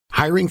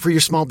Hiring for your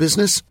small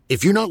business?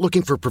 If you're not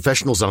looking for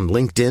professionals on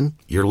LinkedIn,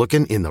 you're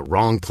looking in the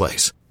wrong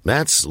place.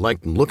 That's like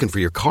looking for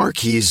your car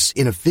keys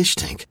in a fish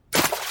tank.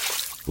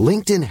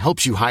 LinkedIn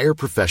helps you hire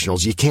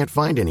professionals you can't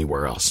find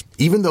anywhere else,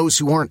 even those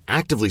who aren't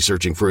actively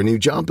searching for a new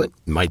job but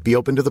might be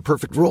open to the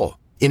perfect role.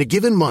 In a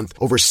given month,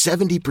 over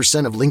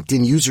 70% of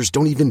LinkedIn users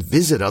don't even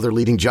visit other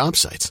leading job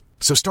sites.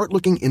 So start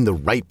looking in the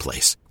right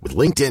place. With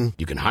LinkedIn,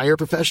 you can hire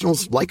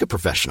professionals like a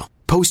professional.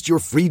 Post your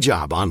free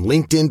job on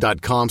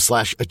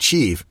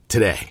linkedin.com/achieve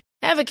today.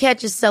 Ever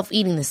catch yourself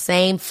eating the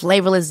same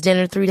flavorless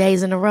dinner 3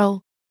 days in a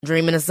row?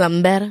 Dreaming of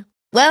something better?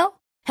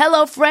 Well,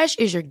 HelloFresh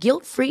is your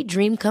guilt-free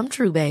dream come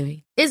true,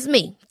 baby. It's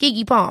me,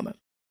 Keke Palmer.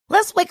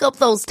 Let's wake up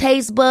those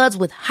taste buds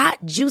with hot,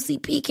 juicy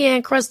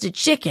pecan-crusted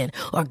chicken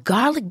or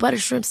garlic butter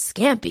shrimp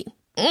scampi.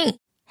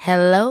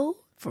 Hello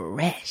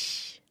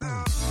Fresh.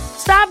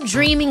 Stop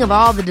dreaming of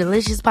all the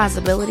delicious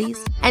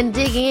possibilities and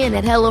dig in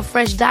at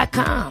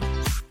HelloFresh.com.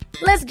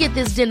 Let's get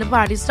this dinner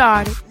party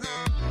started.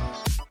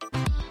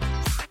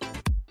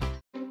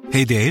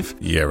 Hey, Dave.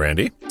 Yeah,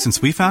 Randy.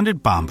 Since we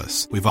founded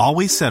Bombas, we've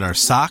always said our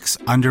socks,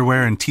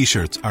 underwear, and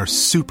T-shirts are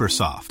super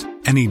soft.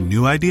 Any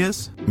new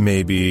ideas?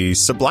 Maybe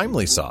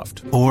sublimely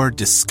soft. Or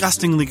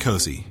disgustingly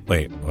cozy.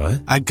 Wait,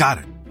 what? I got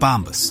it.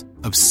 Bombas.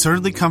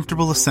 Absurdly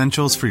comfortable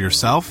essentials for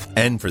yourself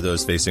and for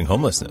those facing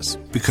homelessness.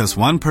 Because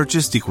one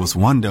purchased equals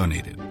one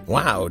donated.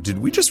 Wow, did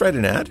we just write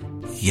an ad?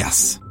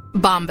 Yes.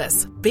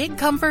 Bombas. Big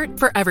comfort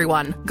for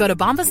everyone. Go to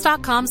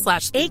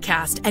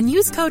bombas.com/ACAST and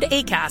use code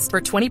ACAST for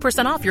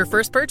 20% off your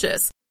first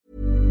purchase.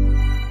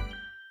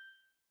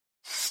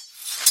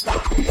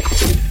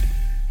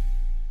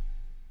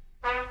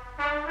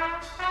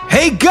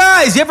 Hey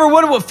guys, you ever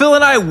wonder what Phil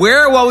and I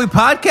wear while we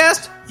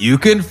podcast? You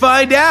can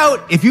find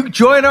out if you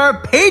join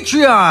our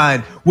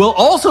Patreon. We'll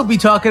also be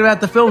talking about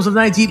the films of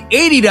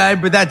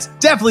 1989, but that's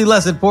definitely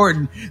less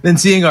important than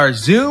seeing our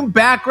Zoom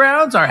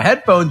backgrounds, our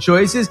headphone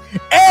choices,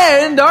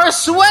 and our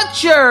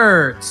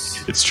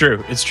sweatshirts. It's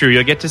true. It's true.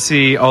 You'll get to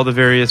see all the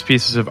various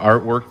pieces of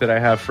artwork that I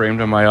have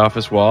framed on my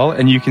office wall,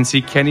 and you can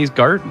see Kenny's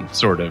garden,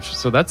 sort of.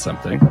 So that's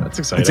something. That's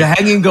exciting. It's a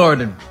hanging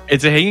garden.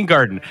 It's a hanging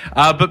garden.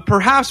 But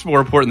perhaps more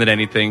important than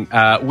anything,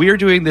 we are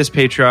doing this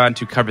Patreon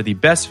to cover the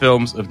best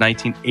films of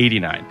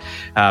 1989.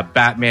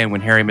 Batman,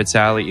 When Harry Met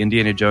Sally,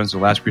 Indiana Jones, The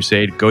Last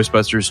Crusade,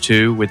 Ghostbusters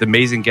 2, with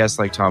amazing guests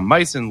like Tom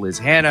Meissen, Liz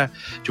Hanna,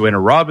 Joanna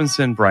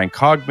Robinson, Brian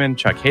Cogman,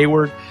 Chuck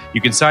Hayward.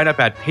 You can sign up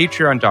at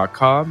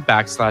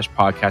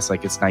patreon.com/podcast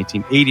like it's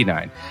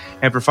 1989.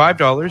 And for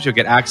 $5, you'll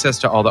get access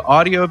to all the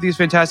audio of these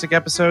fantastic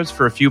episodes.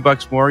 For a few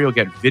bucks more, you'll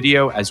get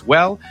video as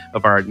well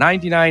of our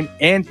 99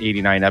 and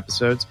 89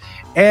 episodes.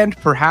 And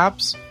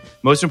perhaps,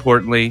 most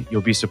importantly,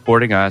 you'll be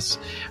supporting us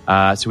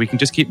so we can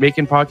just keep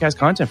making podcast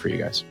content for you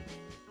guys.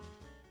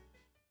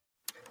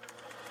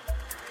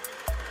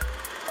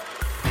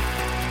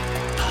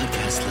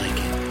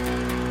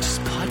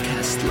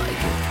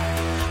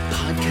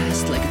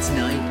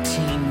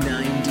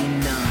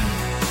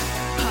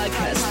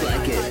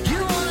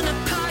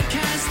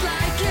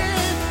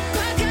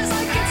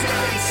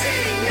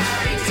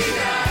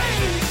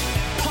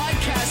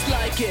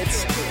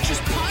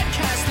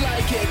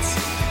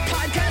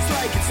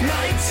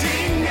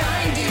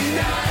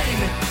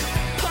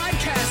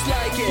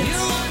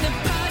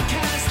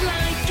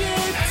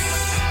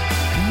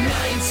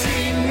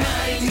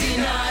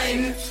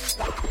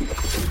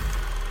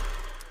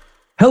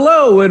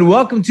 Hello and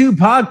welcome to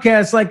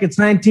Podcast Like It's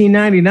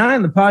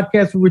 1999, the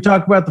podcast where we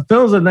talk about the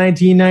films of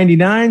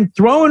 1999,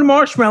 throwing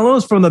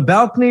marshmallows from the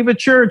balcony of a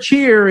church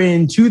here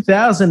in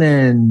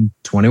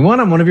 2021.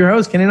 I'm one of your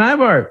hosts, Kenny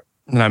Neibart.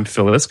 And I'm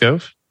Phil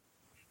Iskov.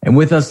 And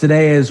with us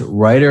today is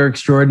writer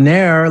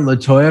extraordinaire,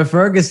 LaToya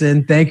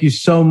Ferguson. Thank you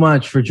so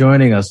much for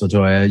joining us,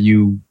 LaToya,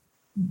 you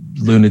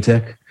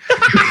lunatic.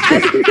 As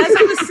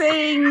I was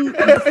saying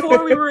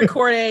before we were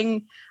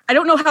recording, I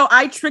don't know how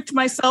I tricked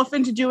myself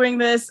into doing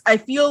this. I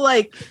feel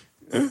like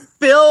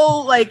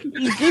Phil, he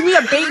gave me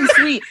a bait and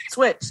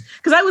switch.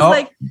 Because I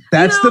was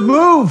that's the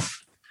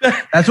move.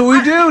 That's what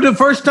we do to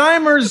first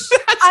timers.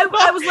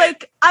 I was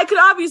like, I could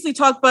obviously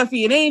talk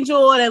Buffy and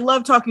Angel, and I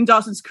love talking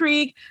Dawson's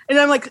Creek. And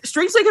I'm like,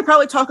 Strangely, I could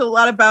probably talk a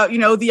lot about,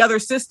 the other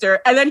sister.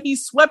 And then he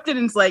swept it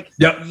and it's like,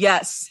 yep.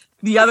 Yes,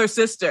 the other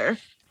sister.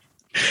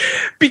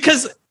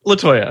 Because,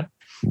 LaToya.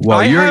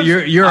 Well,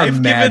 you're a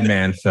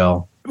madman,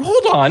 Phil.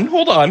 Hold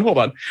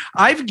on.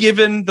 I've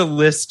given the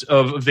list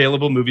of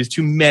available movies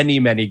to many,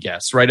 many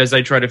guests, right? As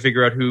I try to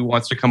figure out who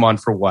wants to come on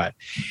for what.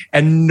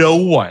 And no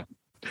one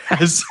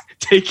has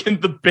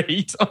taken the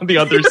bait on the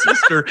other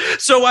sister.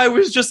 So I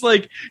was just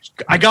like,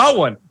 I got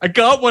one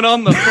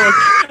on the hook.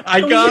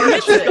 I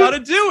gotta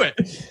do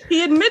it.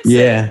 He admits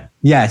it.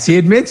 Yes, he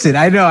admits it.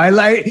 I know.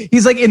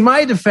 He's like, in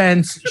my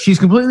defense, she's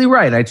completely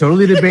right. I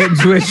totally did bait and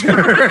switch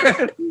her.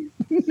 I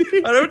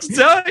don't know what to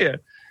tell you.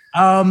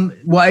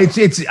 Well,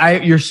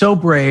 you're so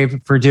brave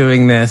for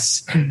doing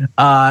this.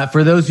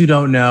 For those who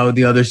don't know,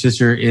 The Other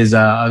Sister is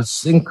a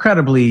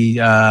incredibly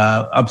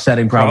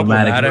upsetting,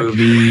 problematic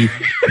movie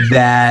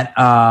that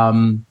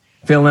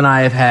Phil and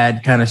I have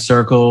had kind of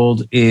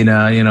circled in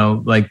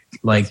like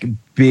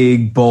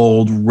big,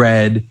 bold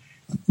red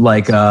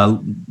like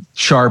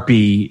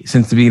Sharpie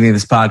since the beginning of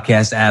this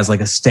podcast as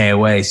like a stay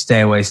away.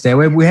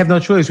 We have no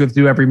choice. We have to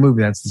do every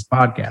movie. That's this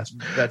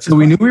podcast. So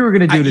we knew we were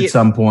going to do it at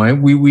some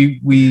point.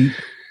 We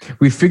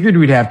figured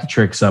we'd have to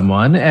trick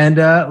someone, and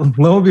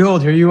lo and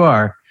behold, here you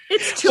are.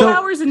 It's 2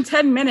 hours and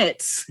 10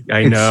 minutes.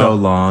 I know. It's so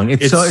long.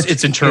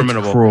 It's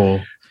interminable. It's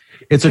cruel.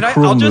 It's a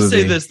cruel movie. I'll just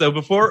say this though,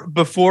 before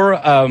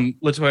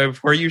Latoya,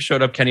 before you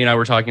showed up, Kenny and I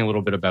were talking a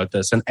little bit about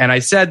this, and I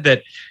said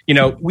that, you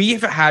know,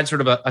 we've had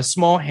sort of a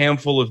small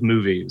handful of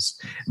movies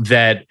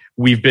that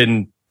we've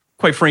been,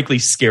 quite frankly,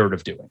 scared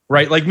of doing,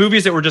 right? Like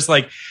movies that were just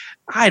like,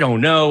 I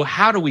don't know,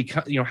 how do we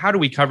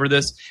cover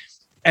this?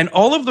 And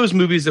all of those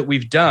movies that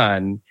we've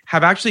done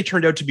have actually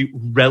turned out to be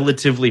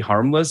relatively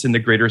harmless in the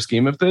greater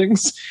scheme of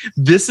things.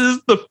 This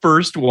is the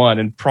first one,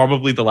 and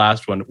probably the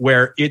last one,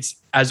 where it's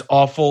as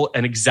awful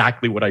and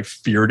exactly what I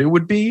feared it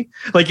would be.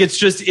 Like,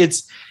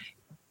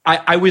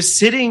 I was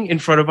sitting in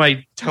front of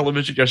my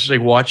television yesterday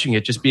watching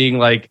it, just being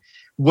like,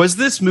 was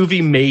this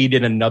movie made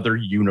in another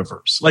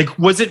universe? Like,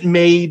 was it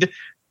made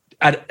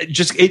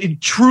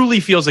it truly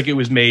feels like it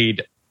was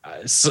made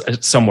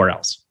somewhere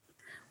else.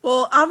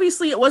 Well,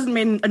 obviously it wasn't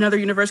made in another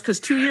universe because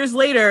 2 years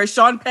later,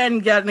 Sean Penn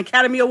got an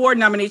Academy Award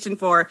nomination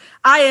for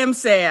I Am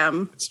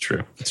Sam. It's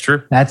true.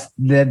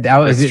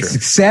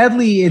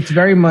 Sadly, it's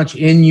very much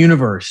in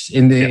universe,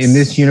 in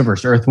this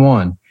universe, Earth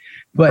One.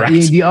 But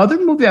the other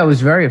movie I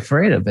was very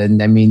afraid of,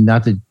 and I mean,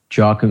 not to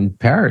draw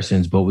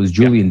comparisons, but was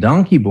Julian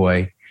Donkey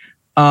Boy.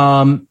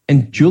 And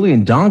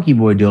Julian Donkey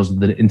Boy deals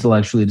with the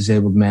intellectually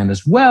disabled man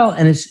as well.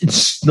 And it's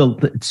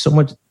so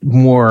much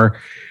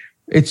more...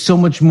 It's so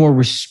much more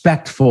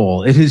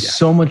respectful. It is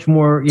so much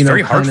more, it's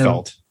very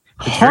heartfelt.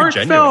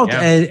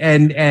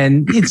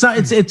 And it's not.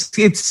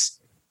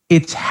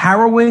 It's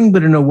harrowing,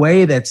 but in a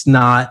way that's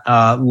not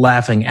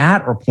laughing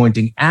at or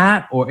pointing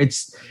at. Or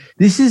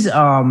this is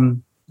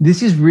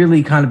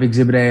really kind of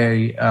exhibit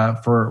A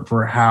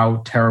for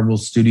how terrible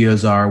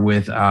studios are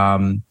with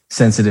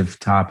sensitive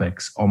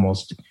topics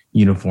almost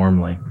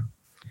uniformly.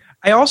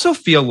 I also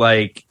feel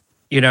like,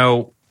 you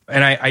know.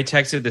 And I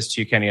texted this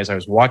to you, Kenny, as I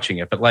was watching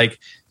it. But like,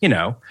 you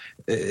know,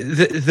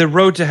 the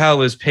road to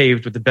hell is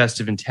paved with the best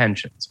of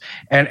intentions.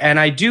 And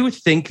I do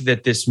think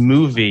that this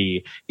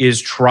movie is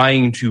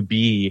trying to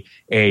be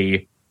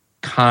a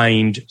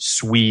kind,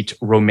 sweet,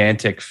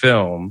 romantic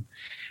film,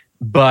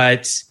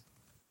 but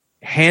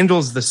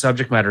handles the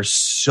subject matter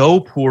so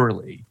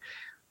poorly.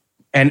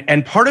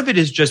 And part of it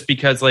is just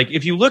because, like,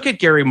 if you look at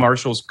Gary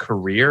Marshall's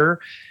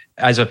career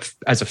as a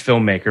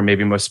filmmaker,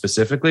 maybe most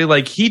specifically,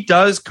 like, he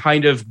does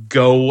kind of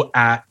go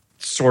at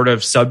sort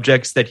of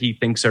subjects that he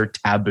thinks are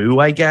taboo,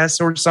 I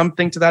guess, or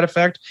something to that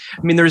effect.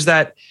 I mean, there's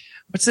that,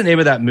 what's the name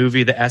of that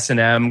movie, the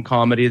S&M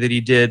comedy that he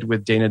did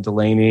with Dana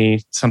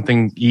Delaney,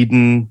 something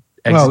Eden,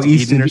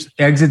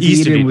 Exit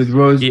Eden with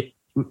Rose,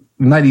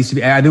 not East of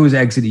Eden, I think it was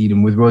Exit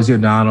Eden with Rosie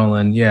O'Donnell,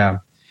 and yeah,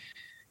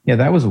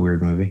 that was a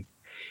weird movie.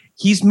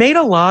 He's made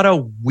a lot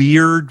of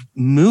weird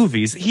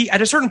movies.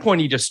 At a certain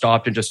point, he just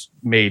stopped and just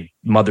made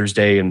Mother's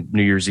Day and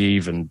New Year's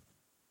Eve and,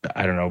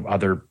 I don't know,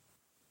 other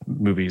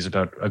movies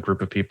about a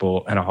group of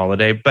people and a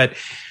holiday. But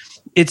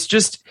it's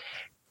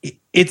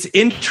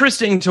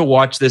interesting to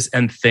watch this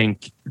and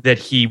think that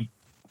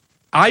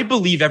I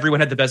believe everyone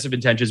had the best of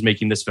intentions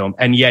making this film.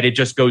 And yet it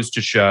just goes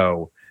to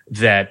show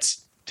that,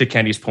 to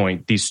Kenny's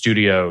point, these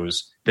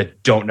studios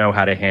that don't know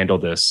how to handle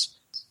this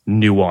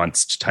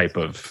nuanced type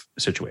of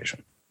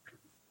situation.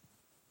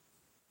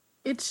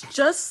 It's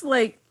just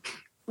like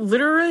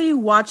literally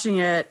watching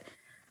it.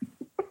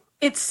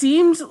 It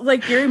seemed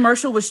like Gary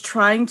Marshall was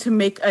trying to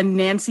make a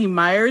Nancy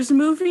Meyers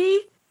movie,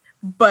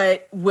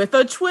 but with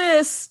a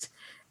twist.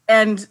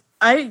 And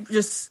I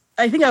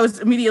think I was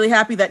immediately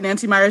happy that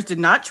Nancy Meyers did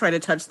not try to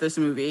touch this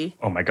movie.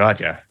 Oh my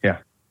God. Yeah.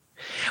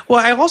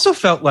 Well, I also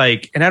felt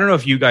like, and I don't know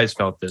if you guys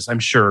felt this, I'm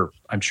sure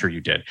you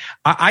did.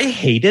 I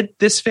hated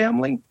this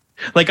family.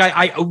 Like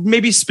I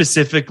maybe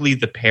specifically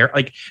the pair,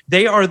 like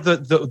they are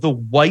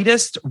the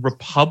whitest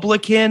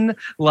Republican.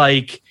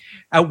 Like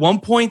at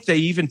one point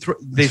they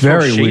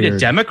throw shade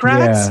at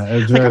Democrats.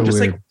 Yeah, like I'm just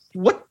weird. Like,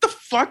 what the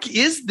fuck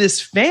is this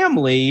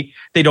family?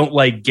 They don't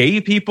like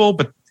gay people,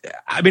 but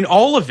I mean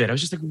all of it. I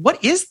was just like,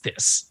 what is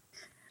this?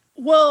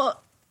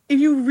 Well, if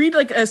you read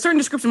like a certain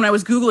description when I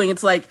was Googling,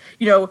 it's like,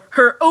 you know,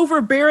 her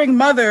overbearing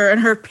mother and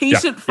her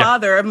patient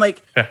father. I'm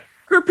like.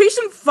 Her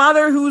patient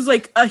father, who's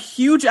like a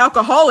huge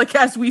alcoholic,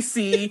 as we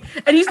see,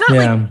 and he's not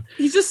like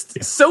he's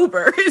just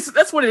sober.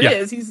 That's what it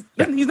is. He's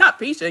not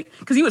patient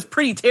because he was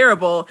pretty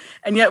terrible,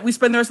 and yet we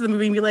spend the rest of the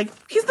movie and be like,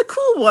 he's the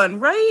cool one,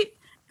 right?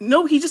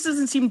 No, he just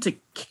doesn't seem to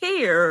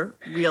care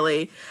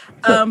really.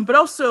 But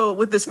also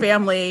with this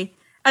family,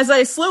 as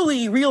I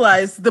slowly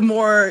realized, the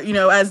more, you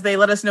know, as they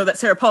let us know that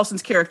Sarah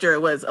Paulson's character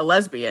was a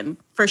lesbian.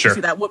 First, you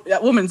see that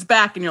woman's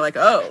back, and you're like,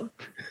 oh.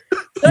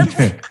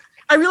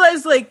 I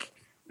realized like.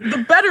 The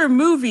better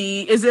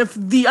movie is if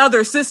the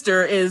other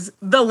sister is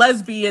the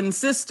lesbian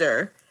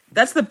sister.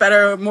 That's the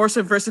better, more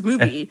subversive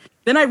movie.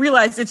 Then I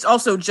realized it's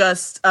also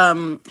just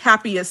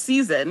Happiest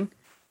Season.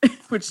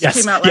 which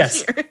came out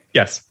last year.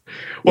 Yes.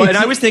 Well, and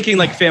I was thinking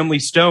like Family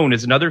Stone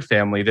is another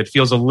family that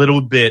feels a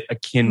little bit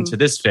akin to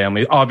this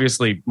family.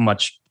 Obviously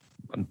much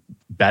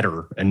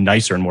better and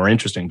nicer and more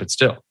interesting, but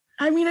still.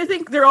 I mean, I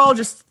think they're all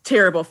just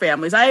terrible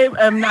families. I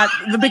am not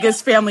the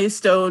biggest Family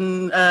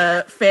Stone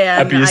fan.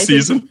 Happiest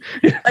season.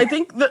 I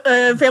think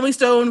the Family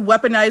Stone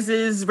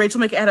weaponizes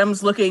Rachel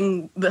McAdams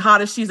looking the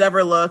hottest she's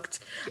ever looked.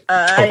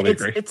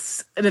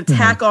 It's an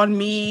attack on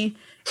me.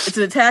 It's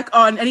an attack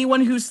on anyone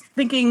who's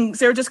thinking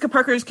Sarah Jessica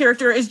Parker's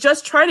character is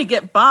just trying to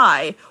get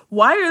by.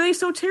 Why are they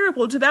so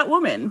terrible to that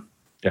woman?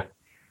 Yeah.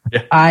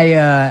 I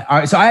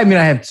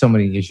have so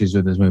many issues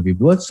with this movie,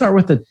 but let's start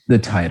with the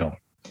title.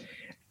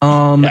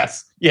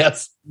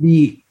 Yes.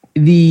 The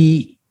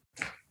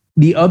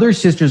Other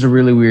Sister is a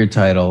really weird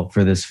title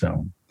for this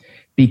film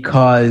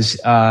because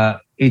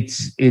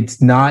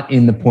it's not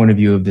in the point of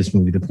view of this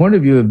movie. The point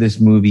of view of this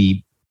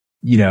movie,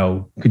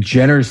 could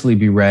generously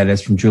be read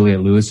as from Juliette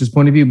Lewis's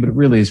point of view, but it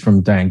really is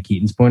from Diane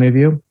Keaton's point of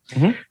view,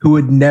 who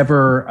would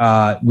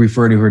never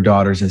refer to her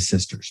daughters as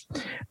sisters.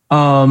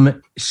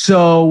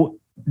 So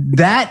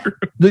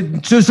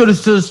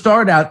to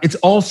start out, it's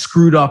all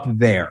screwed up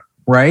there,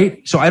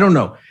 right? So I don't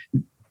know.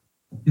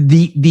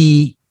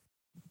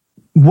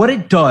 What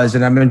it does,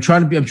 and I'm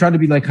trying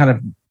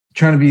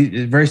to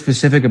be very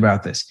specific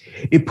about this.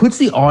 It puts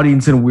the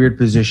audience in a weird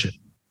position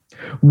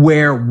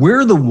where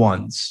we're the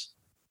ones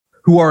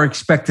who are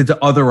expected to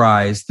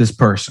otherize this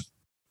person,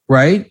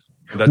 right?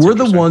 We're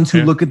the ones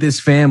who look at this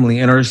family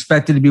and are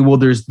expected to be, well,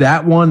 there's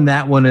that one,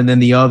 and then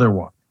the other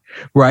one,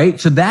 right?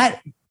 So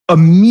that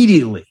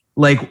immediately,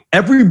 like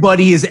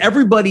everybody is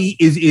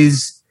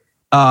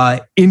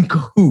in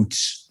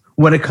cahoots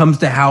when it comes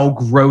to how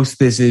gross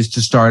this is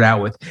to start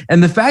out with.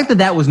 And the fact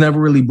that was never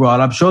really brought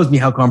up shows me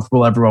how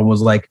comfortable everyone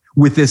was like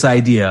with this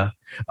idea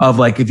of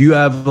like, if you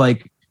have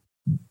like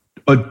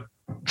a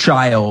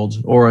child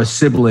or a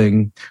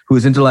sibling who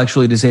is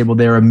intellectually disabled,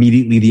 they're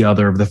immediately the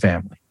other of the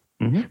family.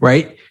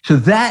 Right. So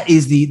that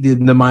is the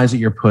minds that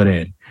you're put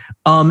in.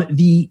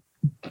 The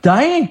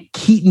Diane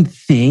Keaton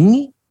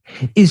thing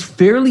is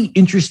fairly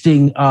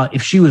interesting.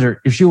 If she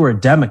were a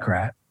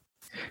Democrat,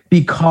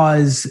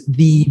 because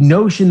the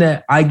notion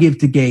that I give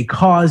to gay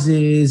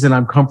causes and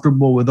I'm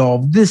comfortable with all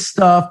this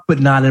stuff, but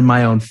not in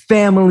my own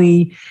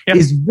family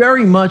is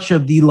very much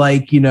of the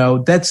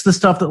that's the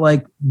stuff that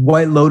like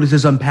White Lotus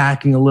is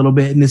unpacking a little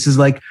bit. And this is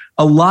like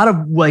a lot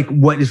of like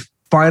what is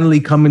finally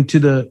coming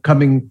to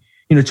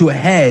a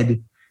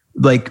head,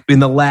 like in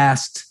the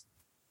last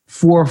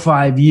 4 or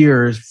 5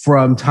 years,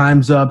 from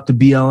Time's Up to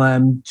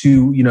BLM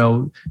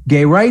to,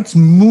 gay rights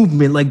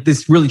movement, like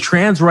this really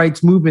trans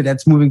rights movement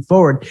that's moving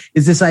forward,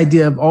 is this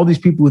idea of all these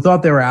people who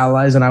thought they were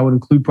allies, and I would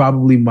include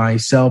probably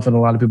myself and a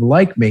lot of people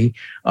like me,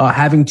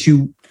 having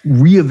to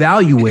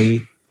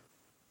reevaluate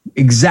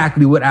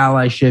exactly what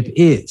allyship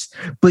is.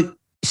 But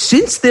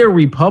since they're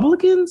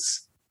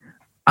Republicans,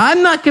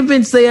 I'm not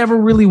convinced they ever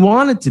really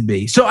wanted to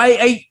be. So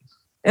I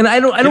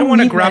don't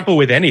want to grapple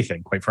with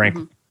anything, quite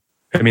frankly.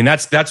 I mean,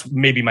 that's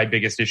maybe my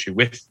biggest issue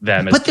with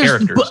them as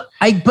characters. But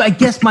I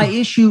guess my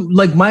issue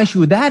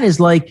with that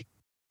is like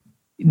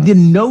the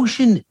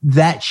notion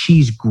that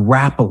she's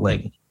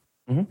grappling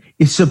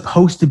is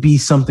supposed to be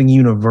something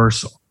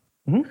universal.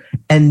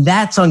 And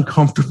that's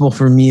uncomfortable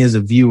for me as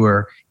a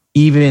viewer.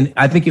 Even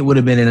I think it would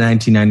have been in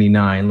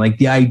 1999, like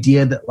the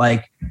idea that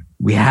like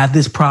we have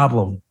this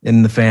problem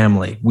in the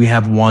family. We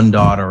have one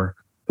daughter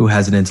who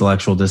has an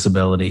intellectual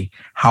disability.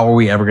 How are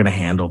we ever going to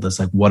handle this?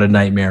 Like, what a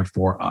nightmare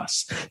for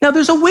us. Now,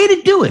 there's a way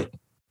to do it.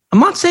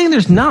 I'm not saying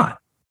there's not.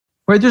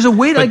 Right? There's a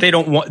way to. But they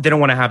don't want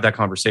to have that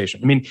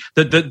conversation. I mean,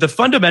 the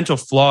fundamental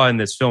flaw in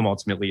this film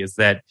ultimately is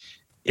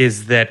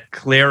that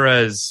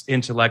Clara's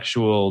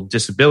intellectual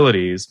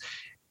disabilities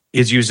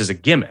is used as a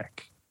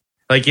gimmick.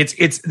 Like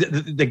that's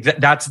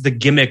the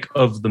gimmick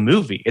of the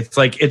movie. It's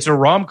like it's a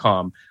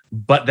rom-com,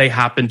 but they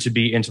happen to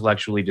be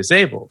intellectually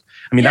disabled.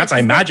 I mean, I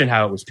imagine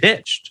how it was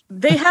pitched.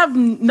 They have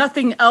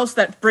nothing else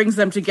that brings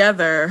them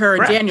together, her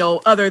and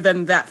Daniel, other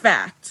than that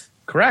fact.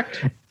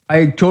 Correct.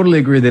 I totally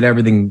agree that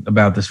everything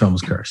about this film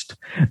is cursed.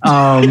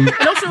 And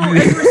also,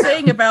 as you were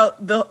saying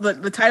about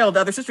the title of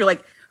The Other Sister,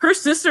 like her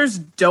sisters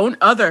don't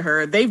other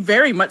her. They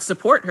very much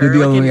support her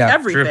in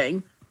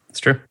everything. It's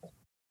true.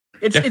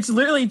 It's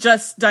literally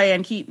just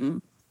Diane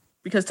Keaton,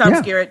 because Tom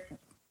Skerritt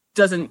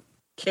doesn't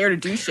care to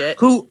do shit.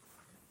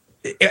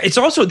 It's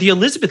also the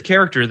Elizabeth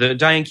character, the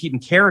Diane Keaton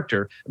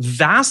character,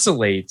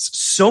 vacillates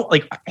so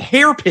like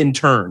hairpin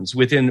turns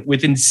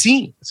within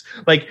scenes.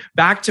 Like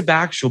back to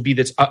back, she'll be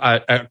this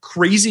a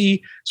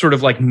crazy sort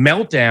of like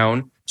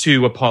meltdown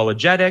to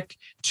apologetic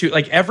to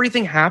like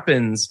everything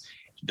happens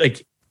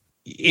like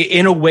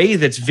in a way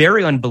that's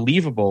very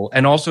unbelievable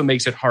and also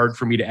makes it hard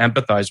for me to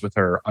empathize with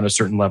her on a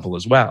certain level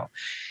as well.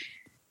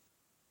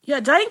 Yeah,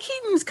 Diane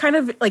Keaton's kind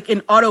of like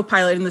an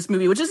autopilot in this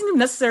movie, which isn't even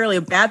necessarily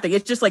a bad thing.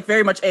 It's just like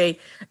very much a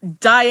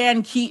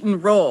Diane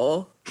Keaton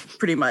role,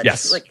 pretty much.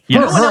 Yes. Like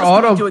no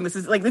one else doing this.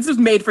 This is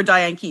made for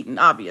Diane Keaton,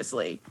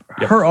 obviously.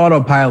 Her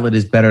autopilot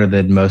is better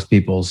than most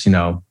people's,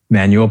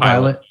 manual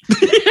pilot.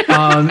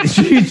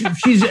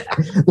 She's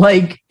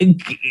like,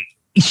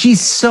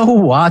 she's so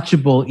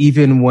watchable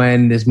even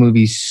when this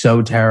movie's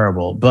so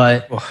terrible.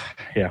 But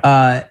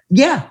I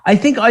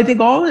think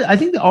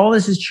all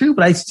this is true.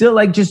 But I still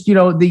like just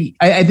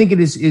I think it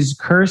is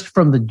cursed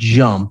from the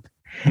jump,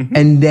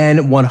 and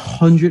then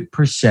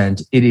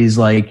 100% it is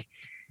like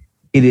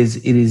it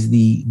is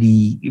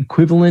the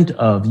equivalent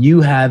of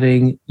you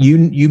having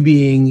you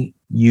being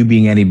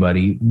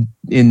anybody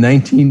in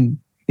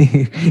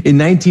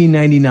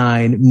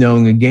 1999,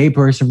 knowing a gay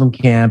person from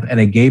camp and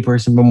a gay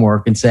person from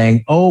work and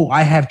saying, "Oh,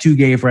 I have two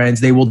gay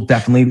friends. They will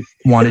definitely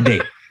want to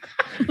date,"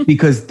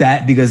 because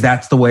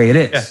that's the way it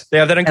is. Yeah, they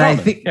have that in common.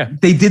 I think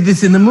they did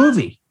this in the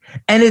movie,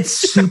 and it's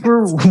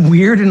super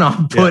weird and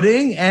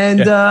off-putting.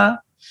 And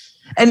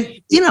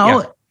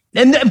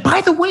and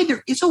by the way,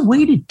 there is a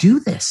way to do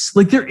this.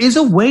 Like there is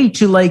a way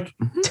to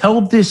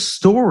tell this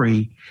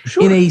story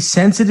in a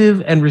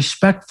sensitive and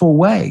respectful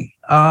way.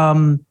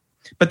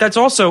 But that's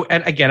also,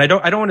 and again, I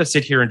don't want to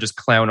sit here and just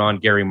clown on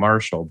Gary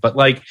Marshall, but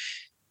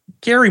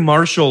Gary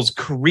Marshall's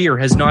career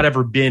has not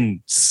ever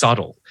been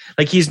subtle.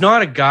 Like he's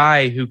not a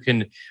guy who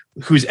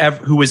was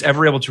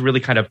ever able to really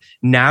kind of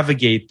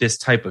navigate this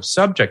type of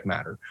subject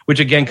matter, which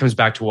again comes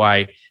back to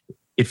why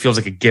it feels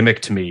like a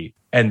gimmick to me,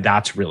 and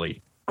that's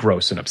really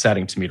gross and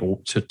upsetting to me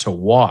to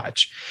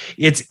watch.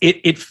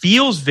 It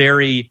feels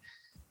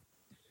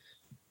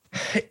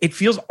it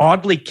feels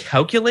oddly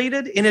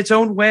calculated in its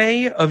own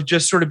way of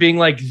just sort of being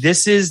like,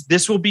 this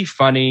will be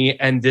funny.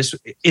 And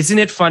isn't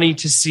it funny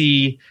to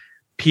see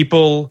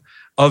people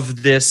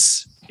of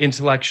this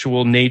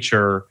intellectual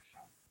nature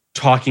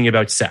talking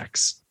about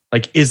sex?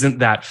 Like, isn't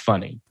that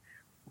funny?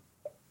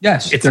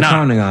 Yes. They're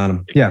counting on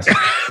them. Yes.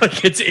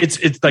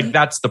 it's like,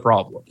 that's the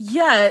problem.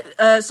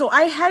 Yeah. So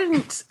I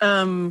hadn't,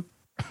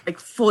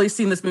 fully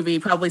seen this movie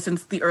probably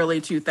since the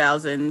early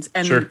 2000s,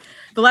 and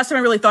the last time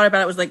I really thought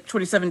about it was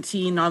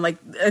 2017 on I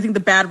think the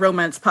Bad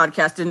Romance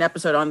podcast did an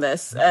episode on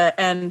this,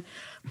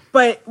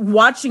 but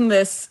watching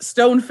this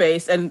stone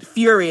face and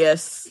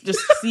furious, just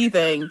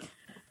seething,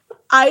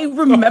 I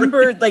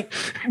remembered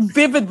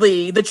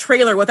vividly the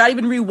trailer without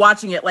even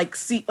rewatching it,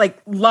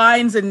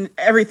 lines and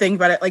everything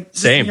about it,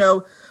 same.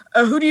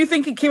 Who do you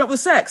think came up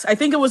with sex? I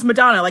think it was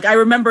Madonna. I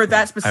remember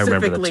that specifically. I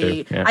remember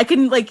that too. Yeah. I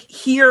can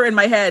hear in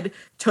my head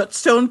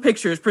Stone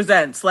Pictures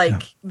presents.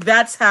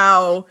 That's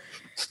how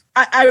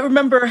I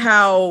remember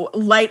how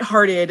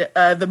lighthearted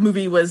the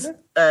movie was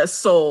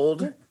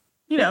sold.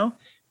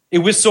 It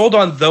was sold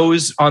on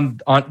those on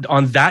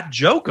that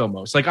joke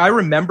almost. I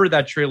remember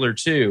that trailer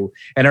too,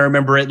 and I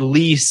remember at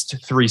least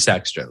 3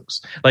 sex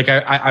jokes.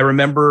 I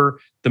remember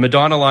the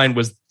Madonna line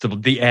was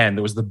the end.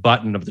 It was the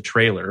button of the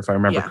trailer, if I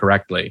remember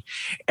correctly.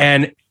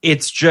 And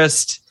it's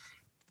just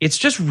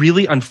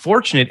really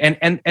unfortunate.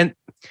 And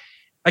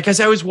as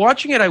I was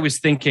watching it, I was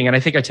thinking, and I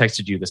think I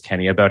texted you this,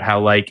 Kenny, about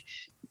how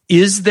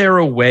is there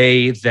a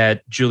way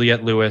that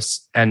Juliette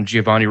Lewis and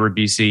Giovanni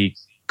Ribisi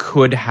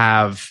could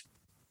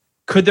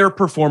their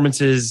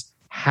performances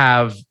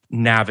have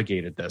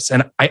navigated this?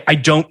 And I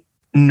don't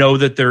know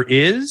that there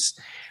is,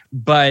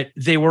 but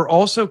they were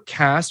also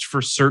cast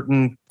for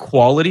certain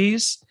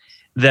qualities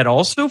that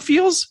also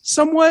feels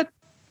somewhat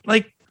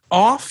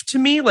off to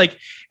me. Do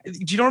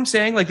you know what I'm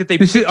saying? That they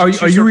are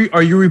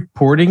you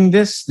reporting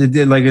this?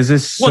 Is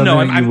this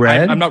something you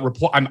read? I'm not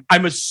reporting.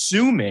 I'm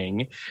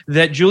assuming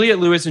that Juliette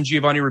Lewis and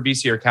Giovanni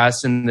Ribisi are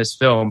cast in this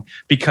film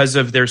because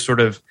of their sort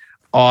of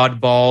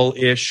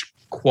oddball-ish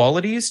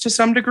qualities to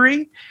some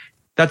degree.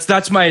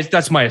 That's my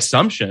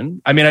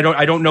assumption. I mean,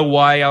 I don't know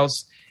why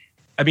else.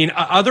 I mean,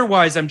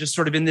 otherwise, I'm just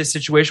sort of in this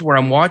situation where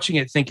I'm watching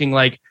it thinking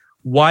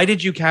why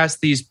did you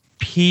cast these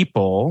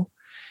people?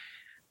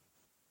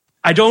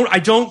 I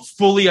don't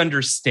fully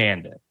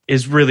understand it,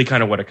 is really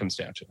kind of what it comes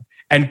down to.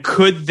 And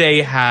could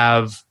they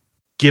have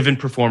given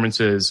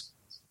performances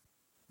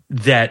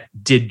that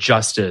did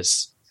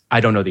justice?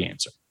 I don't know the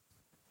answer.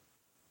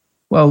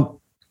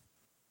 Well,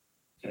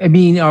 I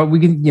mean, we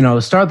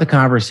can, start the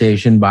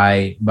conversation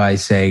by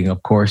saying,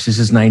 of course, this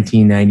is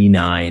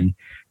 1999.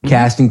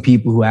 Casting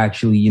people who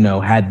actually,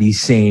 had these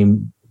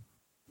same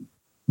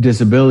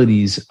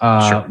disabilities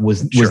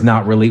was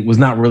not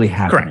really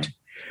happening. Correct.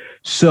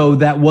 So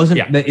that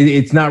wasn't.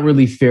 It's not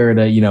really fair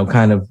to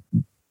kind of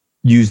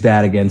use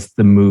that against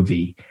the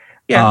movie.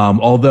 Yeah.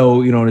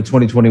 Although in a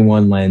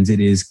 2021 lens,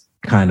 it is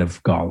kind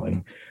of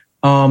galling.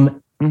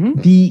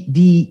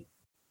 The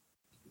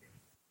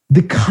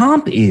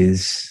comp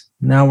is,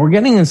 now we're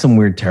getting in some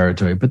weird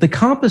territory, but the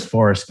comp is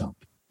Forrest Gump.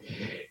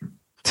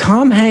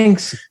 Tom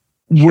Hanks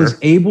was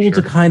able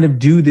to kind of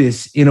do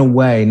this in a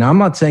way. Now, I'm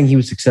not saying he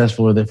was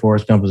successful or that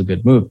Forrest Gump was a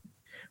good movie,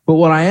 but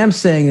what I am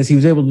saying is he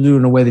was able to do it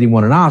in a way that he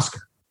won an Oscar.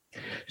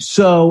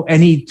 So,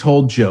 and he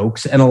told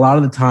jokes, and a lot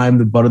of the time,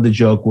 the butt of the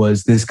joke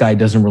was, this guy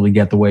doesn't really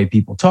get the way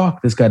people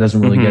talk. This guy doesn't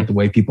really get the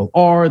way people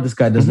are. This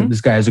guy doesn't.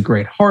 This guy has a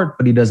great heart,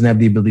 but he doesn't have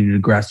the ability to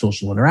grasp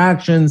social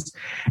interactions.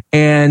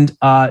 And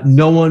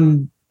no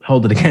one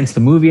hold it against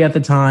the movie at the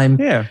time.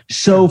 Yeah.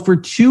 So for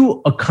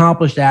two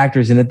accomplished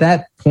actors, and at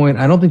that point,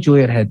 I don't think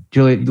Juliette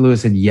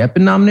Lewis had yet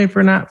been nominated for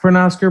an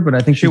Oscar, but I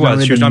think she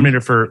was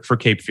nominated for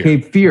Cape Fear.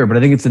 Cape Fear, but I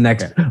think it's the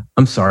next. Yeah.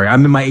 I'm sorry,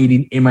 I'm in my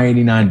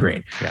 89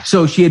 brain. Yeah.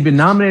 So she had been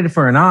nominated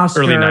for an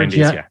Oscar. Early 90s,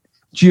 yeah.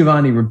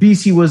 Giovanni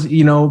Ribisi was,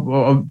 pretty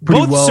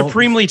both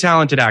supremely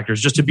talented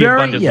actors. Just to be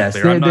abundantly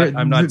clear,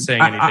 I'm not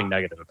saying anything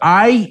negative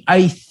about it.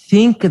 I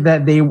think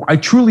that I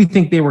truly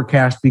think they were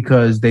cast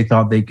because they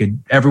thought they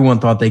could. Everyone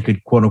thought they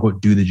could, quote unquote,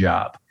 do the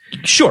job.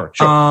 Sure.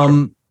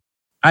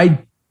 I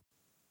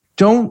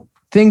don't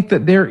think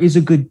that there is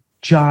a good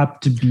job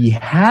to be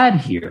had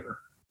here.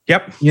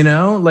 Yep.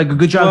 Like a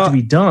good job to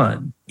be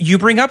done. You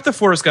bring up the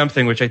Forrest Gump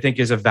thing, which I think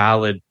is a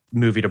valid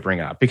movie to bring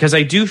up, because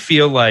I do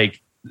feel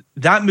like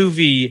that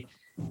movie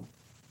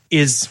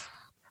is,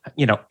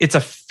 it's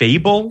a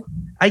fable,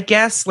 I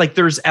guess. Like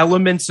there's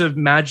elements of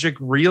magic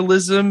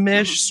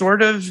realism-ish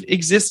sort of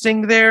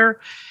existing there.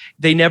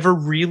 They never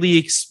really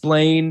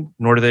explain,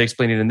 nor do they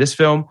explain it in this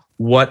film,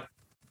 what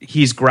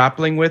he's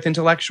grappling with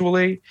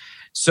intellectually.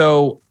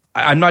 So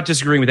I'm not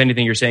disagreeing with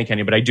anything you're saying,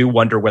 Kenny, but I do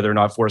wonder whether or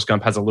not Forrest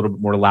Gump has a little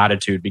bit more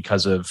latitude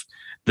because of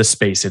the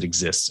space it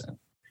exists in.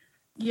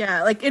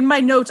 Yeah, like in my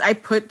notes, I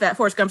put that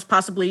Forrest Gump's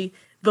possibly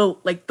the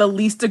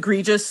least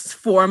egregious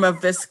form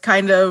of this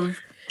kind of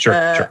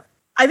sure.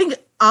 I think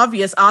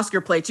obvious Oscar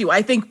play too.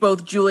 I think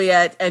both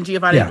Juliette and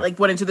Giovanni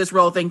went into this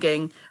role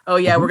thinking, "Oh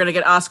yeah, we're gonna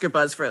get Oscar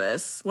buzz for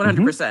this."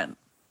 100%.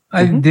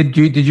 Did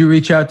you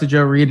reach out to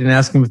Joe Reed and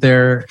ask him if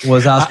there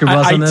was Oscar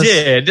buzz on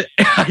this?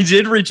 I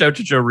did reach out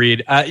to Joe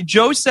Reed.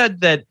 Joe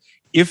said that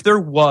if there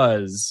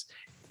was,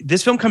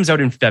 this film comes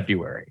out in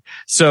February,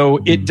 so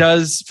it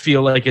does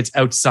feel like it's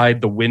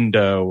outside the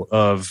window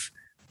of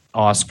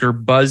Oscar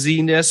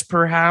buzziness,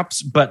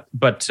 perhaps, but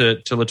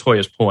to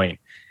LaToya's point,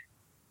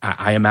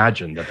 I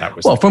imagine that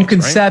was from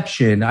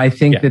conception. Right? I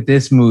think that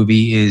this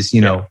movie is,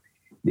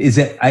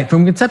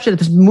 from conception,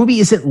 this movie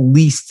is at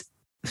least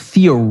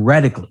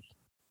theoretically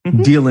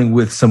dealing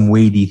with some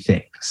weighty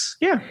things.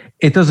 Yeah,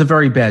 it does a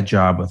very bad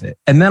job with it,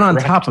 and then on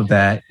top of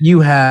that, you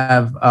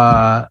have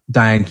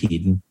Diane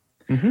Keaton,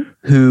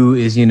 who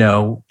is,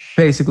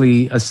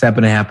 basically a step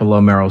and a half below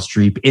Meryl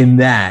Streep in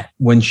that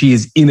when she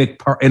is in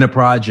a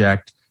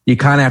project, you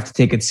kind of have to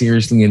take it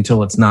seriously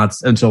until it's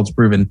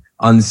proven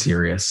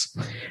unserious.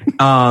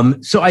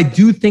 So I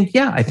do think,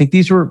 I think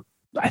these were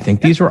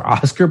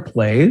Oscar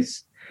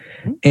plays.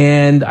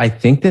 And I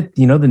think that,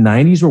 the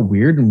 90s were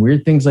weird, and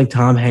weird things like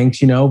Tom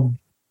Hanks,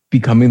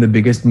 becoming the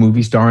biggest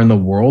movie star in the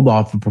world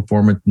off a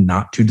performance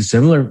not too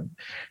dissimilar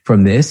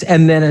from this.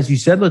 And then, as you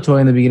said,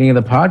 LaToya, in the beginning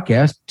of the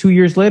podcast, 2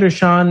 years later,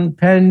 Sean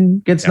Penn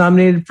gets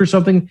nominated for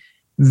something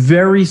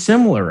very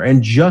similar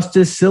and just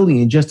as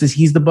silly, and just as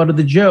he's the butt of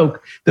the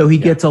joke, though he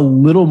gets a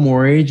little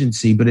more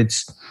agency, but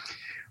it's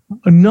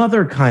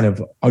another kind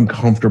of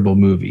uncomfortable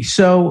movie.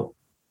 So,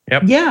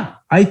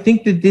 I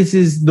think that this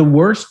is the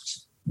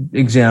worst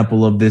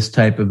example of this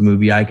type of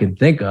movie I can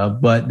think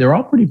of, but they're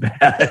all pretty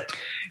bad.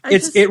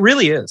 It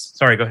really is.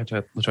 Sorry, go ahead,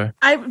 LaToya.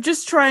 I'm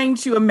just trying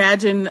to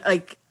imagine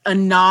like a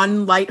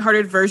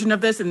non-lighthearted version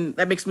of this, and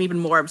that makes me even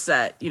more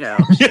upset,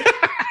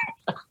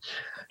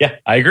 Yeah,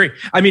 I agree.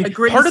 I mean,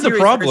 part of the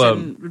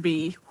problem would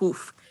be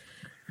oof.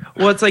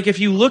 Well, it's like if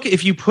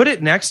you put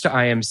it next to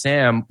I Am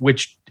Sam,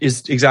 which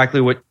is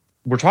exactly what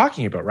we're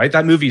talking about, right?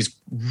 That movie's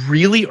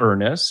really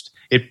earnest.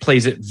 It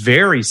plays it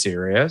very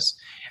serious.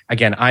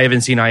 Again, I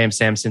haven't seen I Am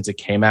Sam since it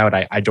came out.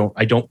 I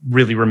don't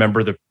really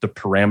remember the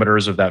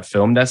parameters of that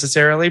film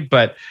necessarily,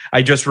 but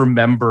I just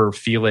remember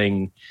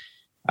feeling,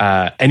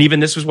 and even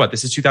this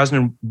is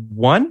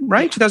 2001,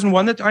 right?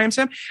 2001 that I Am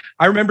Sam.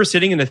 I remember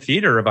sitting in the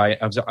theater of I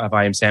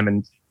Am Sam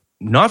and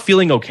not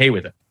feeling okay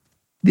with it.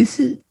 This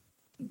is,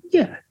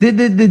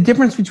 the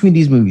difference between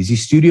these movies,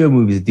 these studio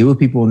movies that deal with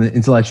people with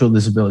intellectual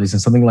disabilities,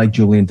 and something like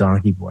Julian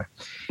Donkey Boy,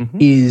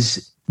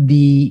 is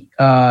the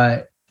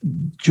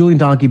Julian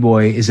Donkey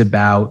Boy is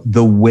about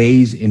the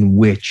ways in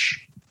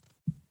which,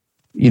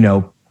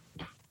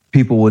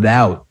 people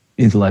without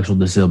intellectual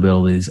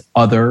disabilities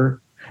other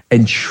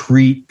and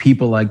treat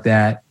people like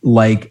that,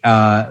 like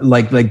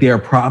their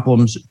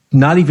problems,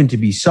 not even to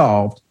be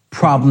solved,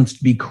 problems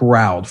to be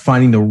corralled,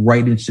 finding the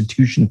right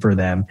institution for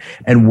them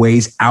and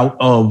ways out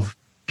of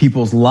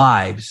people's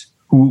lives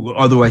who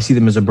otherwise see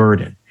them as a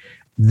burden.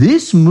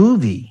 This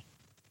movie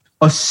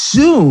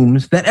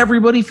assumes that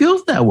everybody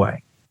feels that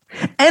way,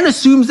 and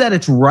assumes that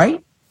it's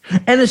right,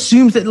 and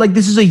assumes that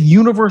this is a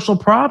universal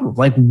problem.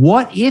 Like,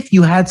 what if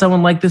you had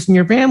someone like this in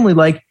your family?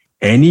 Like,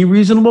 any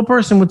reasonable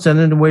person would send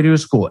them away to a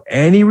school.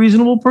 Any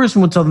reasonable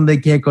person would tell them they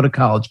can't go to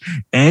college.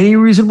 Any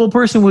reasonable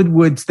person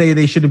would say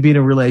they shouldn't be in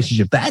a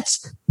relationship.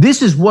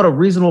 This is what a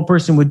reasonable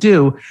person would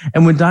do.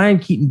 And when Diane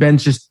Keaton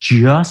bends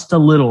just a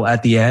little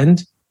at the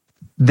end,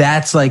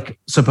 that's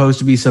supposed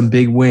to be some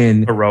big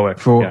win. Heroic.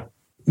 At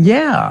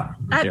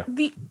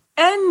the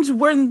end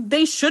when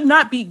they should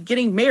not be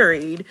getting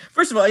married.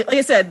 First of all, like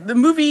I said, the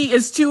movie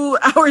is 2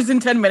 hours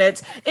and 10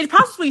 minutes. It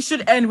possibly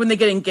should end when they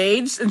get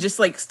engaged and just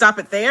like stop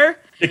it there.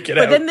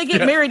 Then they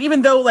get married,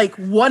 even though like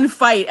one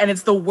fight and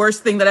it's the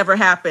worst thing that ever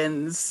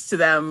happens to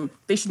them.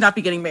 They should not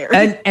be getting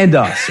married. And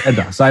us. It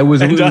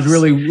was one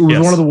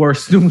of the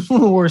worst. It was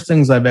one of the worst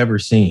things I've ever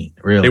seen.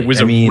 Really, it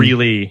was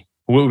really.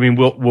 I mean,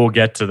 we'll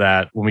get to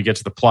that when we get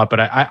to the plot, but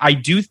I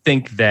do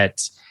think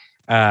that.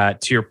 To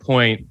your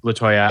point,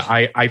 Latoya,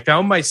 I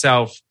found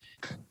myself,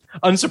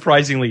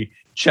 unsurprisingly,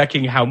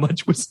 checking how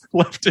much was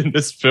left in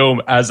this film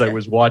as I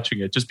was watching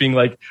it. Just being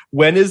like,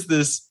 when is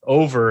this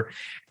over?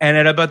 And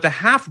at about the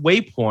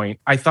halfway point,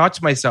 I thought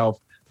to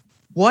myself,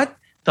 what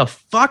the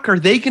fuck are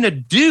they going to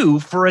do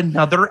for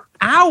another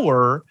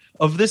hour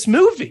of this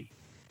movie?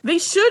 They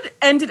should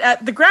end it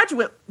at the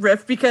Graduate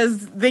riff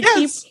because they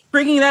keep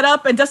bringing that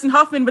up and Dustin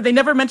Hoffman, but they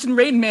never mention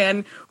Rain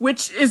Man,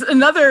 which is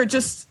another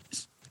just...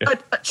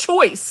 A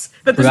choice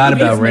that this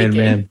movie is making. Rain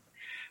Man.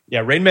 Yeah,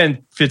 Rain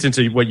Man fits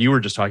into what you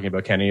were just talking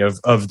about, Kenny, of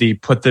the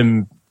put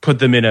them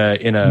in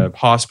a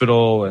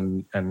hospital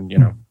and you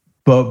know.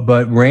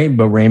 But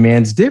Rain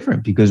Man's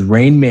different because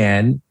Rain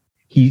Man,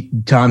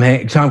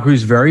 Tom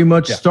Cruise very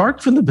much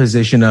starts from the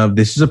position of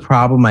this is a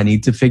problem I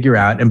need to figure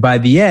out, and by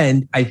the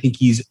end, I think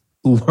he's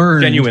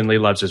learned genuinely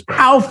loves his brother.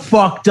 How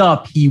fucked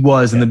up he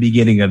was in the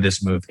beginning of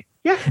this movie.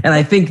 Yeah. And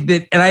I think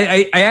that, and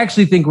I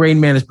actually think Rain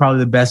Man is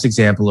probably the best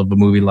example of a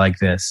movie like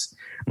this.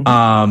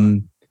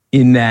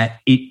 In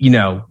that,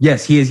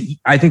 yes, he is.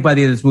 I think by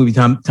the end of this movie,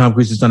 Tom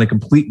Cruise has done a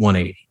complete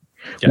 180.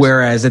 Yes.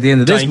 Whereas at the end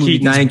of this movie,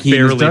 Diane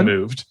Keaton's barely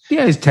moved.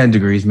 Yeah, he's 10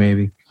 degrees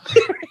maybe.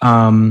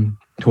 12.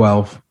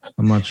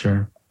 I'm not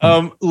sure.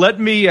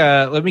 Let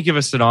me give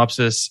a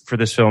synopsis for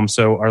this film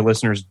so our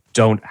listeners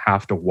don't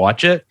have to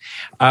watch it.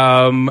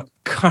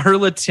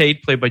 Carla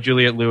Tate, played by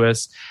Juliette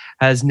Lewis,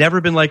 has never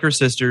been like her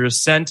sisters.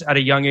 Sent at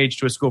a young age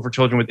to a school for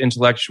children with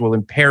intellectual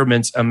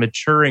impairments, a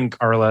maturing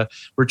Carla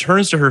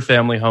returns to her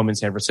family home in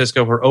San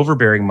Francisco. Her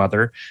overbearing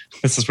mother,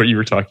 this is what you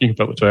were talking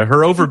about, Latoya.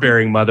 Her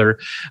overbearing mother,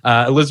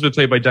 Elizabeth,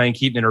 played by Diane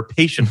Keaton, and her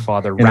patient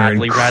father,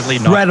 Radley.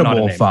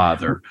 Incredible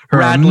father. Her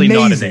Radley,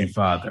 not a name.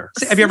 Father.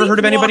 Have you ever heard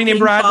of anybody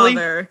named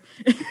Radley?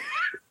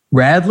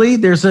 Radley?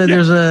 There's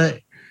a.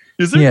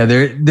 Is there? Yeah,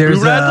 there's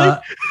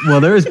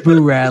there's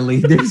Boo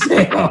Radley.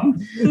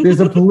 There's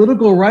a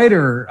political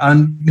writer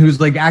who's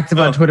like active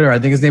on Twitter. I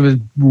think his name is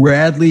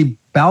Radley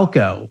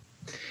Balco.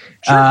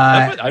 Sure,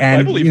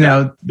 I believe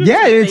that.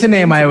 It's a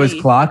name I always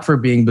clock for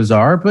being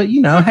bizarre, but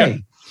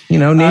hey.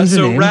 Names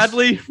so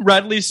names.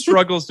 Radley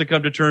struggles to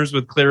come to terms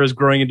with Clara's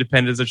growing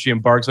independence as she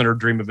embarks on her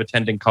dream of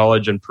attending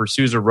college and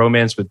pursues a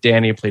romance with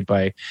Danny, played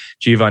by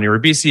Giovanni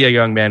Ribisi, a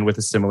young man with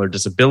a similar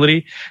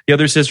disability. The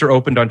other sister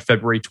opened on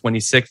February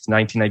 26th,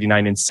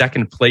 1999 in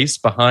second place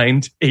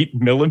behind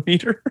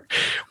 8mm.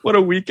 What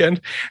a weekend.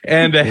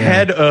 And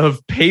ahead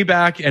of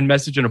Payback and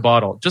Message in a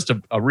Bottle. Just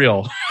a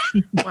real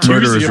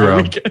murderer's row.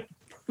 Weekend.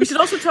 We should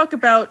also talk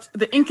about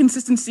the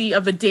inconsistency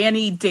of the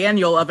Danny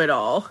Daniel of it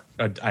all.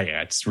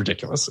 It's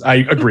ridiculous. I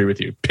agree with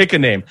you. Pick a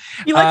name.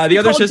 The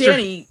other sister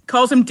Danny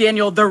calls him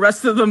Daniel the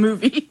rest of the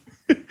movie.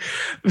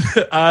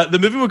 The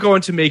movie will go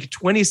on to make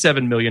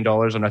 $27 million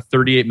on a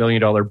 $38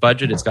 million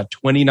budget. It's got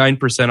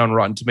 29% on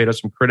Rotten Tomatoes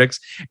from critics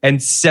and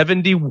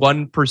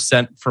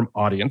 71% from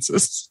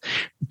audiences.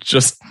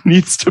 Just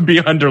needs to be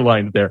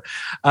underlined there.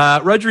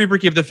 Roger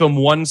Ebert gave the film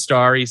 1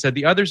 star. He said,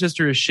 "The Other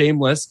Sister is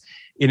shameless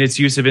in its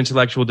use of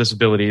intellectual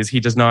disabilities." He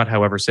does not,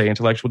 however, say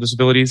intellectual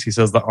disabilities. He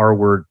says the R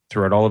word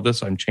throughout all of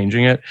this. I'm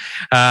changing it.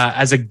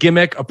 As a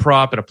gimmick, a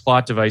prop, and a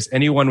plot device,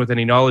 anyone with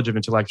any knowledge of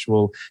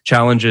intellectual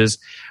challenges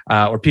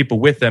or people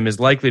with them is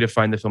likely to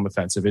find the film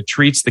offensive. It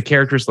treats the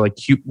characters like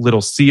cute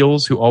little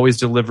seals who always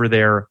deliver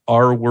their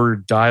R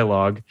word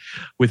dialogue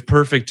with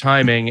perfect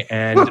timing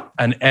and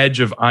an edge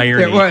of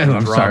irony.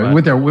 I'm sorry,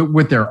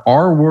 with their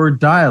R word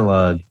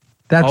dialogue.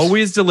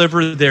 Always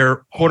deliver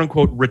their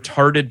quote-unquote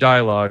retarded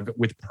dialogue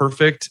with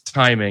perfect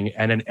timing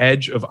and an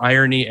edge of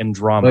irony and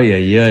drama.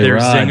 Their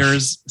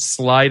zingers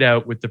slide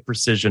out with the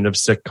precision of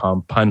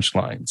sitcom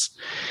punchlines.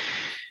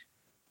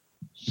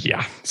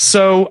 Yeah.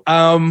 So,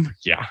 I'm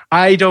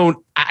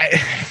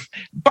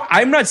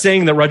not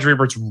saying that Roger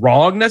Ebert's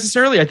wrong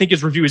necessarily. I think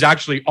his review is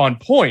actually on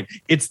point.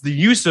 It's the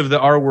use of the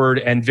R word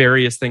and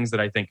various things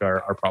that I think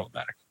are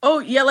problematic. Oh,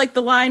 yeah, like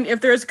the line,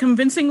 if there's a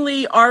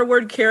convincingly R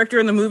word character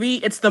in the movie,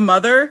 it's the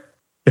mother.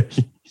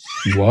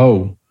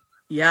 Whoa.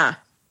 Yeah.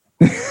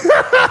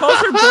 Calls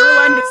her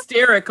borderline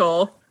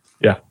hysterical.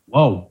 Yeah.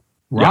 Whoa.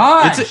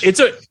 Right. Yeah.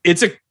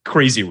 It's a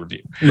crazy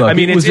review. Look, I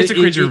mean, it's a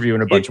crazy review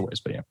in a bunch of ways,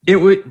 but yeah.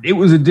 It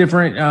was a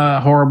different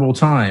horrible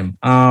time.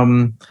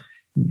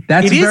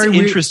 It is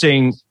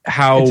interesting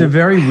how it's a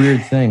very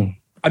weird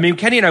thing. I mean,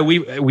 Kenny and I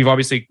we've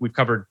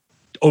covered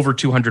over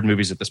 200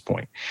 movies at this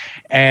point.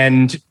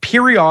 And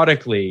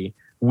periodically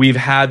we've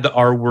had the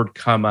R word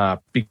come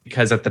up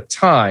because at the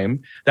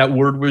time that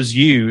word was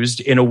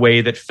used in a way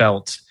that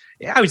felt,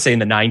 I would say in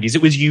the 90s,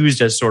 it was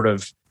used as sort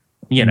of,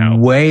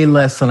 way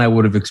less than I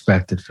would have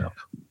expected, Phil.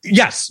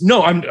 Yes.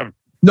 No, I'm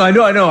No, I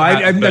know.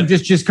 I'm But-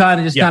 just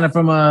kind of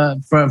from a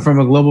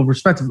global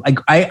perspective. Like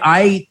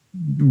I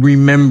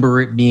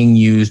remember it being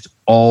used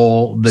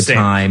all the Same.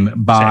 time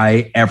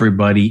by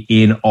everybody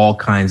in all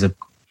kinds of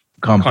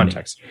companies.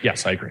 Context.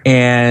 Yes, I agree.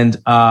 And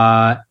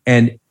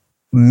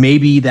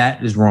maybe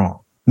that is wrong.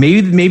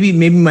 Maybe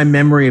my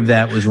memory of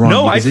that was wrong.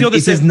 No, I because feel the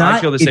it does same- not,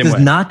 I feel the it same does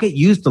way. not get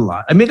used a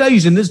lot. I mean, it got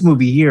used in this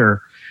movie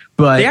here,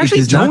 but They actually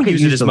it does not don't get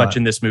use it used as a much lot.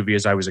 in this movie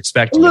as I was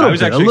expecting. A little I was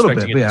bit, actually a little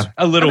expecting bit, it yeah.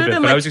 a little Other bit,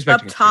 than, but I like, was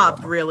expecting up it to be a lot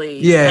top, more. really.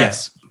 Yeah.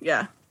 Yes.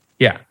 Yeah.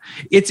 Yeah.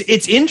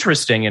 It's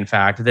interesting, in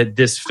fact, that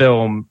this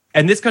film,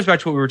 and this comes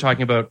back to what we were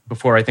talking about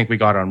before I think we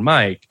got on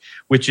mic,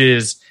 which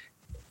is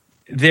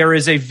there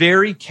is a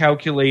very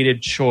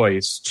calculated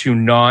choice to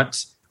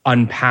not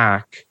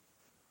unpack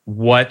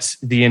what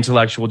the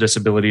intellectual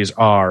disabilities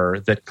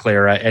are that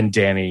Clara and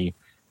Danny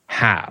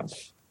have.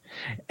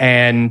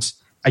 And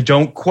I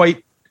don't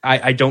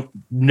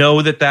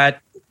know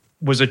that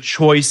was a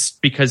choice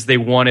because they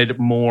wanted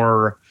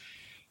more,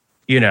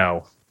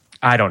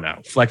 I don't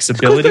know,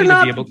 flexibility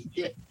to be able.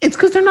 It's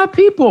because they're not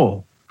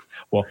people.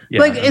 Well, yeah,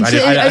 Like it's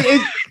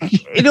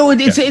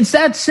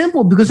that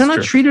simple because they're not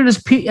true. treated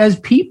as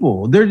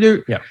people.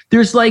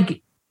 There's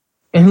like,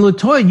 and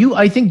Latoya,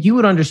 I think you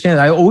would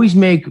understand. I always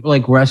make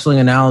like wrestling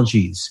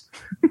analogies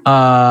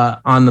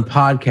on the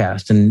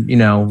podcast, and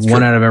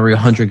one out of every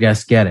 100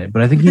 guests get it,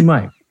 but I think you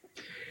might.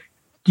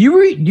 Do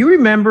you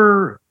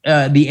remember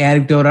the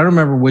anecdote? I don't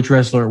remember which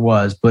wrestler it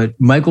was, but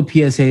Michael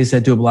PSA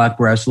said to a black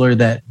wrestler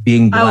that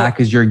being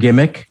black is your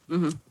gimmick.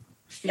 Mm-hmm.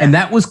 Yeah. And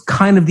that was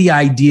kind of the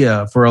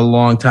idea for a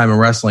long time in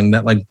wrestling,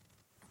 that like,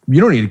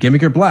 you don't need a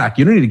gimmick, you're black.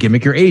 You don't need a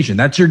gimmick, you're Asian.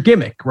 That's your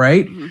gimmick,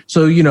 right? Mm-hmm.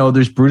 So,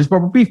 there's Brutus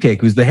Barber Beefcake,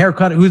 who's the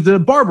haircut, who's the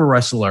barber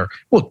wrestler.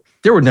 Well,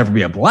 there would never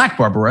be a black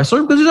barber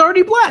wrestler because he's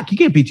already black. You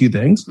can't be two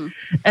things.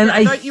 Mm-hmm. And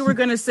I thought you were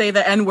going to say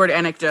the N-word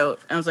anecdote.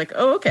 I was like,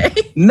 oh, okay.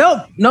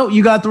 No,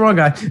 you got the wrong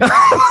guy.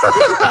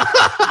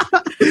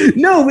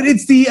 No, but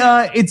it's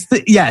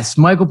the yes,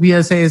 Michael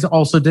PSA has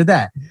also did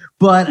that.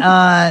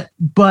 But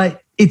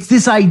it's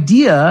this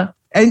idea,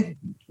 and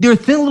there are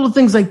little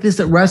things like this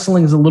that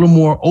wrestling is a little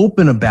more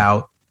open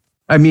about.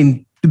 I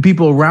mean, the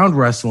people around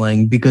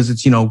wrestling, because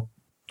it's,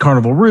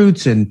 carnival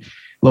roots and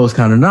lowest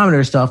common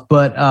denominator stuff.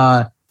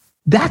 But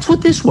that's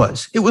what this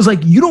was. It was like,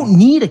 you don't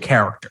need a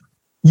character.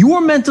 You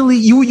are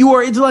you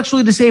are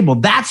intellectually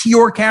disabled. That's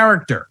your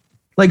character.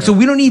 Like, so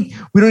we don't need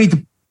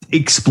to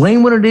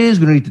explain what it is.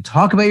 We don't need to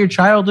talk about your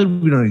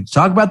childhood. We don't need to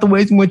talk about the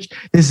ways in which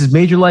this has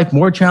made your life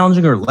more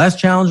challenging or less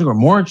challenging or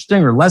more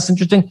interesting or less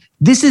interesting.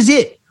 This is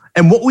it.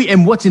 And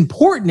what's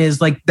important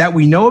is like that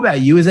we know about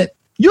you is that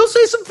you'll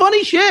say some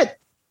funny shit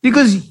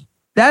because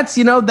that's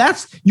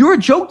you're a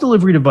joke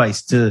delivery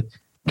device to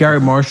Gary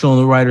Marshall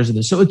and the writers of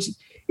this. So I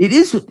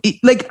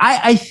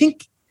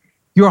think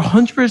you're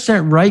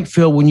 100% right,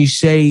 Phil, when you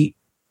say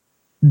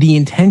the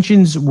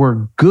intentions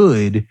were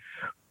good,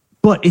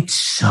 but it's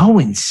so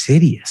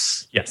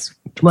insidious. Yes.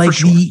 Like for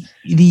sure.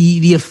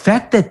 the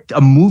effect that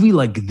a movie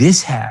like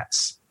this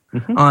has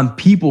on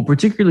people,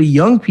 particularly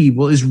young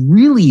people, is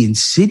really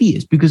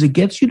insidious because it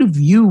gets you to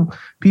view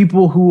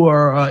people who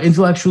are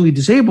intellectually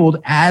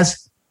disabled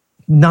as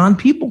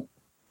non-people.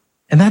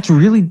 And that's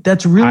really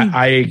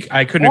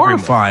I couldn't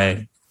horrifying.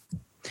 agree more.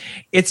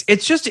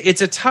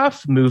 It's a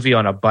tough movie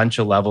on a bunch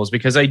of levels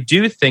because I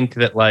do think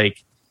that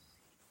like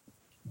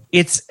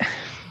it's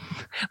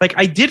like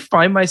I did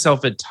find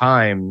myself at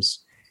times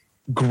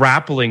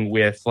grappling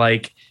with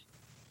like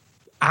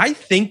I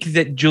think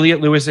that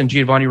Juliette Lewis and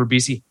Giovanni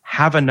Ribisi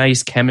have a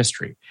nice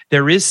chemistry.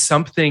 There is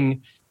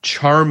something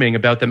charming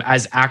about them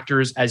as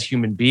actors, as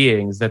human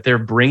beings that they're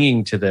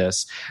bringing to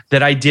this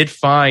that I did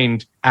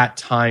find at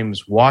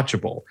times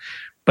watchable,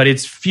 but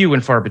it's few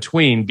and far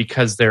between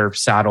because they're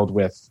saddled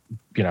with,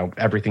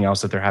 everything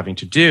else that they're having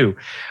to do.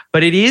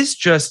 But it is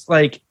just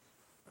like,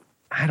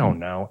 I don't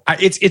know.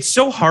 It's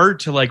so hard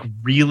to like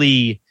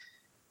really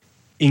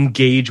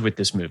engage with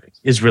this movie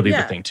is really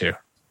the thing too.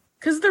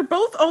 Because they're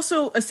both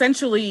also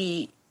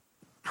essentially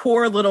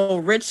poor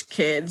little rich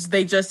kids.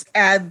 They just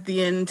add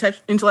the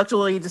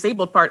intellectually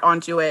disabled part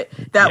onto it.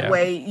 That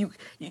way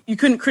you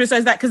couldn't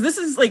criticize that because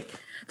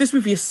this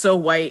movie is so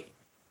white.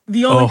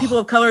 The only people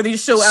of color they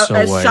just show out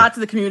as white. shots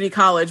of the community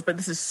college, but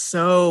this is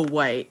so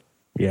white.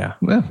 Yeah.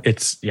 Well,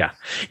 it's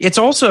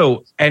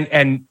also,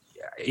 and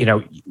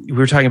we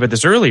were talking about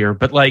this earlier,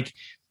 but like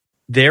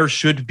there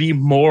should be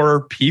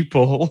more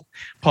people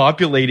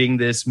populating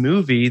this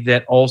movie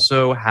that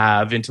also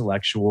have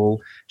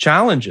intellectual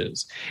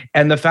challenges.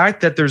 And the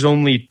fact that there's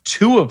only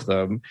 2 of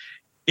them,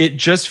 it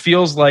just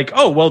feels like,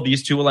 oh, well,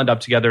 these 2 will end up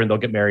together and they'll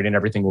get married and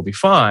everything will be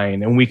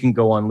fine. And we can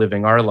go on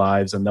living our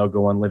lives and they'll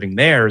go on living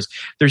theirs.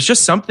 There's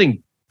just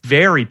something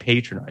very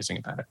patronizing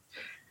about it.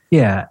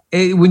 Yeah.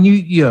 When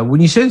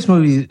you say this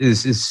movie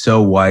is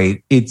so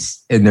white,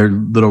 and they're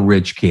little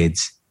rich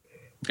kids.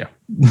 Yeah.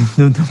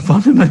 The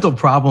fundamental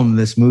problem in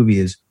this movie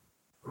is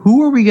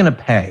who are we going to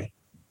pay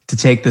to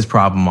take this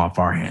problem off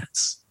our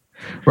hands?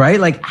 Right?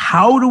 Like,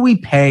 how do we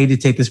pay to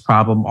take this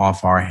problem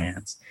off our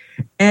hands?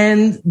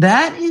 And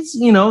that is,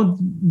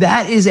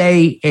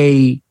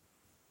 a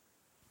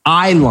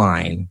eye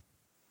line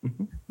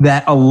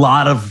that a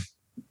lot of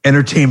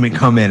entertainment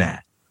come in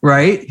at.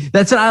 Right.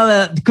 That's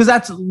because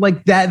that's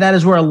like that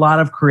is where a lot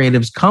of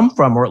creatives come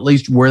from, or at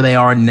least where they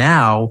are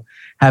now,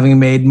 having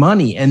made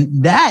money.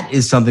 And that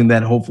is something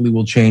that hopefully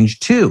will change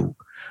too.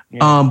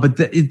 Yeah. But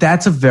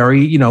that's a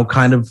very,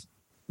 kind of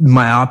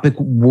myopic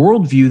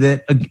worldview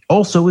that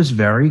also is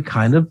very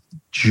kind of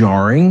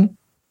jarring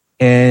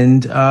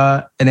and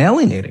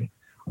alienating.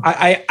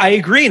 I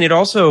agree. And it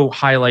also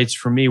highlights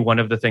for me one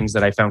of the things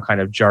that I found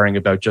kind of jarring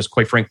about just,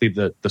 quite frankly,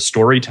 the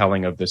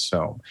storytelling of this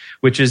film,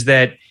 which is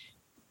that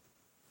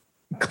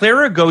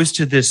Clara goes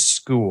to this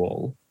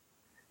school.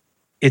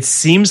 It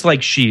seems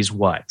like she's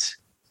what?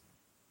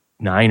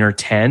 9 or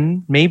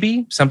 10,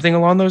 maybe something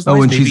along those lines. Oh,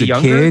 when maybe she's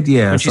younger, a kid,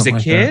 yeah. When she's a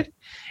kid, like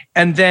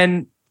and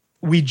then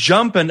we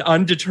jump an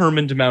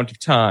undetermined amount of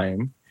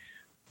time,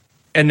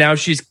 and now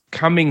she's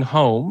coming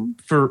home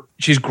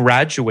she's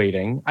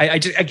graduating. I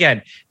just,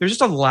 again, there's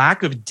just a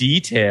lack of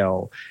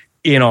detail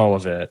in all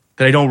of it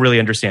that I don't really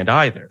understand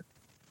either.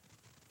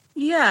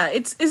 Yeah,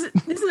 isn't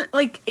it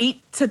like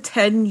 8 to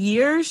 10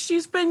 years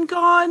she's been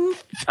gone?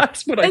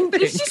 That's what I think.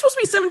 And she's supposed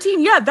to be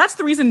 17. Yeah, that's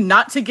the reason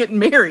not to get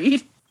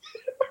married.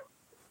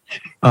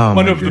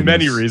 One of the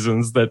many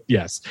reasons that,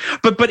 yes.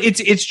 But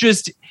it's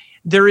just,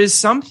 there is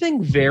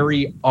something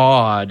very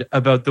odd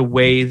about the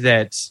way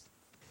that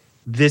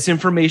this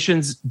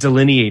information's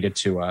delineated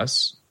to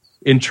us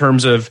in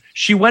terms of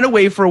she went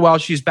away for a while,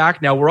 she's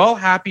back now. We're all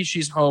happy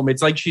she's home.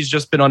 It's like she's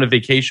just been on a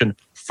vacation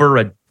for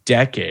a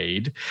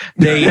decade.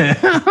 They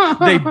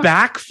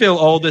backfill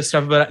all this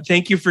stuff, but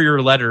thank you for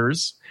your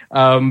letters.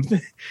 And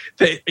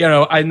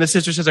the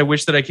sister says, I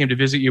wish that I came to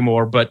visit you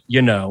more, but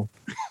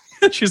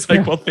she's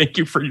like, well, thank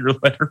you for your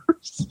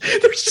letters.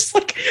 There's just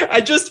like,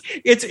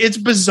 it's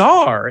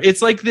bizarre.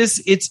 It's like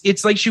this,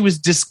 it's like she was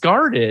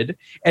discarded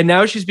and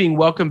now she's being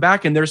welcomed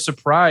back and they're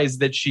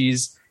surprised that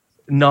she's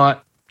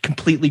not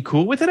completely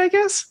cool with it, I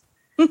guess.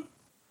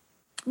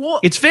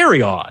 Well, it's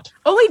very odd.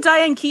 Only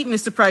Diane Keaton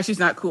is surprised she's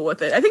not cool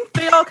with it. I think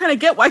they all kind of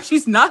get why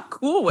she's not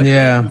cool with it.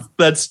 Yeah,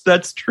 that's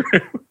true.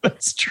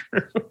 That's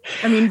true.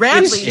 I mean,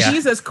 Radley,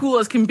 she's as cool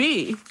as can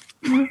be.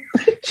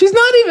 She's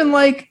not even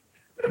like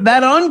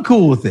that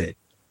uncool with it.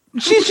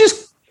 She's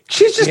just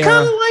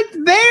kind of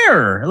like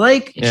there.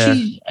 Like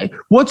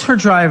what's her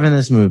drive in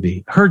this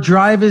movie? Her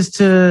drive is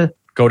to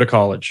go to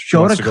college.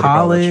 Go to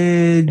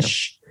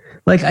college.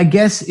 Like, I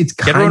guess it's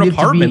kind get her own of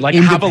apartment, to be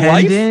like have a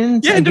life.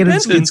 Yeah,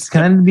 independence. It's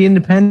kind of to be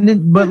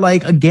independent, but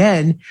like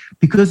again,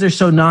 because they're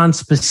so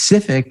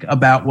non-specific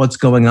about what's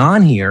going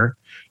on here,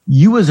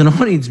 you as an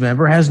audience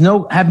member have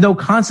no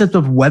concept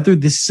of whether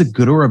this is a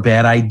good or a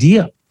bad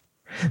idea.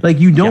 Like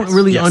you don't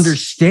really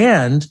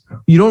understand.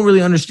 You don't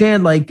really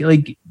understand like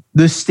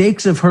the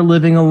stakes of her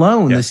living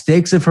alone, the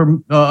stakes of her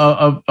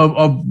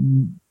of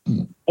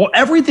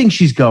everything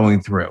she's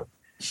going through.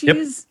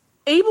 She's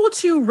able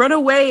to run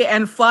away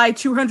and fly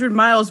 200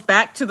 miles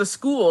back to the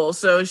school,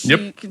 so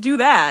she could do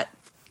that.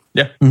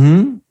 Yeah.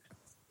 Mm-hmm.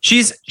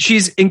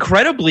 She's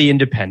incredibly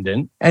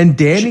independent, and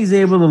Danny's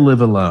able to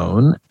live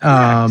alone.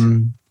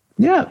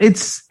 Yeah,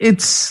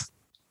 it's.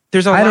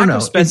 There's a lack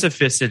of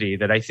specificity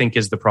that I think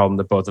is the problem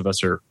that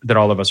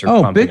all of us are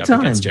bumping up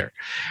against here,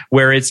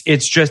 where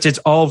it's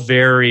all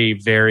very,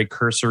 very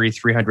cursory,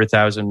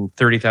 300,000,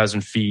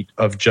 30,000 feet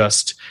of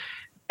just.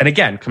 And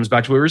again, comes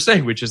back to what we were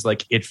saying, which is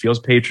like, it feels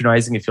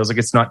patronizing. It feels like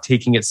it's not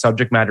taking its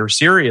subject matter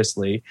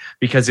seriously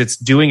because it's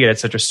doing it at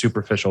such a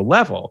superficial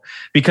level.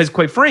 Because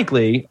quite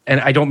frankly, and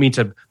I don't mean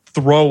to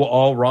throw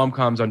all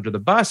rom-coms under the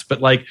bus,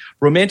 but like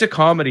romantic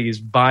comedies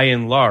by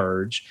and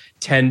large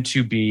tend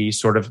to be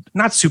sort of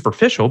not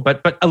superficial,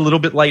 but a little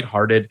bit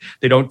lighthearted.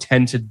 They don't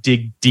tend to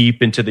dig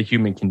deep into the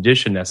human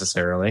condition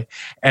necessarily.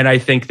 And I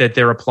think that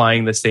they're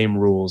applying the same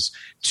rules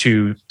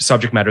to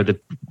subject matter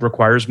that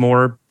requires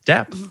more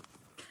depth.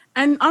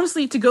 And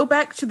honestly, to go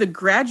back to The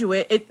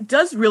Graduate, it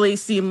does really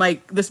seem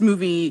like this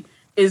movie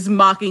is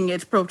mocking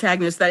its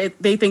protagonist, that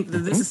they think that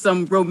this is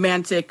some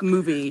romantic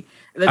movie.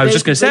 That I was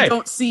just going to say. They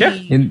don't see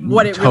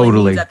what it really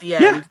means at the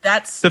end. Yeah.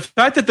 That's the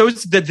fact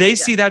that they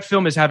see that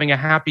film as having a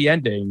happy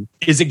ending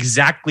is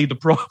exactly the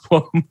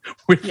problem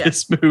with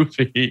this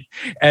movie.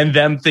 And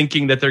them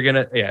thinking that they're going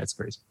to... Yeah, it's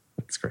crazy.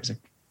 It's crazy.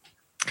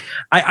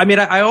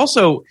 I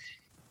also...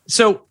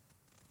 So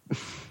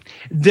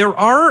there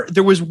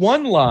was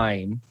one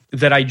line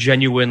that I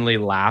genuinely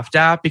laughed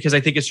at because I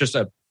think it's just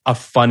a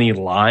funny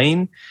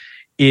line,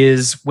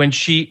 is when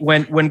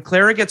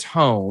Clara gets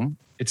home.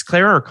 It's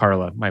Clara or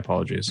Carla? My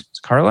apologies. It's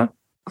Carla?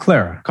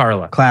 Clara. No,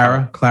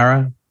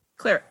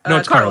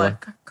 it's Carla.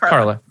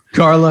 Carla.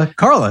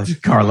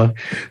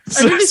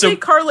 I mean, you say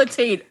Carla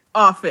Tate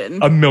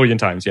often. A million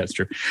times. Yeah, it's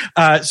true.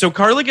 So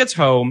Carla gets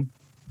home.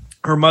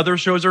 Her mother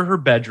shows her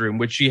bedroom,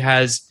 which she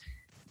has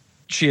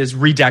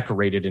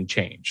redecorated and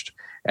changed.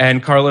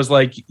 And Carla's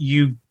like,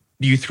 you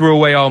threw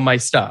away all my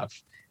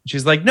stuff.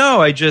 She's like,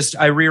 no,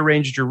 I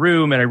rearranged your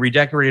room and I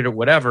redecorated it,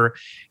 whatever.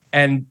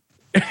 And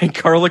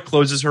Carla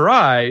closes her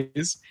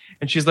eyes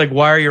and she's like,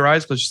 why are your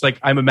eyes closed? She's like,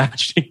 I'm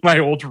imagining my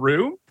old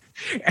room.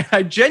 And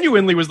I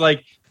genuinely was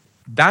like,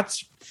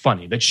 that's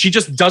funny. That she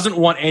just doesn't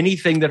want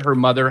anything that her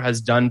mother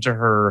has done to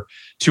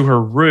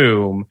her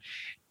room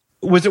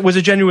was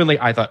a genuinely,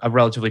 I thought, a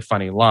relatively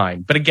funny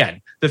line. But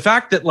again, the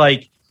fact that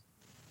like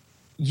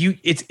the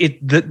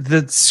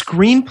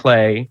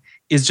screenplay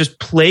is just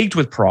plagued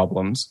with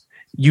problems.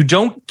 You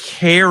don't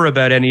care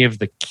about any of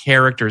the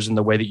characters in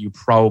the way that you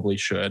probably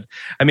should.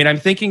 I mean, I'm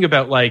thinking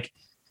about like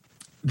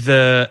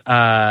the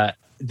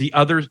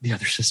other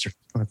sister.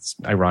 That's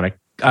ironic.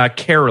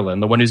 Carolyn,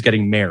 the one who's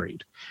getting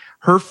married,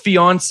 her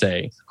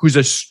fiance, who's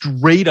a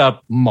straight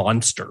up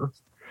monster.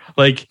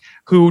 Like,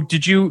 do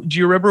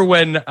you remember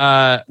when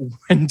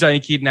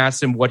Diane Keaton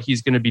asked him what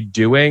he's going to be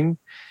doing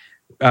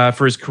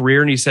for his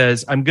career, and he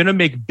says, "I'm going to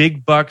make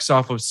big bucks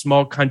off of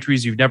small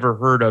countries you've never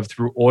heard of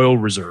through oil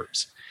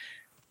reserves."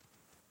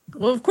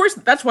 Well, of course,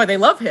 that's why they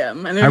love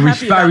him, and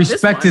they're I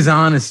respect his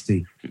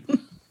honesty.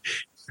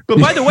 But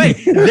by the way,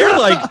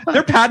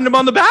 they're patting him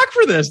on the back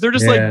for this. They're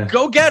just like,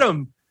 "Go get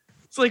him."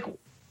 It's like,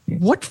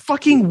 what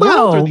fucking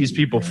world are these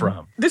people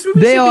from? This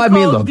movie should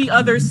be called The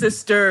Other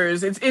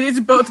Sisters. It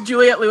is both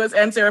Juliette Lewis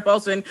and Sarah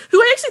Paulson,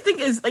 who I actually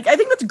think I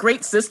think that's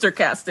great sister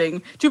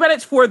casting. Too bad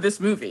it's for this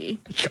movie.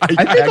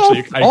 I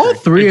think all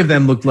three of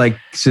them looked like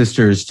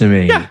sisters to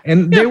me. Yeah,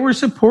 and they were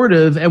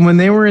supportive. And when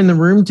they were in the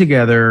room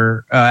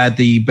together at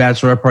the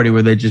bachelorette party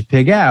where they just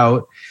pig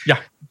out.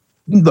 Yeah.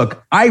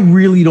 Look, I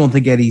really don't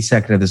think any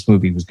second of this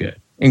movie was good,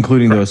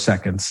 including those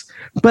seconds.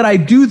 But I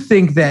do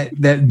think that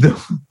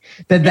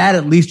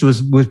at least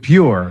was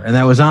pure and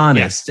that was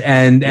honest,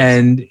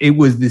 and it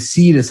was the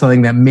seed of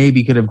something that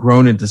maybe could have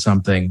grown into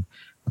something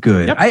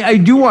good. Yep. I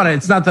do want to.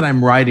 It's not that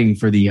I'm writing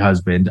for the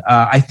husband.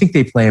 I think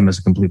they play him as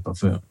a complete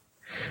buffoon,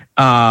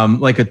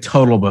 like a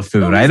total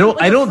buffoon. I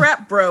don't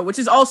frat bro, which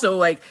is also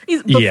like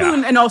he's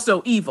buffoon and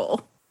also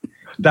evil.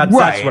 That's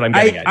what I'm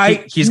getting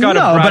at. He's got a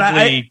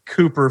Bradley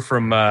Cooper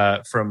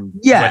from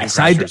yes.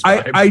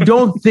 I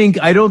don't think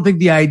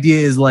the idea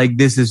is like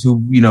this is who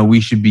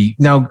we should be.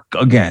 Now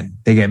again,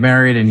 they get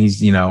married and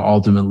he's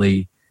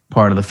ultimately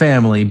part of the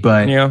family.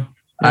 But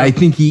I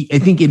think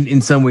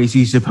in some ways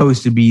he's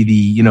supposed to be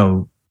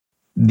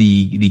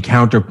the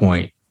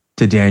counterpoint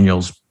to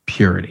Daniel's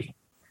purity.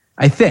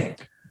 I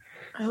think.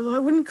 I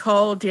wouldn't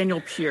call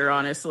Daniel pure,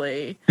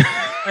 honestly.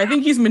 I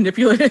think he's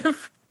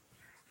manipulative.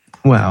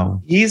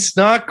 Well, he's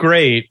not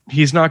great. All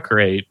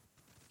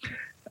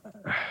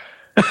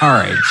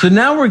right. So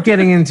now we're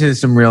getting into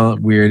some real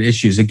weird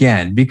issues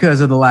again because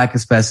of the lack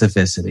of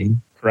specificity.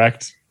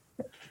 Correct.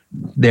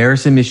 There are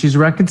some issues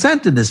around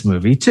consent in this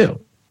movie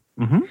too.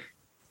 Mm-hmm.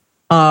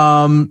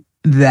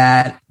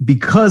 That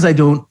because I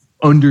don't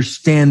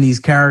understand these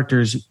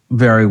characters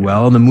very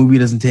well, and the movie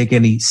doesn't take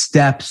any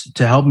steps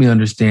to help me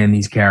understand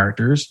these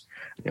characters.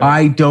 Yeah.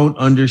 I don't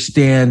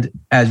understand,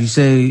 as you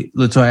say,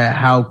 Latoya,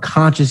 how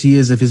conscious he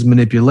is of his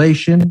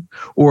manipulation,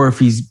 or if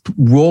he's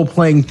role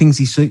playing things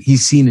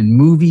he's seen in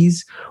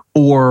movies,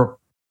 or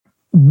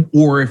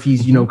if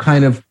he's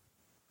kind of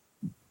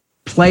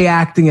play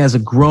acting as a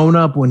grown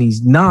up when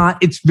he's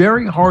not. It's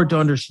very hard to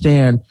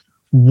understand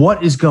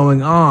what is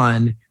going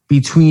on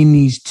between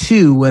these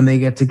two when they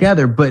get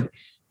together. But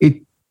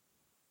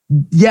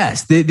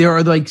there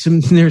are like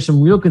there's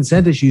some real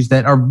consent issues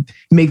that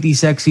make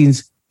these sex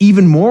scenes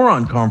even more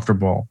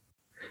uncomfortable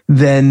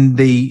than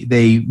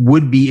they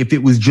would be if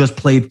it was just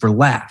played for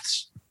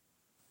laughs.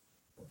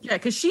 Yeah,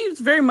 because she's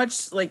very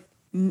much like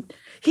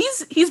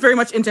he's very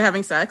much into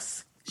having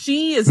sex.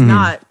 She is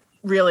not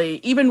really,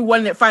 even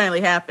when it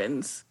finally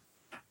happens.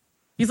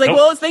 He's like,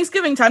 well, it's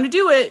Thanksgiving, time to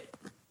do it.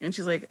 And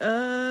she's like,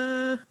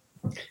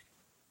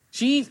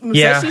 she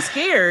says she's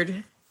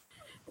scared.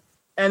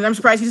 And I'm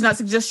surprised he's not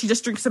she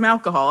just drinks some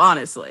alcohol,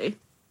 honestly.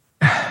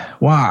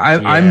 Wow,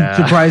 I'm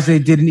surprised they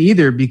didn't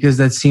either, because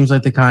that seems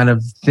like the kind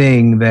of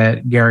thing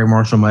that Gary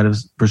Marshall might have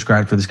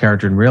prescribed for this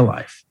character in real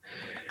life.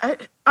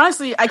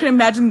 Honestly, I can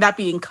imagine that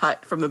being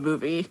cut from the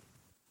movie.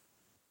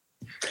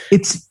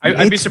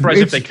 I'd be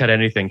surprised if they cut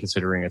anything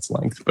considering its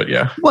length, but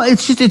yeah. Well,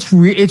 it's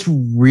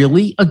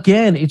really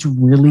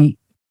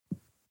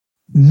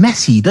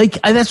messy.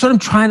 Like that's what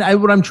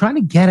I'm trying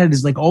to get at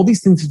is like all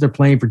these things that they're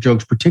playing for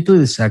jokes,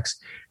 particularly the sex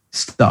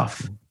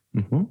stuff.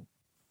 Mm-hmm.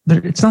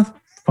 It's not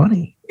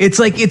funny. It's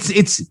like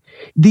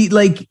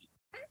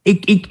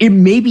it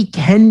maybe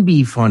can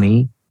be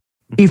funny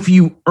if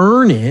you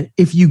earn it,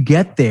 if you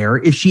get there,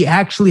 if she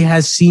actually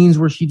has scenes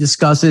where she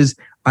discusses,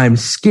 I'm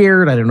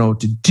scared, I don't know what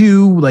to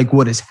do, like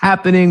what is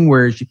happening,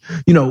 where she,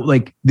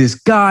 like this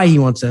guy, he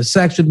wants to have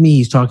sex with me,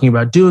 he's talking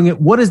about doing it.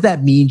 What does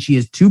that mean? She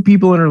has two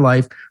people in her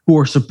life who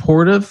are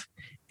supportive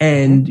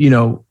and,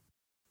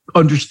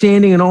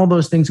 understanding and all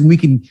those things, and we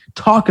can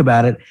talk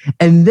about it.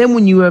 And then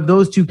when you have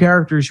those two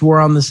characters who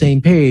are on the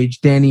same page,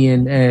 Danny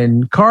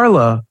and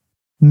Carla,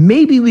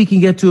 maybe we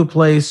can get to a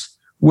place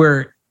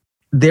where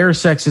their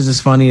sex is as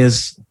funny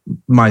as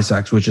my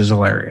sex, which is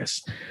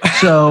hilarious.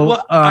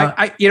 So,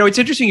 it's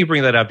interesting you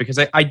bring that up, because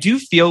I do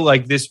feel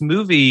like this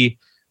movie,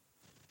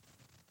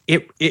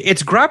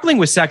 it's grappling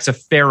with sex a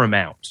fair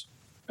amount.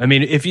 I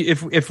mean,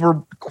 if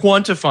we're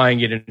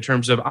quantifying it in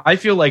terms of, I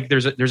feel like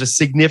there's a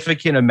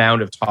significant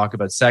amount of talk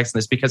about sex in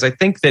this, because I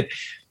think that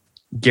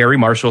Gary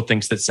Marshall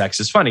thinks that sex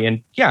is funny.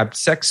 And yeah,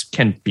 sex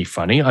can be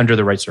funny under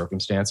the right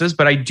circumstances.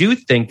 But I do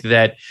think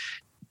that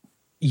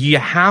you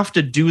have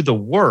to do the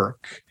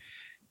work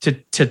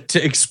to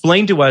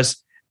explain to us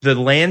the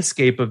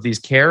landscape of these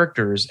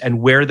characters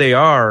and where they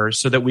are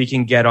so that we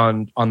can get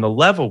on the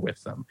level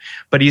with them.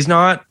 But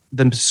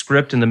the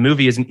script and the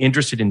movie isn't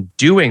interested in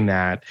doing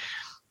that.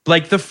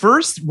 Like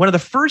one of the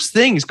first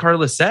things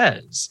Carla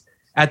says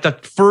at the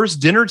first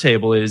dinner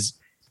table is,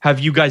 have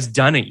you guys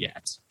done it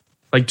yet?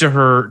 Like to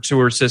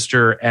her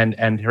sister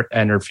and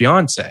her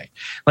fiance.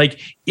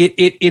 Like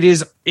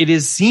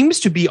it seems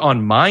to be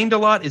on mind a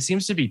lot. It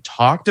seems to be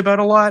talked about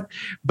a lot,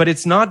 but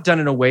it's not done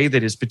in a way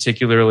that is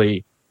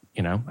particularly,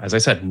 as I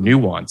said,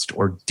 nuanced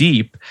or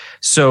deep.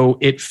 So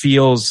it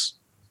feels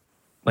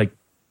like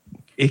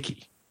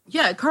icky.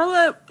 Yeah,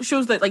 Carla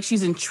shows that like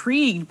she's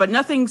intrigued, but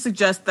nothing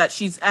suggests that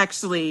she's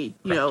actually,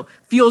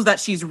 feels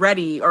that she's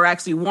ready or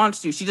actually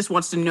wants to. She just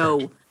wants to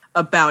know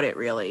about it,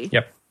 really.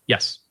 Yep.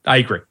 Yes, I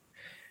agree.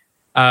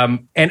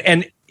 And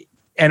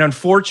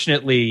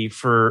unfortunately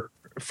for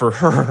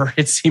her,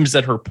 it seems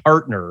that her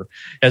partner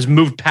has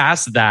moved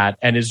past that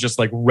and is just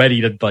like ready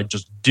to like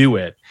just do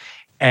it,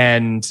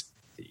 and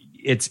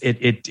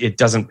it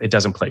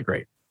doesn't play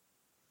great.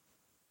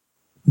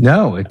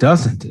 No, it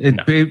doesn't.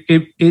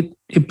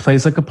 It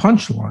plays like a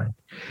punchline,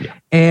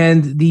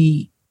 and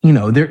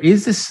there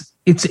is this.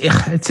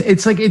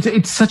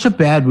 It's such a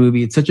bad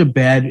movie. It's such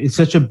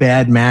a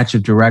bad match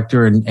of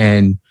director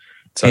and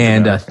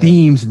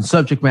themes and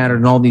subject matter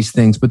and all these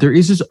things. But there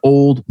is this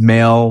old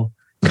male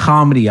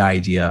comedy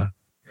idea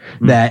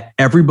that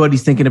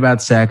everybody's thinking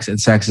about sex, and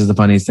sex is the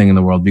funniest thing in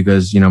the world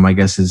because, my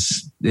guess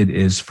is it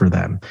is for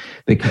them,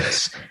 the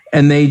case.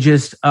 And they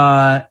just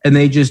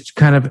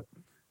kind of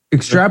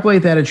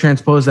extrapolate that and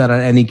transpose that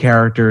on any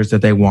characters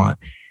that they want.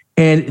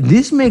 And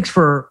this makes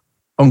for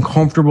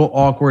uncomfortable,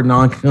 awkward,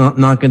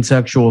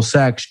 non-consensual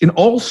sex in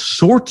all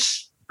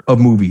sorts of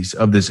movies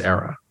of this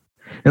era.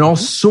 And all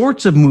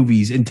sorts of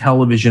movies and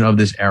television of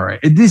this era.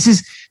 This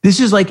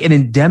is like an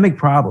endemic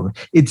problem.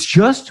 It's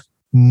just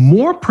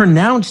more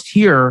pronounced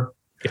here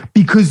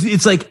because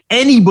it's like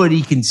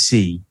anybody can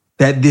see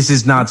that this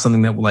is not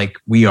something that like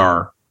we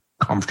are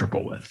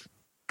comfortable with.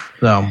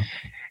 So,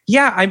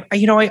 yeah,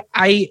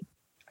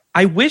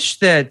 I wish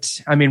that.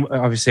 I mean,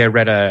 obviously, I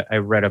read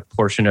a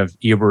portion of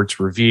Ebert's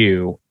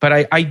review,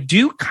 but I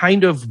do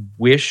kind of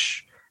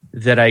wish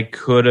that I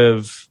could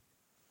have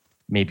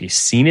maybe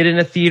seen it in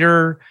a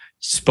theater.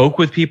 Spoke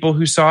with people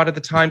who saw it at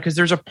the time, because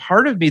there's a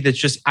part of me that's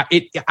just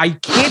I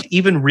can't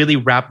even really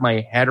wrap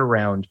my head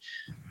around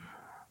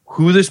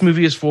who this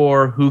movie is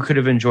for, who could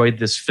have enjoyed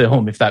this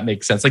film, if that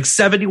makes sense. Like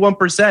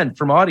 71%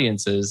 from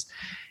audiences.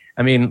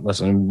 I mean,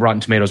 listen, Rotten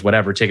Tomatoes,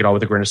 whatever, take it all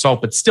with a grain of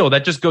salt, but still,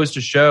 that just goes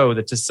to show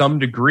that to some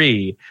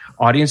degree,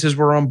 audiences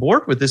were on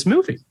board with this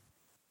movie.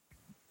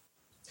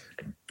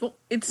 Well,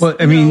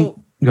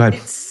 go ahead.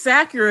 It's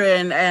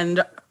saccharine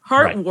and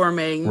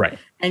heartwarming, right?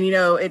 And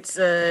it's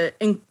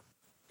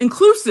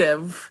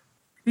inclusive.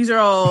 These are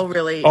all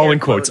really all in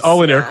quotes,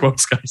 all in air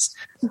quotes, guys.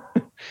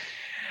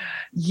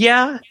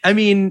 Yeah, I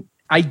mean,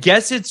 I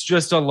guess it's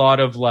just a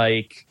lot of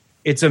like,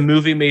 it's a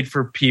movie made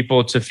for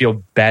people to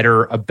feel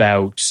better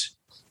about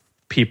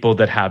people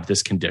that have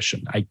this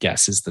condition, I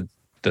guess is the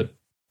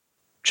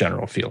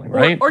general feeling,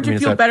 right? Or to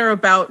feel better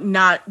about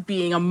not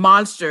being a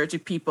monster to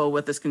people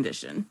with this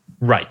condition.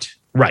 Right.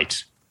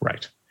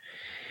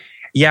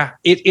 Yeah,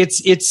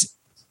 it's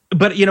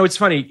but it's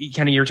funny,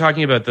 Kenny, you're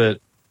talking about the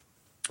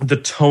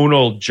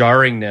tonal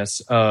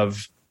jarringness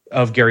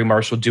of Gary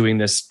Marshall doing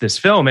this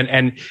film,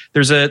 and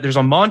there's a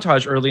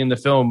montage early in the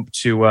film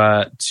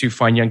to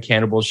Fine Young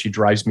Cannibals, She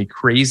Drives Me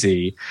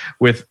Crazy,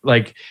 with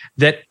like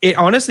that. It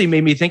honestly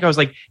made me think, I was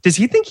like, does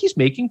he think he's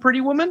making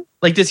Pretty Woman?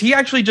 Like, does he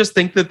actually just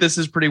think that this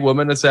is Pretty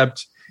Woman,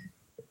 except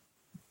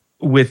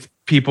with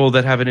people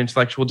that have an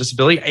intellectual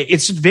disability?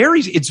 It's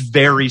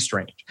very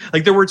strange.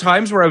 Like, there were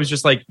times where I was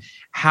just like,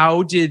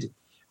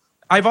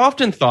 I've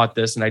often thought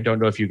this, and I don't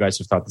know if you guys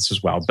have thought this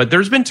as well, but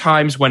there's been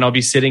times when I'll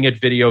be sitting at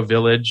Video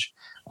Village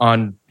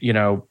on,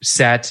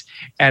 set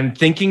and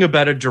thinking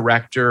about a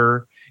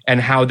director and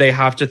how they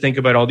have to think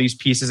about all these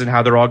pieces and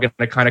how they're all going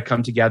to kind of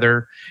come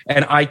together.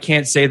 And I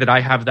can't say that I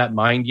have that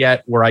mind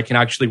yet where I can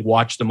actually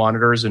watch the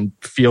monitors and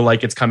feel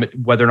like it's coming,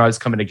 whether or not it's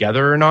coming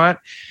together or not.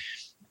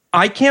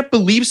 I can't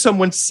believe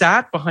someone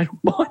sat behind a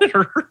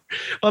monitor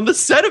on the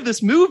set of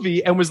this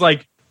movie and was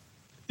like,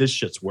 this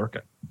shit's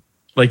working.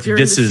 Like,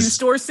 during this the is shoe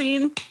store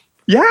scene.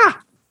 Yeah.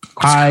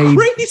 It's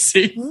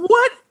crazy.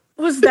 What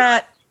was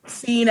that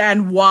scene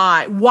and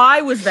why?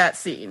 Why was that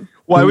scene?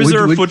 Why was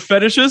there a foot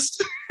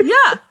fetishist?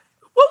 Yeah.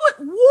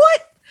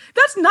 What?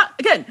 That's not,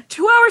 again,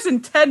 2 hours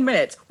and 10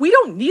 minutes. We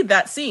don't need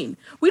that scene.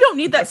 We don't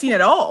need that scene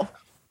at all.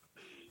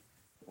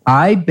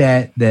 I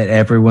bet that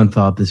everyone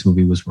thought this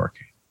movie was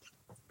working.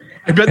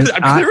 I bet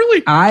that,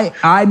 clearly.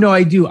 I know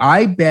I do.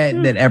 I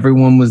bet that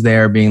everyone was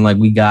there being like,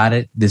 we got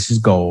it. This is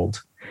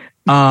gold.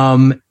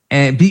 And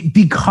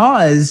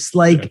because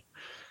like,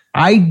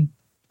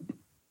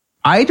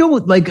 I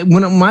don't like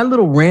when my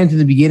little rant in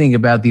the beginning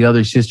about the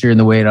other sister and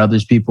the way it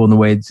others people and the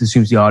way it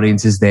assumes the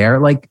audience is there.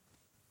 Like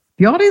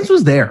the audience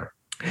was there.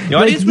 The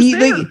audience was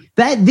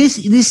there.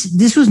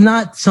 This was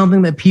not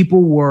something that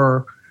people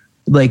were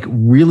like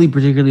really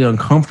particularly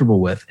uncomfortable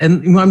with.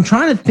 And I'm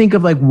trying to think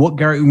of like what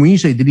Gary, when you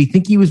say, did he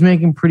think he was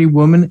making Pretty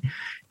Woman?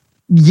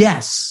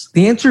 Yes.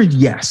 The answer is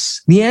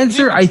yes. The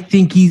answer, I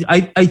think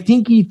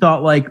he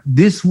thought like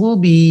this will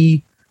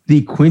be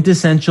the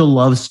quintessential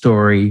love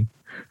story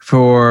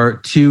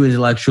for two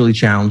intellectually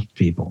challenged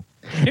people.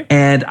 Yeah.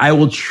 And I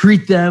will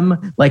treat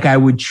them like I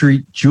would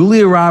treat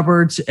Julia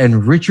Roberts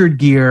and Richard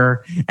Gere,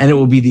 and it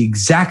will be the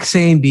exact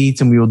same beats,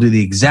 and we will do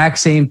the exact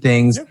same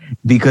things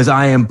because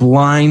I am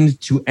blind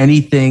to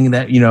anything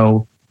that,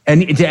 to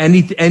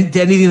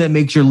anything that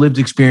makes your lived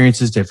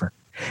experiences different.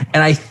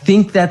 And I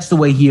think that's the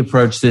way he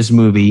approached this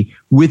movie,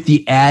 with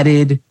the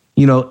added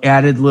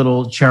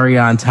little cherry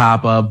on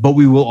top of, but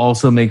we will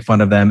also make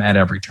fun of them at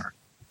every turn.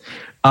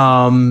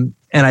 And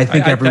I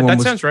think everyone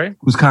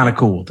was kind of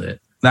cool with it.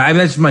 I mean,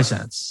 that's my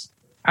sense.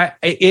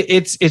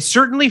 It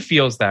certainly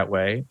feels that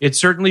way. It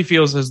certainly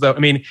feels as though,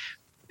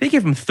 they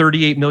gave him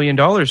 $38 million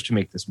to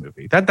make this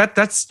movie.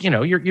 That's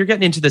you're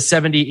getting into the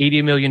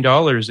 $70-80 million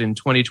in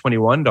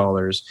 2021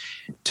 dollars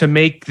to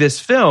make this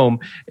film.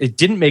 It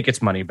didn't make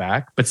its money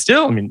back, but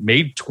still,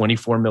 made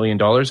 $24 million.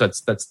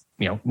 That's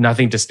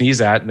nothing to sneeze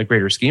at in the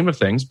greater scheme of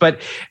things.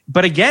 But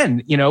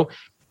again,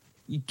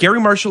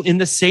 Gary Marshall in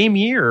the same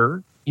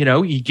year,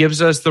 he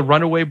gives us The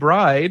Runaway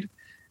Bride,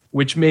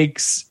 which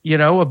makes,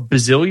 $1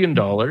 bazillion.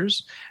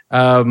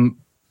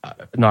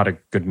 Not a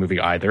good movie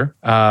either.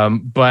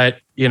 But,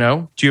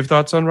 do you have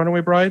thoughts on Runaway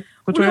Bride?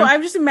 No,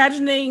 I'm just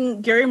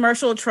imagining Gary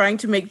Marshall trying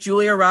to make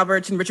Julia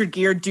Roberts and Richard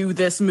Gere do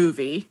this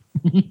movie.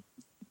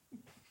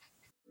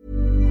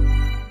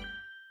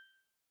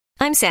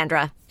 I'm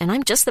Sandra, and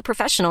I'm just the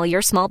professional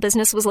your small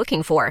business was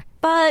looking for.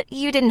 But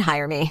you didn't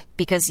hire me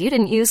because you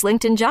didn't use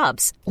LinkedIn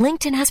Jobs.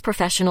 LinkedIn has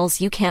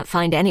professionals you can't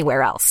find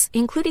anywhere else,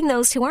 including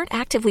those who aren't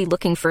actively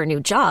looking for a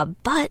new job,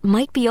 but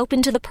might be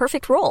open to the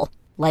perfect role,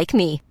 like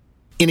me.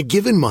 In a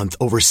given month,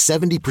 over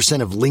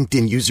 70% of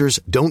LinkedIn users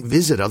don't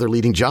visit other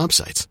leading job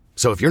sites.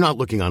 So if you're not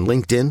looking on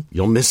LinkedIn,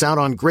 you'll miss out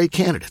on great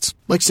candidates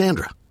like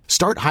Sandra.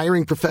 Start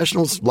hiring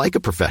professionals like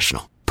a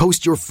professional.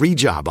 Post your free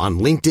job on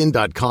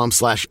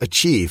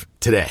linkedin.com/achieve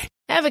today.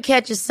 Ever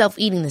catch yourself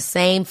eating the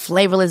same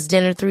flavorless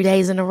dinner 3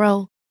 days in a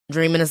row?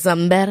 Dreaming of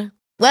something better?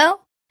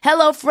 Well,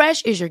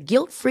 HelloFresh is your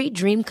guilt-free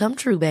dream come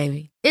true,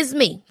 baby. It's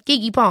me,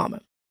 Keke Palmer.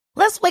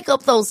 Let's wake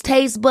up those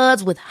taste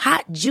buds with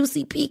hot,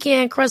 juicy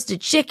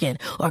pecan-crusted chicken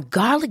or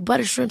garlic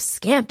butter shrimp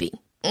scampi.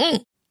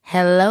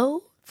 Hello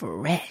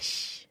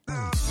Fresh.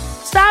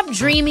 Stop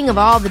dreaming of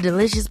all the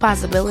delicious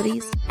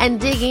possibilities and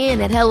dig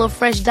in at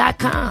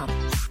HelloFresh.com.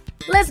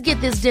 Let's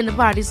get this dinner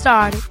party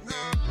started.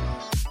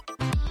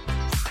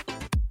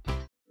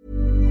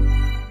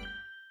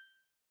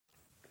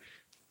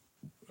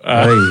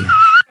 I don't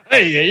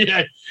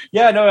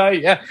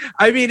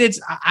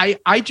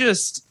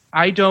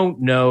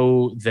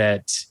know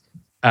that.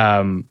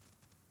 I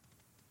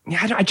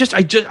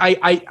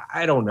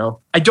don't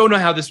know. I don't know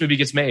how this movie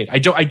gets made. I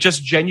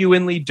just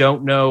genuinely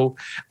don't know.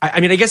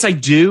 I guess I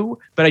do,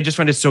 but I just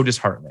find it so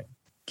disheartening.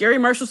 Gary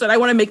Marshall said, "I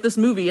want to make this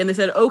movie," and they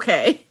said,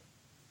 "Okay."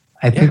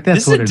 I think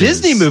that's this is a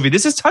Disney movie.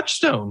 This is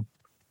Touchstone.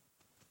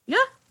 Yeah,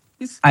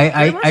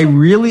 I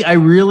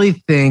really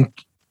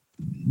think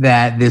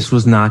that this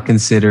was not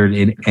considered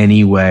in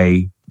any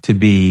way to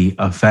be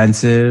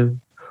offensive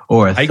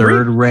or a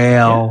third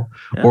rail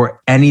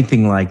or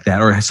anything like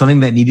that, or something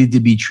that needed to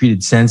be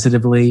treated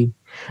sensitively.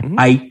 Mm-hmm.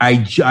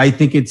 I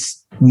think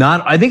it's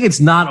not. I think it's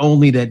not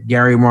only that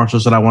Gary Marshall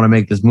said, "I want to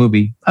make this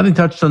movie." I think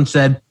Touchstone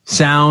said,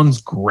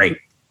 "Sounds great."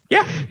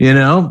 Yeah,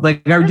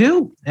 I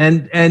do.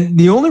 And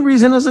the only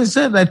reason, as I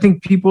said, I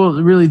think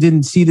people really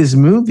didn't see this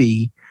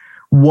movie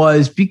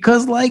was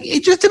because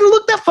it just didn't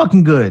look that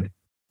fucking good.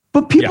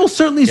 But people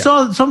certainly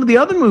saw some of the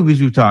other movies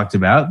we've talked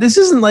about. This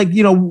isn't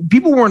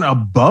people weren't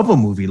above a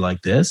movie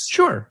like this.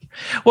 Sure.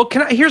 Well,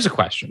 here's a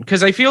question,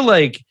 because I feel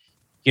like,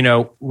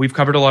 we've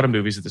covered a lot of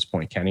movies at this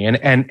point, Kenny,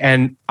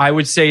 and I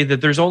would say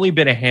that there's only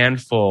been a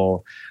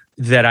handful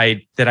that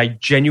I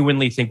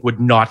genuinely think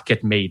would not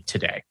get made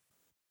today.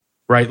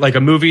 Right? Like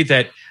a movie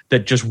that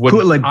just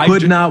wouldn't.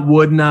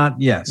 Would not.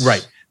 Yes.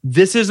 Right.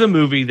 This is a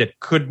movie that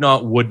could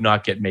not, would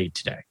not get made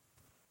today.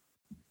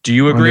 Do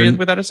you agree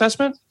with that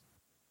assessment?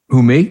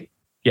 Who, me?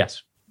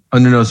 Yes.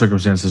 Under no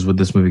circumstances would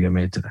this movie get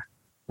made today.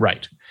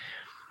 Right.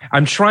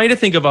 I'm trying to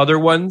think of other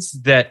ones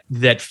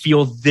that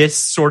feel this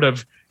sort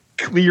of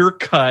clear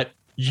cut.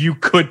 You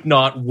could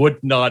not,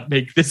 would not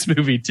make this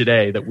movie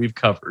today that we've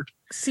covered.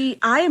 See,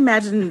 I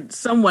imagine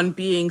someone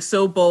being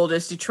so bold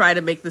as to try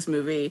to make this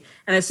movie,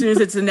 and as soon as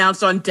it's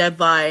announced on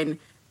Deadline,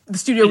 the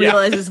studio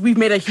realizes we've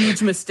made a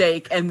huge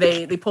mistake, and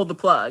they pull the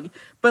plug.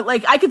 But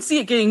I could see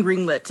it getting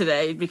greenlit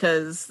today,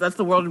 because that's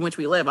the world in which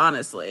we live,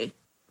 honestly.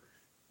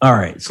 All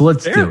right, so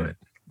let's do it.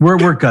 We're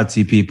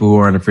gutsy people who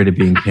aren't afraid of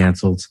being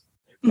canceled.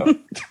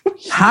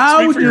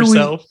 How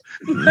do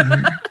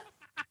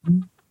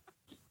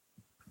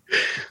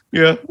we?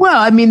 Yeah. Well,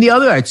 I mean, the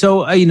other,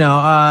 so,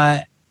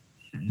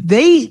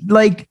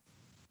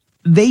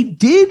 they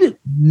did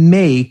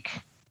make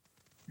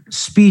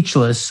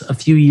Speechless a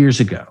few years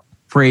ago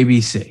for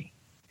ABC.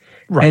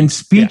 Right. And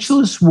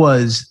Speechless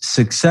was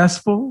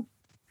successful.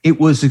 It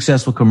was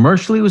successful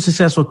commercially. It was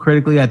successful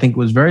critically. I think it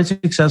was very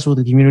successful.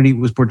 The community it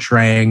was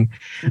portraying.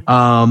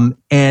 And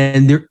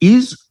there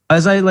is,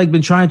 as I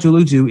been trying to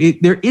allude to,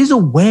 there is a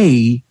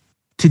way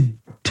to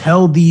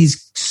tell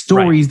these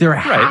stories. Right. There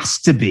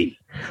has to be,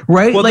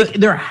 right? Well,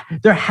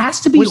 there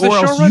has to be. Was the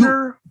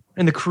showrunner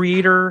and the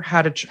creator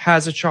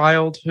has a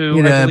child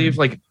who I believe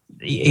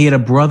he had a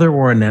brother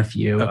or a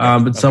nephew,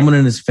 but someone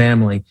in his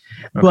family.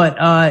 Okay.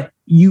 But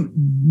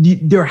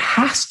there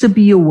has to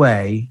be a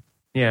way.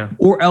 Yeah.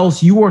 Or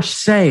else you are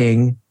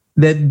saying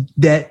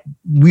that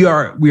we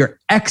are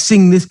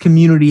Xing this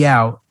community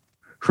out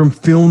from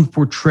film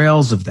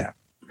portrayals of them.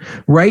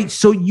 Right?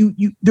 So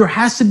there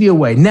has to be a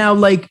way. Now,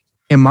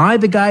 am I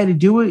the guy to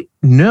do it?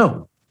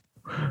 No.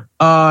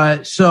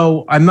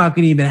 So I'm not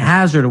going to even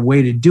hazard a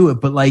way to do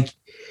it, but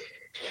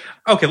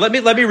okay, let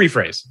me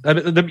rephrase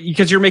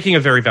because you're making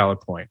a very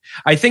valid point.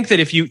 I think that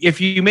if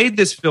you made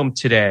this film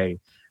today,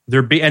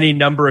 there'd be any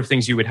number of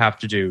things you would have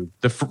to do.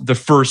 The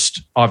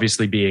first,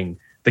 obviously, being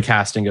the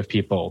casting of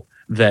people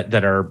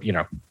that are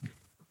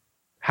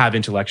have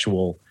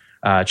intellectual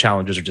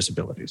challenges or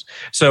disabilities.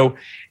 So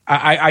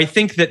I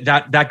think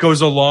that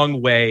goes a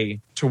long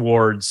way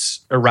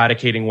towards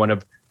eradicating one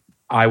of,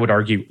 I would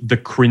argue, the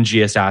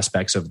cringiest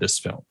aspects of this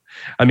film.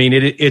 I mean,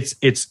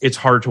 it's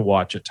hard to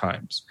watch at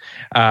times.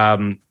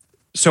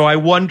 So I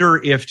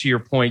wonder if, to your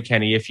point,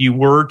 Kenny, if you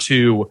were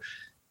to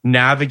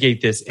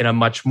navigate this in a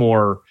much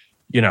more,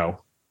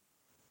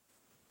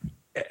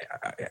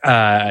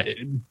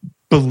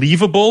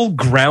 believable,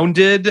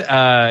 grounded,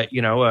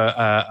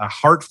 a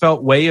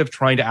heartfelt way of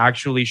trying to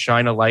actually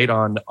shine a light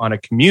on a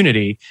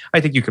community, I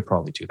think you could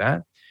probably do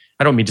that.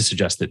 I don't mean to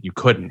suggest that you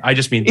couldn't. I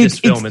just mean this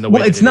film in the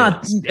way it's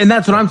not, and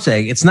that's what I'm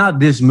saying. It's not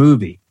this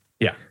movie.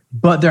 Yeah.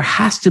 But there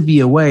has to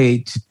be a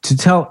way to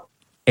tell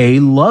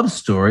a love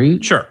story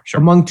sure.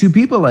 among two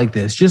people like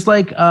this. Just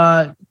like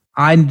I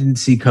didn't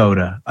see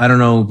Coda. I don't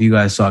know if you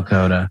guys saw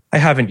Coda. I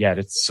haven't yet.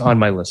 It's on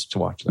my list to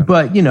watch. Though.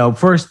 But,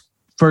 first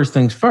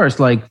things first,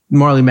 Marlee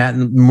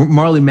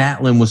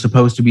Matlin was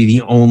supposed to be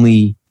the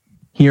only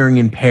hearing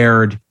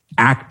impaired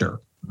actor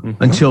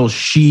until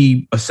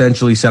she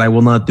essentially said, I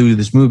will not do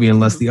this movie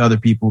unless the other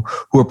people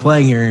who are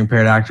playing hearing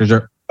impaired actors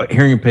or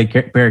hearing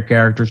impaired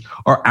characters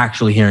are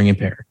actually hearing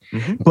impaired.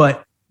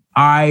 But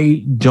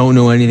I don't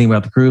know anything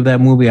about the crew of that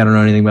movie. I don't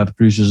know anything about the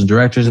producers and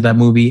directors of that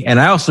movie.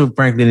 And I also,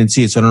 frankly, didn't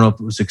see it. So I don't know if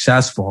it was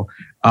successful.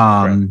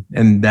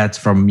 And that's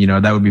from,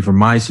 that would be from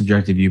my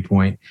subjective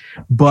viewpoint.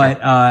 But,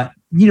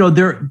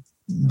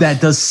 that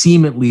does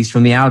seem, at least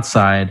from the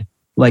outside,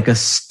 like a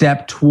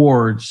step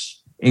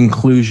towards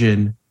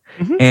inclusion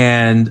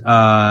and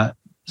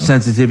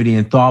sensitivity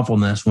and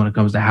thoughtfulness when it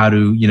comes to how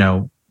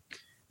to,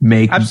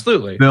 make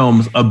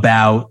films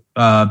about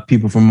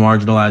people from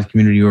marginalized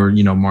community or,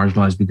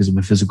 marginalized because of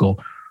a physical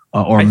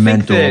or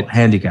mental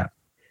handicap.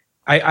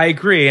 I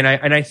agree. And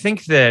I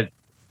think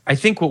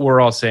what we're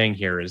all saying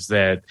here is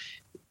that,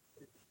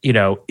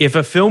 if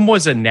a film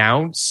was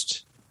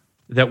announced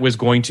that was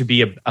going to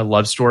be a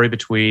love story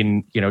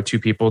between, two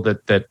people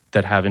that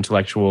have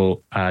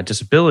intellectual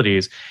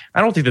disabilities,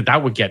 I don't think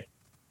that would get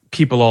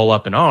people all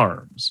up in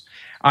arms.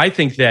 I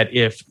think that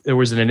if there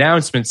was an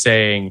announcement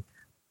saying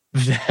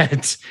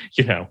that,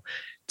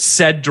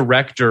 said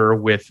director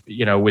with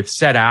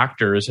said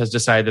actors has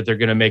decided that they're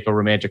going to make a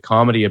romantic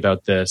comedy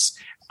about this,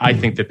 I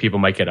think that people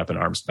might get up in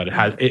arms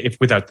about it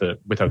without the.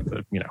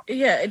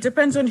 Yeah, it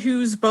depends on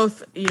who's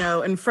both,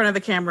 in front of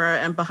the camera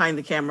and behind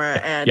the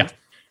camera.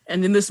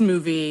 And in this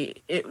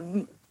movie,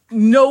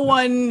 no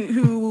one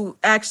who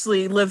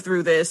actually lived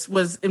through this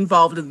was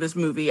involved in this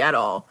movie at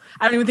all.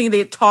 I don't even think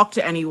they talked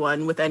to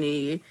anyone with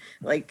any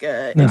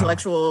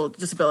intellectual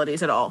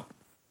disabilities at all.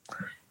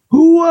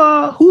 Who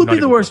would be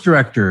the worst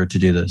director to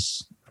do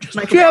this?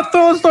 Throw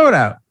it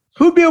out.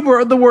 Who'd be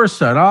the worst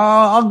son?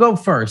 I'll go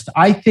first.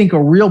 I think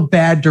a real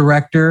bad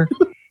director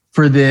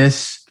for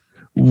this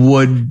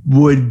would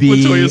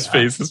be. Latoya's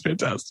face is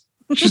fantastic.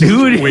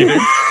 Dude,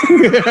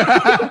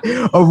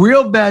 a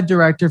real bad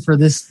director for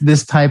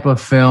this type of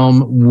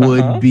film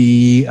would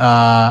be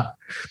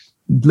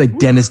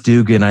Dennis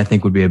Dugan. I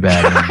think would be a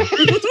bad one.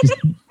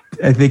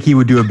 I think he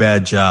would do a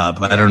bad job.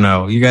 I don't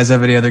know. You guys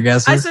have any other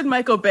guesses? I said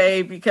Michael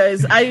Bay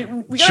because we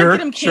gotta get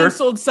him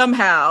canceled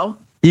somehow.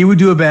 He would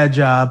do a bad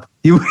job.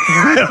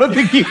 I don't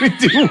think he would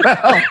do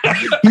well.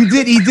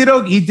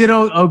 He did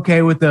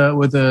okay with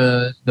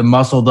the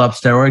muscled up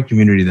steroid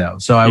community though.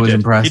 So I was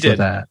impressed with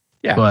that.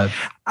 Yeah. But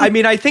I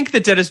mean, I think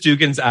that Dennis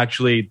Dugan's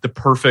actually the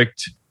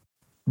perfect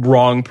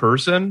wrong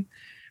person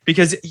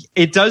because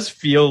it does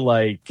feel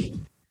like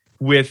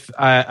with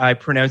I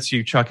pronounce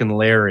you Chuck and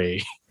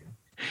Larry,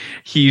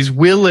 he's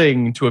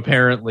willing to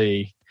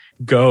apparently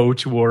go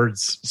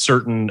towards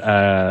certain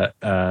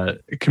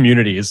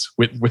communities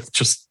with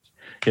just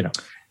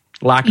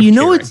Lack of you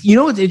know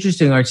caring. what's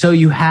interesting, Art? So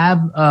you have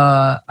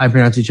I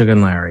pronounce it Chuck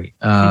and Larry,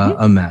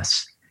 A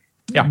Mess.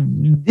 Yeah.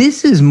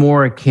 This is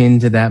more akin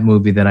to that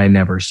movie that I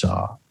never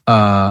saw,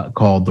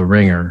 called The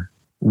Ringer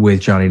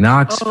with Johnny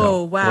Knoxville.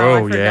 Oh wow!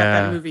 I forgot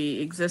that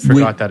movie existed.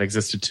 Forgot that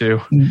existed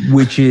too.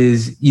 Which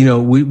is,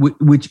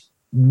 which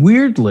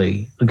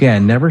weirdly,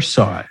 again, never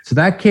saw it. So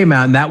that came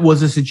out, and that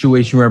was a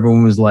situation where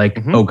everyone was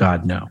like, "Oh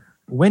God, no!"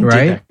 When did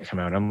that come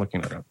out? I'm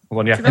looking it up.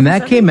 Well, yeah, and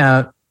that came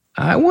out.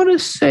 I want to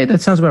say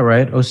that sounds about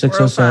right. 06,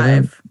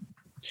 07.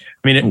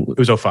 I mean, it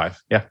was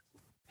 05. Yeah,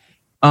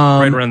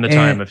 right around the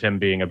time of him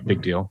being a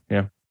big deal.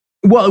 Yeah.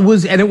 Well, it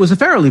was a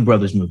Farrelly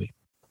Brothers movie.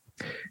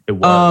 It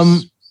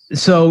was.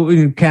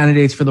 So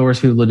candidates for the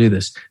worst people to do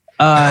this.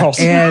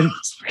 And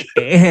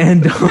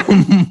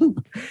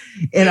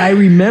I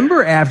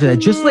remember after that,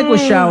 just like with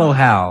Shallow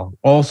Hal,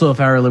 also a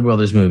Farrelly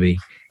Brothers movie.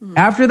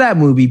 After that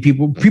movie,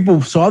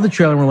 people saw the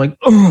trailer and were like,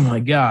 "Oh my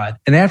God!"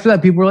 And after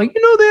that, people were like,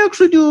 they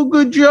actually do a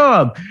good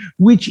job,"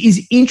 which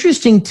is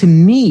interesting to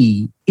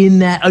me in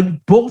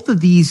that both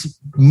of these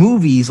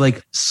movies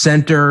like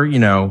center,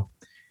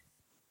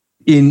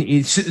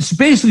 it's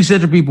basically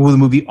center people who the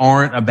movie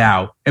aren't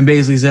about, and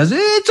basically says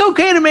it's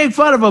okay to make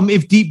fun of them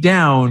if deep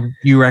down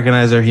you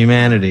recognize their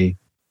humanity.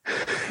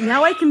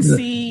 Now I can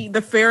see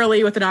the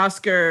Farrelly with an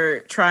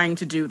Oscar trying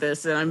to do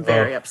this, and I'm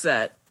very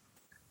upset.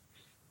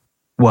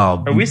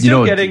 Well, are we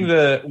still getting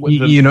the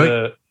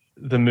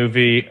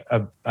movie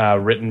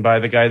written by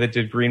the guy that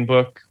did Green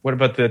Book? What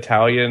about the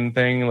Italian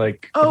thing?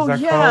 Like, what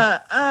is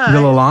that called?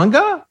 Villa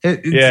Longa?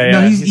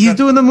 No, he's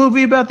doing the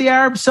movie about the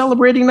Arabs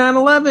celebrating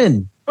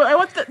 9/11. But I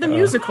want the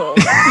musical.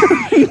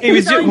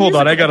 Hold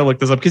on, I got to look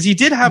this up because he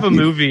did have a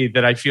movie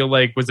that I feel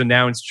like was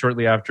announced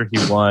shortly after he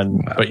won.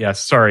 But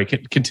yes, sorry,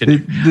 continue.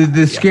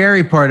 The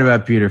scary part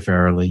about Peter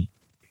Farrelly,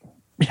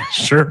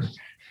 sure,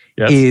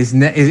 is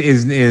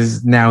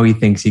now he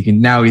thinks he can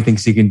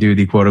do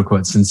the quote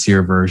unquote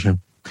sincere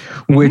version,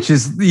 which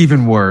is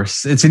even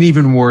worse. It's an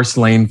even worse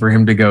lane for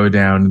him to go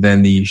down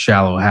than the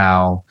Shallow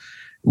Hal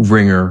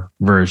Ringer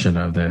version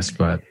of this.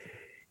 But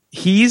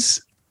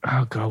he's.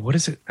 Oh God, what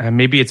is it?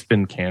 Maybe it's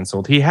been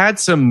canceled. He had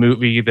some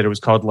movie that it was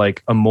called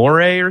like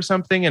Amore or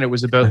something, and it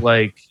was about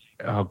like,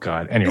 oh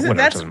God. Anyway,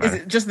 is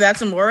it just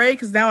That's Amore?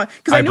 Because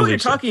I know what you're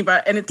talking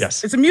about, and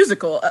it's a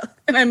musical,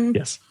 and I'm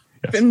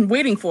been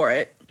waiting for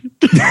it.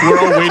 We're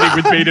all waiting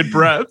with bated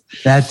breath.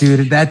 That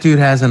dude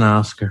has an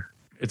Oscar.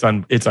 It's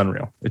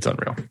unreal. It's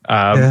unreal.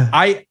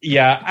 That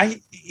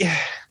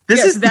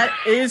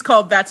is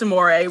called That's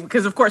Amore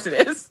because of course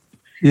it is.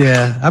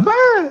 Yeah, I'll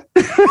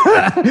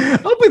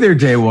be there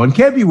day one.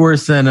 Can't be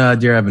worse than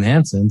Dear Evan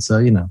Hansen. So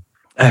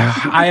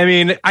I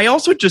mean, I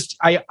also just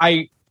I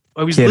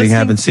was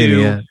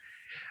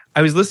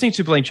I was listening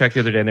to Blank Check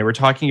the other day, and they were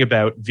talking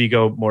about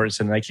Viggo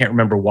Mortensen, and I can't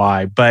remember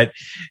why, but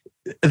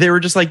they were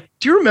just like,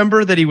 "Do you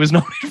remember that he was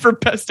nominated for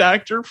Best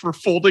Actor for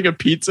folding a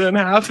pizza in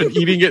half and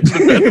eating it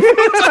in the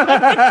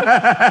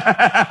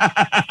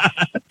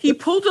bed?" He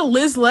pulled a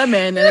Liz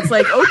Lemon, and it's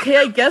like, okay,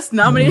 I guess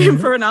nominate him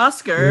for an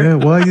Oscar. Yeah,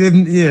 well, you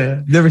didn't.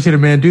 Yeah, never seen a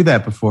man do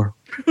that before.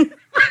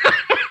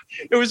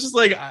 It was just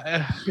like,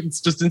 it's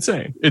just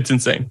insane. It's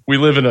insane. We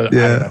live in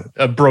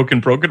a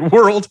broken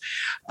world.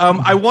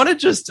 I want to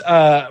just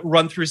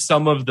run through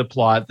some of the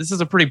plot. This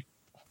is a pretty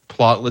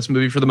plotless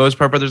movie for the most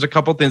part, but there's a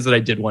couple things that I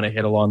did want to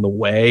hit along the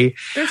way.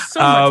 There's so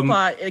much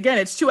plot. Again,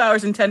 it's 2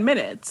 hours and 10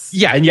 minutes.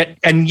 Yeah,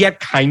 and yet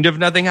kind of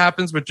nothing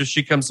happens, which is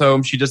she comes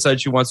home, she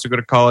decides she wants to go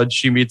to college,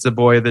 she meets a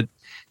boy that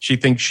she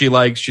thinks she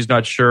likes, she's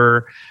not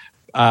sure.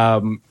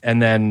 And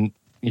then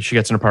she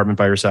gets an apartment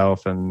by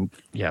herself, and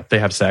they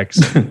have sex.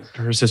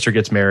 Her sister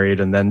gets married,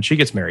 and then she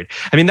gets married.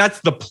 I mean, that's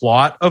the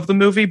plot of the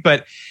movie,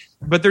 but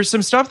there's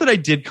some stuff that I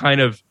did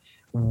kind of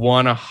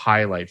want to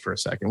highlight for a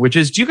second, which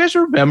is, do you guys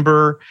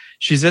remember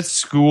she's at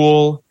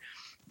school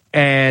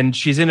and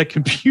she's in a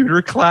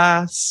computer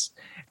class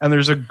and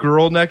there's a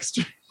girl next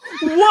to her?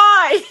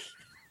 Why?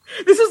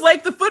 This is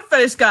like the foot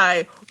fetish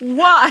guy.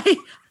 Why?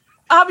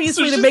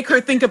 Obviously to make her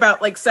think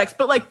about like sex,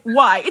 but like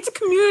why? It's a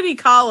community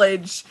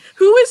college.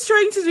 Who is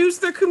trying to seduce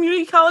their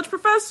community college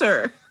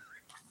professor?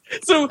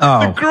 So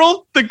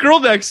the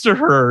girl next to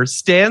her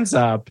stands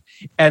up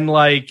and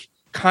like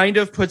kind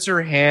of puts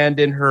her hand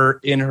in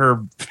her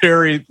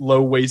very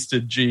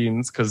low-waisted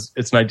jeans because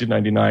it's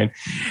 1999,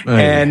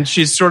 and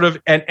she's sort of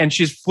and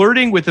she's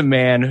flirting with a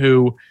man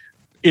who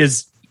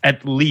is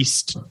at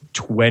least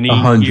 20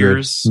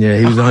 years. Yeah,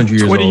 he was 100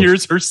 years 20 old.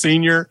 years her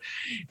senior,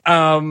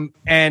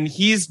 and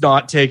he's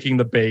not taking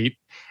the bait.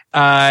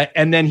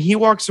 And then he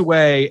walks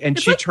away, and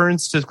she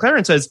turns to Claire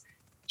and says,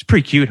 "It's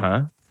pretty cute,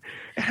 huh?"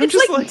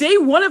 It's like day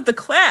one of the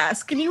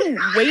class. Can you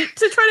wait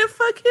to try to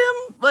fuck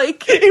him?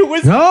 Like it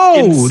was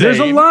insane.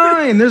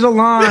 There's a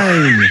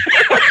line.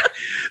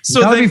 So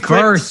then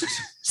first.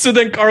 So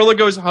then Carla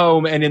goes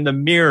home and in the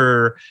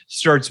mirror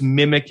starts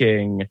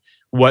mimicking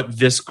what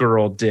this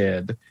girl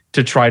did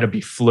to try to be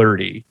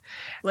flirty.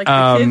 Like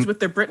the kids with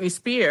their Britney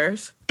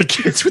Spears. The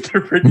kids with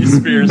their Britney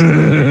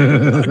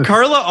Spears.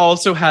 Carla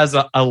also has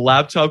a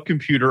laptop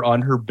computer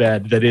on her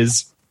bed that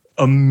is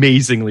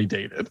amazingly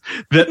dated.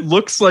 That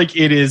looks like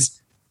it is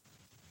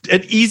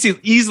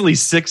easily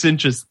 6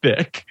 inches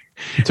thick.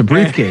 It's a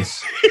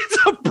briefcase. It's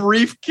a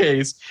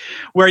briefcase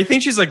where I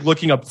think she's like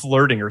looking up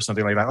flirting or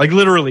something like that. Like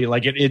literally,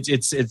 like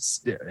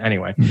it's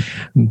anyway.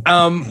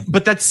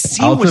 But that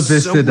scene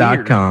was so weird.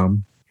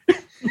 AltaVista.com.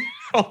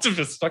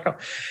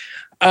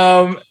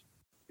 AltaVista.com.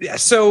 Yeah,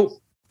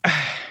 so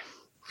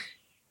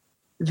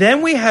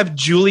then we have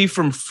Julie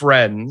from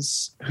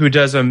Friends who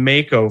does a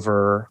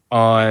makeover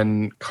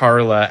on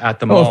Carla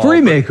at the mall. Oh,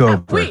 free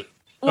makeover. Wait.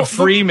 A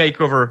free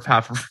makeover of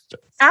half of her.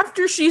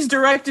 After she's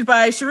directed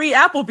by Cherie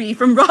Appleby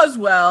from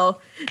Roswell,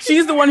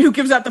 she's the one who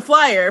gives out the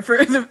flyer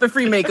for the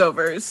free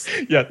makeovers.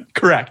 Yeah,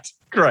 correct.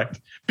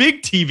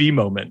 Big TV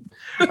moment.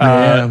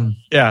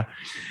 Yeah.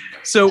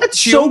 So That's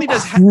she so only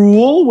does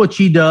cruel what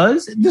she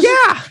does.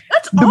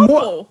 That's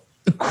awful.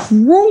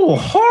 Cruel,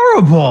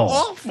 horrible,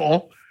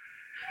 awful.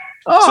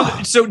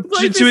 Oh, so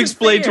to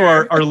explain to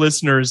our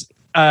listeners,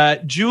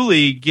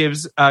 Julie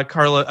gives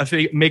Carla a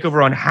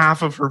makeover on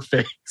half of her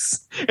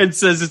face and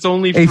says it's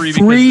only free. A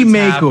free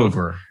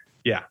makeover.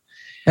 Yeah.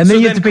 And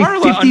then you have to pay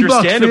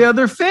 $50 for the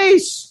other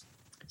face.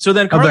 So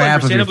then Carla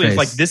understandably is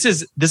like, this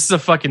is a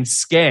fucking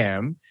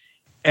scam.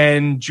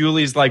 And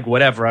Julie's like,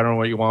 whatever, I don't know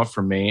what you want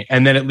from me.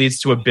 And then it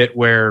leads to a bit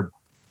where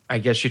I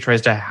guess she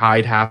tries to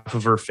hide half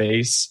of her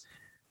face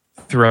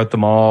throughout the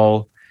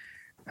mall.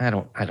 I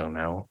don't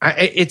know.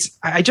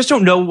 I just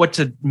don't know what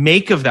to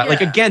make of that. Yeah. Like,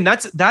 again,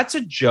 that's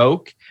a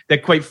joke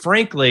that quite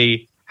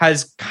frankly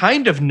has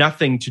kind of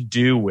nothing to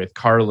do with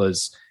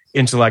Carla's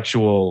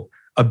intellectual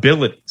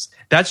abilities.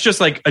 That's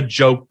just like a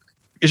joke.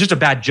 It's just a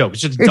bad joke.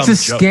 It's just a dumb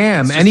joke.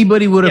 Scam.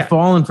 Anybody would have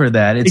fallen for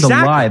that. It's a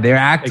lie. They're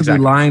actively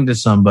lying to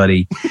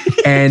somebody.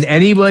 And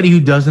anybody who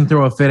doesn't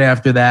throw a fit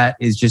after that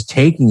is just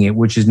taking it,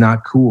 which is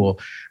not cool.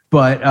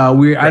 But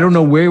I don't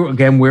know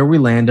where we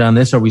land on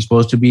this. Are we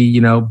supposed to be,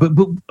 but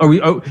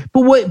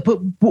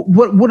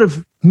what would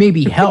have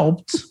maybe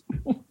helped?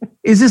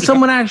 Is this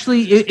someone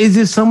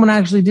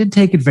actually did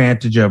take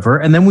advantage of her,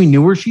 and then we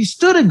knew where she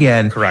stood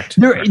again? Correct.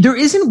 There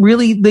isn't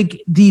really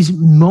like these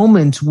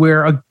moments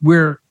where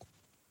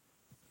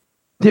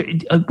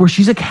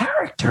she's a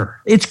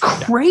character. It's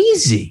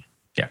crazy.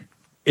 Yeah.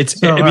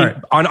 It's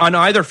on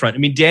either front. I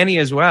mean, Danny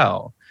as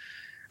well.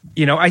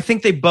 I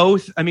think they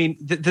both,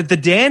 the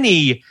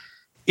Danny,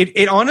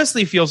 it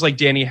honestly feels like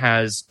Danny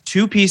has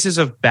two pieces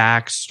of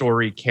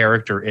backstory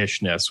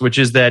character-ishness, which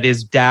is that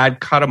his dad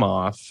cut him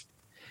off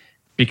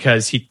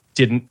because he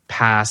didn't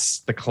pass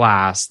the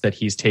class that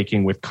he's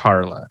taking with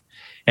Carla.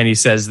 And he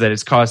says that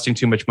it's costing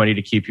too much money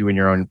to keep you in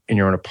your own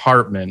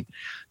apartment.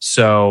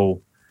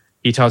 So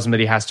he tells him that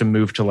he has to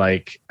move to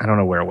I don't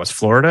know where it was,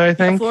 Florida, I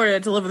think. Yeah,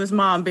 Florida, to live with his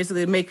mom,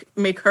 basically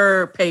make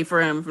her pay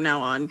for him from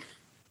now on.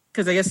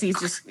 Because I guess he's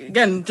just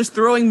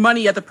throwing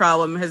money at the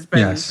problem has been.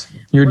 Yes,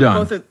 you're done.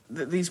 Both of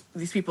these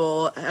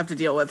people have to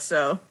deal with.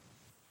 So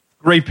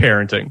great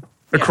parenting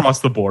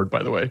across the board,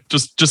 by the way.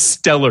 Just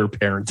stellar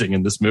parenting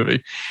in this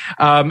movie.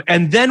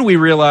 And then we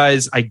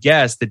realize, I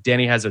guess, that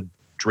Danny has a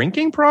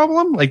drinking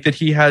problem,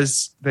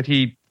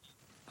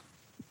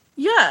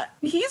 Yeah,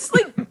 he is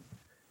an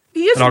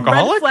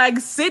Red Flag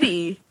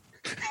City.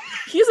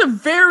 He has a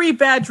very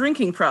bad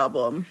drinking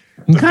problem.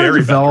 He kind of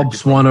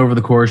develops one over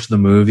the course of the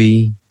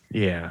movie.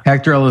 Yeah.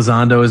 Hector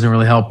Elizondo isn't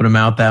really helping him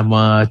out that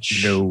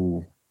much.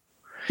 No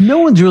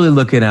one's really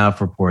looking out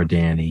for poor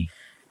Danny.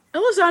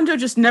 Elizondo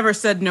just never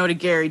said no to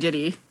Gary, did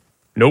he?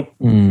 Nope.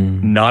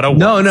 Not a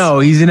once. No,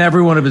 he's in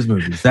every one of his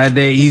movies. That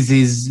day he's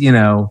he's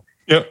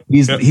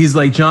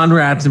like John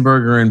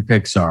Ratzenberger in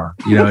Pixar.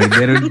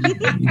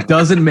 He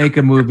doesn't make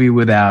a movie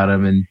without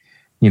him, and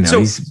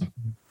so,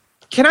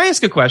 can I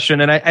ask a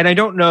question? And I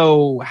don't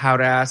know how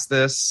to ask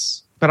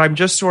this, but I'm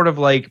just sort of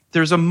like,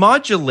 there's a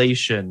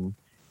modulation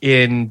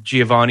in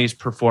Giovanni's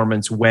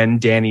performance when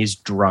Danny's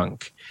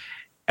drunk.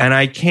 And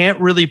I can't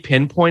really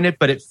pinpoint it,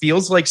 but it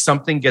feels like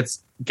something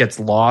gets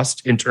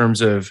lost in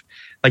terms of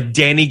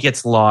Danny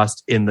gets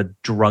lost in the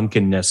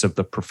drunkenness of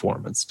the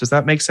performance. Does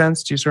that make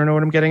sense? Do you sort of know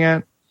what I'm getting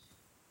at?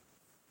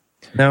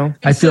 No?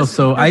 I feel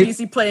so. Is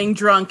he playing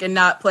drunk and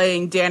not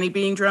playing Danny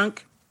being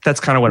drunk?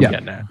 That's kind of what I'm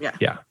getting at.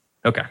 Yeah.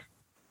 Okay.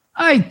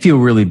 I feel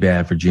really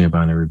bad for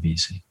Giovanni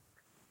Ribisi.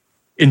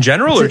 In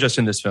general, or just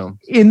in this film?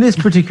 In this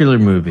particular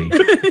movie.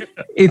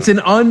 It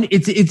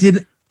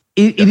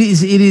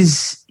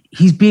is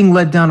he's being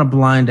led down a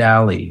blind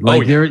alley.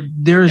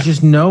 There's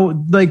just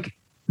no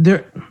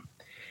there.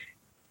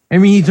 I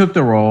mean, he took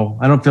the role.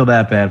 I don't feel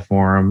that bad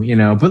for him,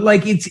 but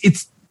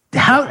it's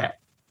how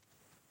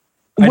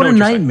what a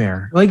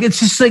nightmare. It's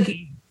just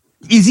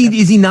is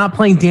he not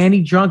playing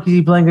Danny drunk? Is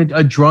he playing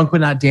a drunk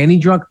but not Danny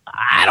drunk?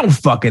 I don't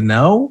fucking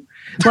know.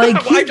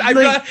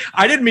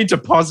 I didn't mean to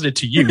posit it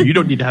to you. You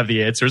don't need to have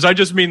the answers. I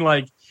just mean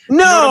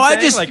the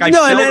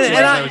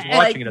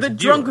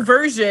drunk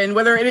version,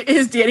 whether it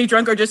is Danny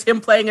drunk or just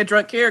him playing a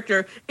drunk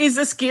character, is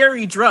a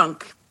scary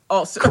drunk.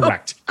 Also,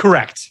 correct.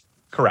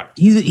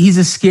 He's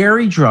a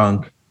scary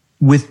drunk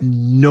with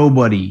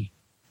nobody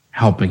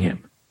helping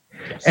him,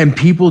 and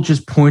people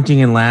just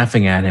pointing and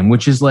laughing at him,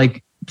 which is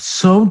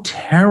so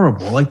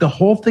terrible. The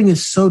whole thing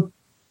is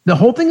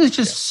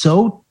just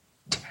so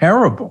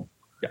terrible.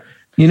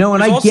 You know,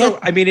 and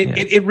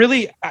it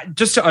really,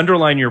 just to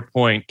underline your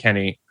point,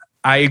 Kenny,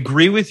 I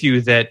agree with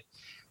you that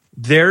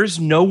there's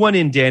no one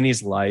in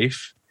Danny's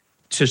life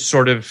to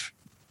sort of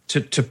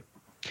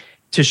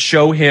to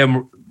show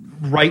him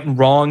right and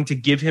wrong, to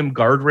give him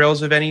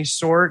guardrails of any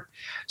sort.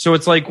 So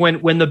it's like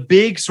when the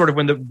big sort of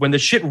when the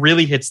shit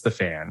really hits the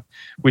fan,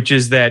 which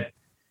is that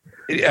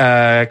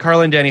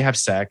Carla and Danny have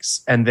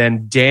sex, and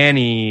then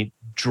Danny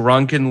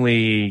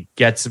drunkenly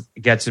gets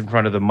in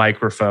front of the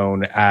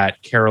microphone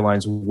at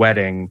Caroline's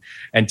wedding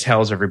and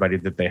tells everybody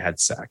that they had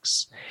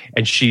sex.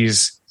 And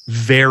she's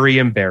very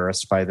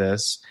embarrassed by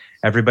this.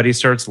 Everybody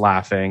starts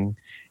laughing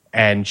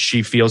and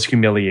she feels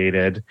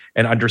humiliated,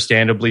 and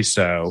understandably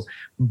so.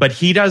 But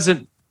he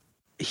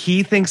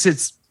thinks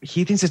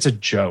it's a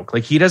joke.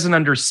 Like, he doesn't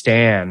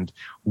understand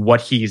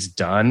what he's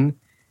done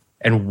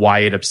and why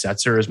it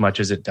upsets her as much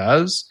as it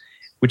does,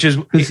 which is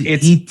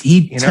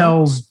he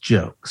tells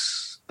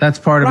jokes. That's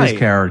part of his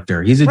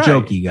character. He's a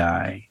jokey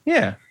guy.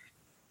 Yeah.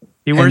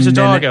 He wears a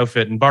dog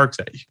outfit and barks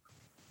at you.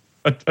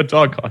 A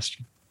dog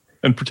costume.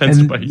 And pretends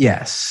to bite you.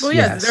 Yes. Well,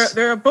 yes.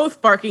 They're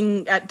both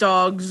barking at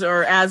dogs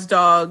or as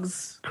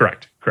dogs.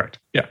 Correct.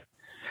 Yeah.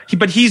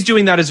 But he's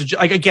doing that as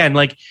I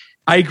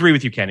agree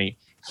with you, Kenny.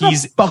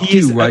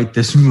 Write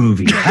this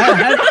movie.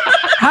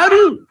 How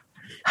do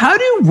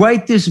you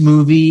write this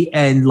movie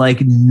and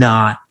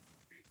not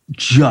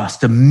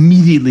just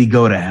immediately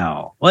go to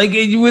hell,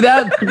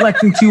 without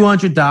collecting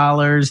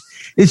 $200?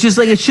 It's just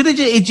it should have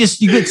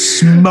you get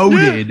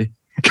smoted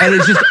and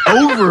it's just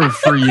over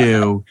for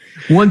you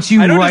once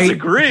you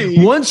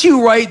disagree. Once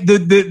you write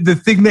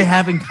the thing they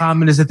have in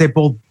common is that they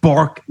both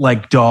bark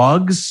like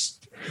dogs.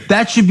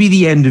 That should be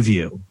the end of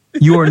you.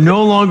 You are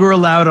no longer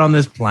allowed on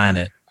this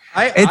planet.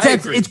 But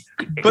to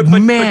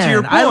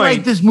your point, I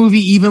like this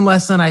movie even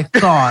less than I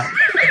thought.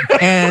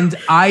 And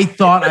I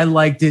thought I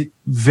liked it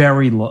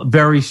very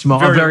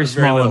small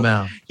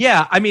amount.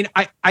 Yeah, I mean,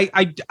 I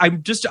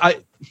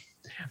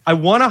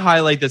want to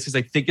highlight this because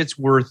I think it's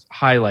worth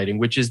highlighting,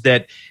 which is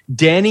that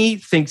Danny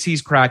thinks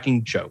he's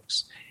cracking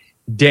jokes.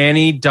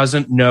 Danny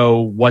doesn't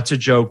know what's a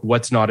joke,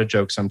 what's not a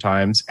joke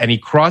sometimes, and he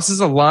crosses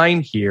a line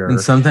here. And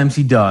sometimes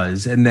he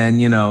does, and then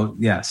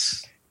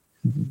yes.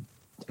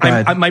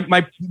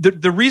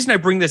 The reason I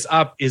bring this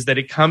up is that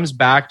it comes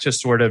back to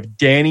sort of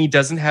Danny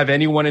doesn't have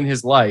anyone in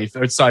his life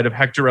outside of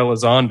Hector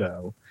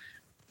Elizondo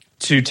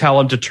to tell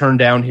him to turn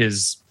down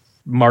his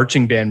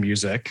marching band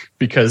music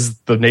because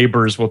the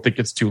neighbors will think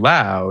it's too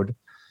loud,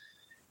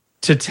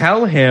 to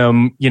tell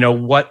him,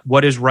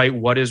 what is right,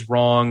 what is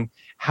wrong,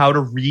 how to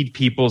read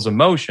people's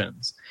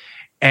emotions.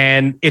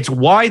 And it's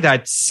why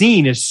that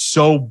scene is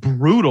so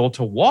brutal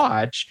to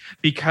watch,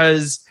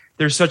 because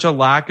there's such a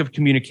lack of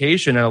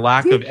communication and a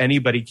lack of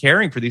anybody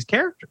caring for these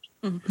characters.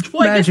 Mm-hmm.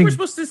 Well, I guess we're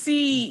supposed to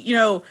see,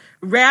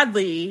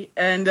 Radley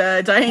and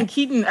Diane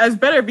Keaton as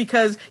better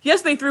because,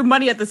 yes, they threw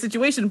money at the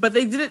situation, but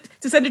they did it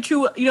to send it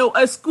to,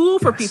 a school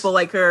for people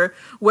like her,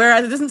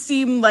 whereas it doesn't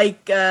seem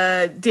like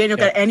Daniel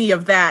got any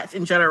of that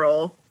in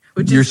general.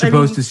 You're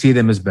supposed to see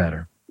them as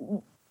better.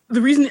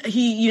 The reason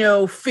he,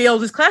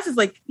 failed his classes,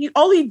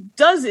 all he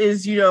does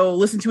is,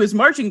 listen to his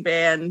marching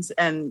bands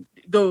and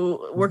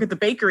go work at the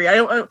bakery.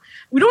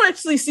 We don't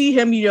actually see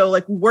him,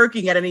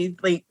 working at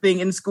anything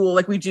in school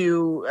like we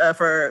do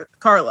for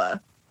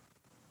Carla.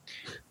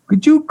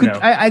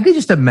 I could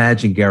just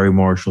imagine Gary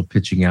Marshall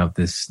pitching out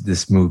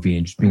this movie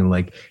and just being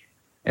like,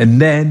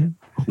 and then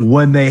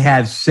when they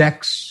have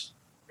sex,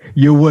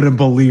 you wouldn't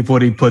believe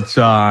what he puts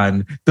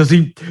on. Does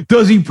he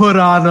put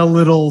on a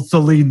little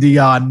Celine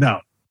Dion?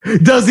 No.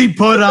 Does he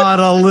put on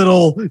a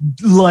little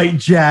light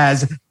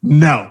jazz?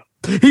 No.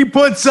 He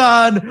puts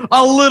on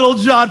a little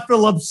John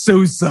Philip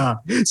Sousa.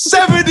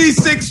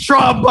 76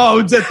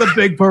 trombones at the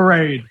big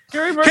parade.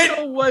 Gary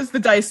Marshall was the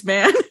dice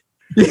man.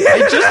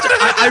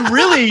 I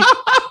really,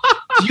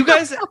 you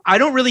guys, I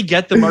don't really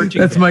get the marching.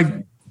 That's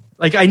band.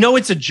 I know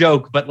it's a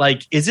joke, but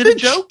is it a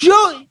joke?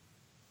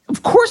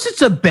 Of course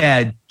it's a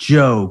bad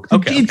joke.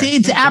 Okay.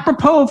 It's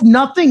apropos of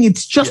nothing.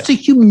 It's just to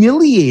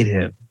humiliate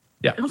him.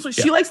 Yeah. Also,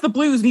 she likes the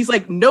blues, and he's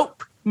like,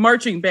 nope,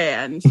 marching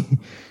band.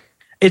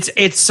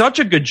 It's such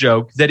a good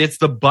joke that it's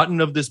the button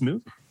of this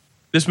movie.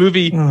 This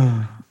movie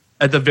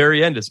at the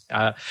very end is,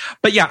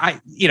 but yeah,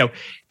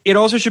 it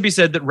also should be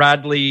said that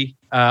Radley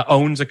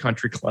owns a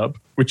country club,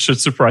 which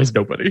should surprise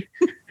nobody.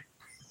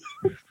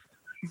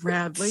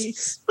 Radley,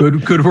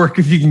 good work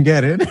if you can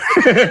get it.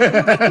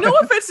 No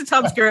offense to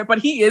Tom Skerritt, but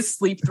he is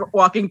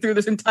sleepwalking through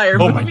this entire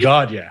movie. Oh my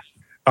god, yeah.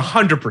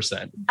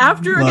 100%.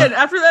 After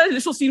that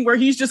initial scene where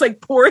he's just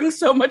pouring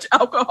so much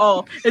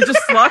alcohol and just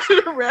sloshing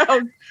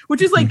around,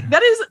 which is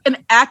that is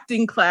an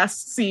acting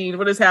class scene.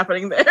 What is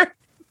happening there?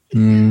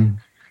 It's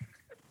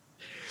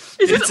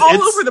just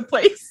all over the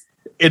place.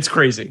 It's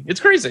crazy.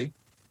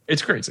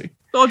 It's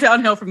all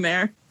downhill from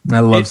there.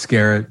 I love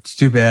Skerritt. It's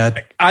too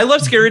bad. I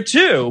love Skerritt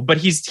too, but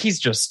he's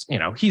just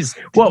he's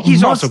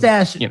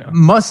mustacheless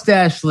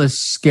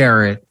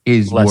Skerritt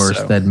is Less worse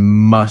so. than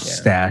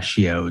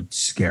mustachioed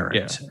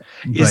Skerritt.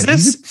 Yeah.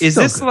 Is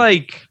this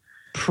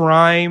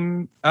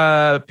prime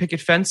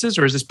picket fences,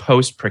 or is this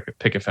post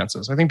picket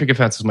fences? I think picket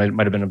fences might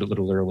have been a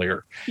little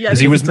earlier. Yeah, because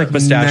he was like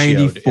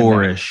mustachioed.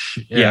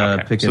 94-ish.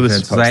 Okay. Picket So this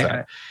fences. is post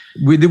that.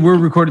 We're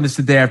recording this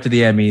the day after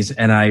the Emmys,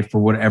 and I, for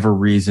whatever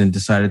reason,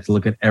 decided to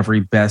look at every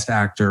Best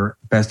Actor,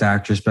 Best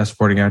Actress, Best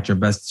Supporting Actor,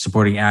 Best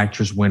Supporting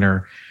Actress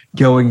winner,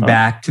 going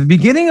back to the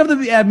beginning of the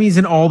Emmys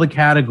in all the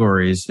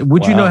categories.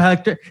 Would you know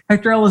Hector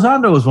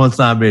Elizondo was once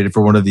nominated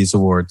for one of these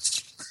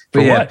awards?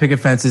 But what?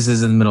 Picket Fences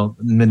is in the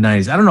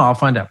mid-90s. I don't know. I'll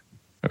find out.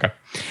 Okay.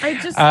 I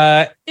just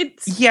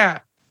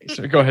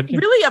So go ahead. It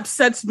really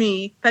upsets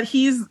me that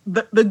he's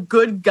the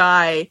good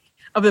guy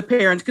of the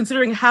parents,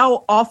 considering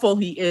how awful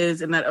he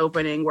is in that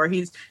opening, where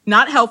he's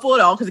not helpful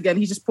at all. Because again,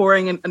 he's just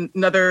pouring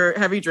another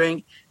heavy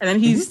drink, and then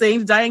he's saying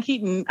to Diane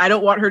Keaton, "I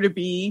don't want her to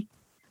be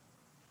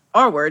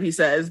R-word." He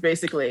says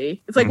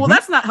basically, it's like, well,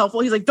 that's not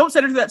helpful. He's like, "Don't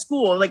send her to that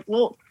school." Like,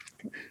 well,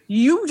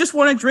 you just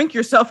want to drink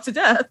yourself to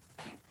death.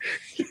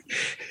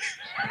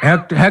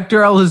 Hector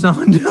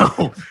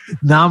Elizondo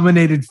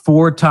nominated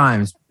 4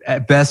 times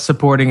at Best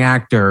Supporting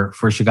Actor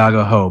for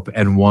Chicago Hope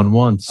and won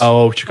once.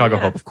 Oh, Chicago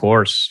Hope, of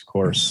course.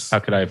 How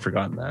could I have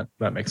forgotten that?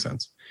 That makes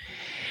sense.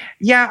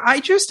 Yeah,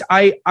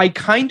 I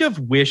kind of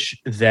wish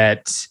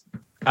that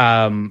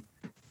that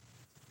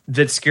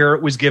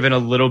Scarrett was given a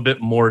little bit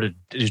more to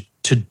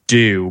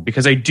do,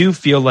 because I do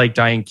feel like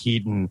Diane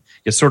Keaton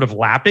is sort of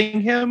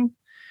lapping him.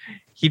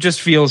 He just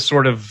feels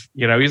sort of,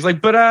 he's like,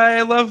 but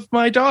I love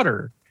my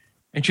daughter.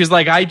 And she's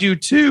like, I do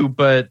too,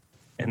 but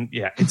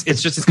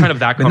it's kind of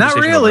that conversation not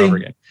really. over and over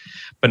again.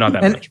 But not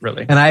that much,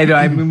 really. And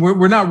I mean,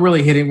 we're not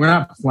really we're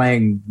not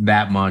playing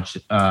that much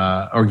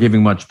or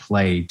giving much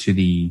play to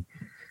the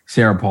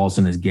Sarah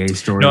Paulson as gay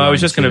story. No, I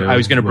was going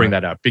to bring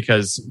that up,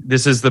 because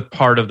this is the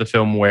part of the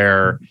film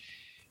where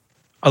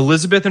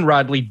Elizabeth and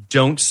Radley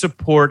don't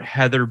support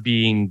Heather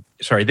being,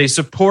 they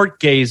support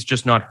gays,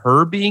 just not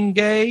her being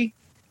gay.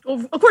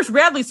 Well, of course,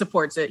 Radley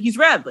supports it. He's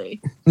Radley.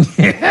 He's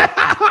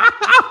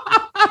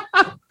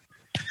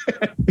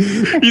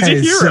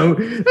a hero.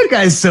 That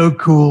guy's so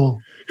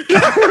cool.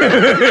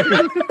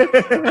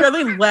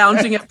 Radley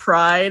lounging at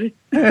Pride.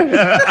 Great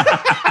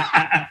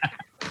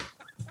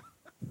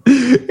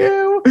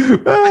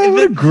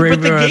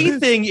but the gay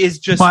thing is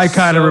just my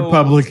kind of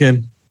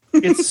Republican.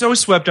 It's so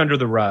swept under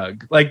the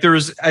rug. Like,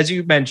 there's, as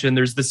you mentioned,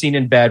 there's the scene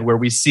in bed where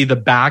we see the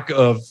back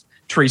of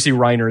Tracy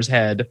Reiner's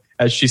head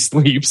as she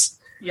sleeps.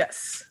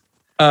 Yes.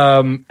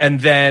 And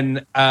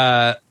then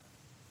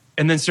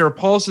Sarah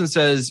Paulson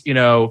says,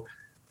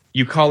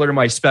 you call her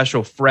my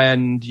special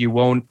friend. You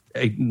won't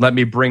let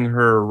me bring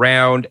her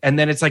around. And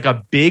then it's like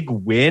a big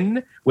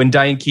win when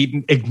Diane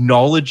Keaton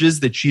acknowledges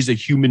that she's a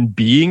human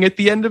being at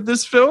the end of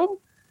this film.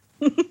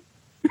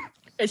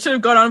 It should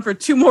have gone on for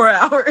 2 more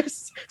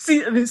hours.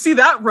 See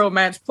that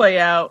romance play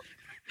out.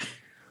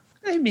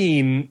 I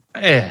mean,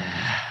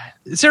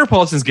 Sarah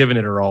Paulson's given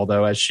it her all,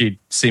 though, as she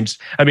seems.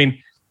 I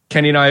mean,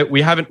 Kenny and I,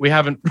 we haven't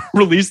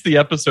released the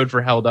episode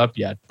for Held Up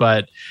yet,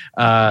 but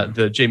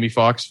the Jamie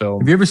Foxx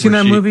film. Have you ever seen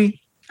that movie?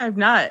 I've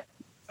not.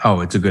 Oh,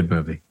 it's a good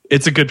movie.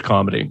 It's a good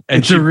comedy.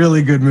 And it's a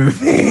really good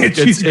movie.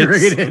 She's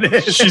great in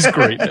it. She's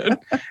great in it.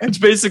 It's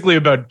basically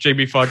about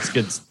Jamie Foxx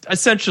gets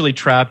essentially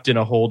trapped in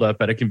a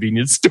holdup at a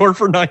convenience store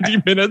for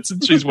 90 minutes,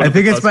 and she's one. I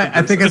think it's my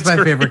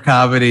favorite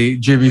comedy,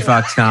 Jamie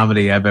Foxx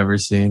comedy I've ever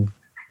seen.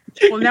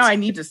 Well, now I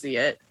need to see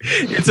it.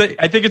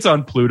 I think it's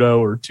on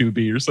Pluto or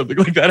Tubi or something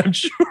like that. I'm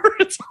sure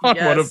it's on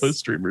one of those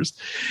streamers.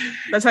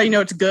 That's how you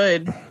know it's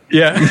good.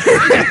 Yeah.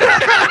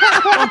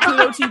 On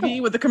Pluto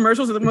TV with the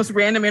commercials at the most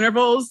random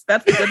intervals.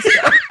 That's the good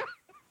stuff.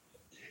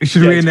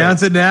 Should we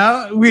announce it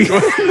now? Well,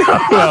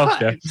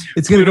 yeah.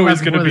 It's going to be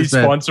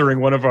sponsoring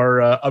one of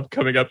our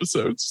upcoming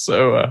episodes.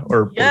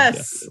 So,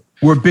 yes.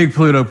 We're big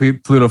Pluto fans.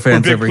 We're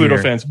big over Pluto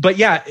here. fans. But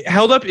yeah,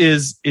 Held Up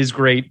is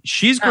great.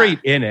 She's great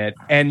in it,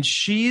 and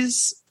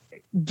she's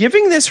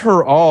giving this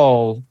her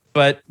all.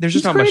 But there's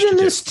just not much to do. She's great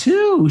in this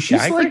too.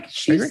 She's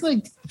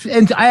like,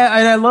 and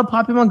I love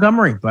Poppy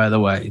Montgomery, by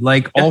the way.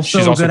 Like,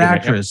 also a good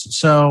actress.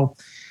 So,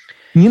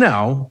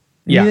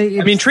 Yeah,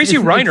 I mean, Tracy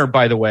Reiner,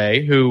 by the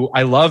way, who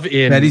I love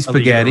in Betty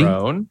Spaghetti,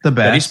 the best.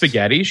 Betty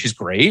Spaghetti, she's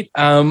great.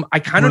 I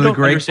kind of don't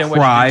understand why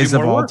cries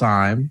of all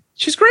time.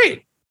 She's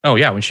great. Oh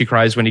yeah, when she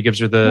cries when he gives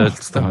her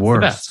it's the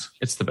worst.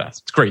 It's the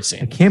best. It's a great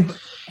scene. I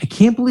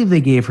can't believe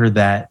they gave her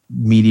that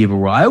medieval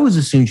role. I always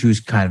assumed she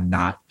was kind of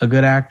not a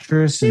good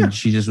actress, and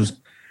she just was.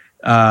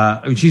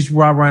 She's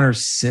Rob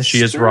Reiner's sister.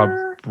 She is Rob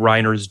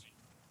Reiner's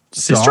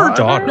sister or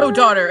daughter? No,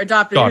 daughter,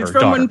 adopted. It's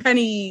from when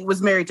Penny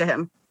was married to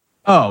him.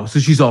 Oh, so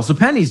she's also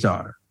Penny's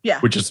daughter. Yeah.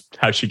 Which is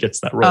how she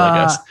gets that role,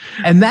 I guess.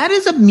 And that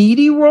is a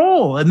meaty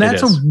role. And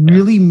that's a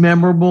really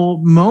memorable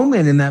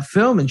moment in that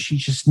film. And she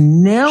just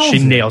nails it.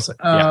 She nails it.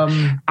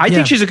 Yeah. I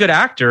think she's a good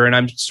actor, and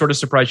I'm sort of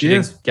surprised she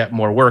didn't get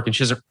more work. And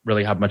she doesn't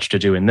really have much to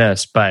do in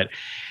this. But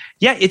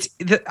yeah,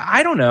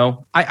 I don't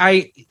know.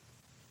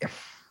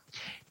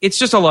 It's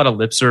just a lot of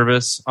lip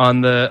service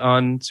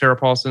on Sarah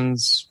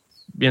Paulson's,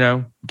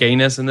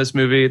 gayness in this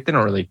movie. They're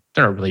not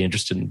really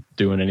interested in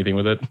doing anything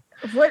with it.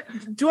 What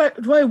do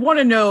I want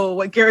to know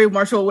what Gary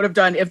Marshall would have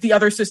done if the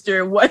other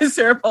sister was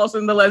Sarah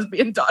Paulson, the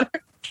lesbian daughter?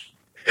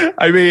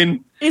 I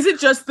mean, is it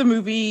just the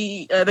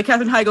movie, the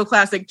Katherine Heigl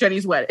classic,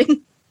 Jenny's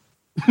Wedding?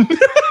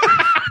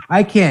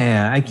 I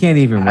can't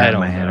even wrap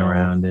my head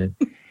around it.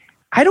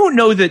 I don't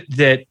know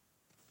that.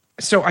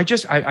 So I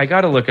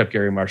got to look up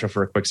Gary Marshall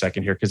for a quick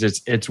second here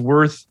because it's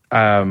worth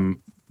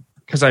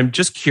because I'm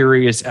just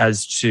curious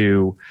as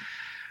to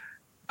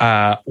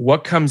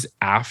what comes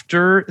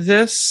after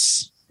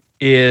this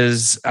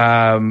is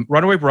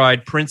Runaway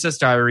Bride, Princess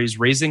Diaries,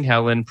 Raising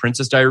Helen,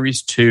 Princess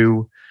Diaries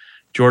 2,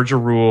 Georgia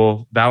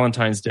Rule,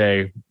 Valentine's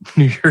Day,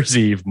 New Year's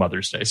Eve,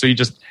 Mother's Day. So he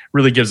just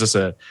really gives us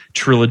a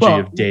trilogy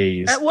of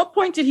days. At what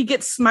point did he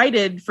get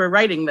smited for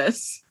writing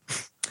this?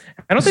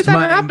 I don't think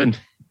that happened.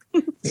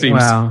 Seems.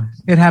 Well,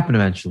 it happened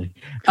eventually.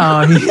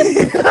 But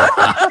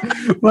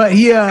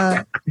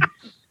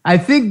I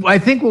think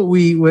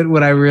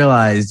what I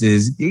realized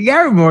is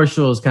Gary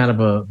Marshall is kind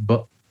of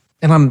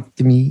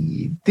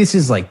this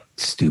is like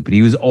stupid.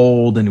 He was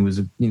old and it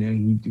was,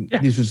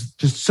 this was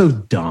just so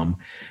dumb.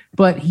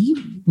 But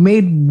he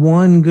made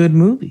one good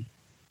movie,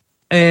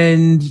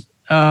 and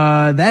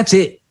that's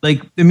it.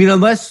 Like, I mean,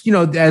 unless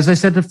as I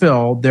said to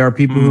Phil, there are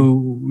people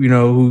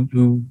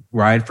who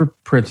ride for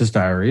Princess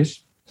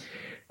Diaries,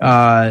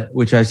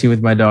 which I've seen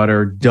with my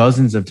daughter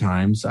dozens of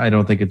times. I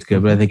don't think it's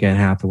good, but I think Anne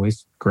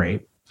Hathaway's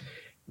great.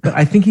 But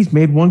I think he's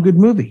made one good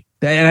movie,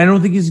 and I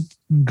don't think he's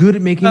good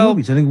at making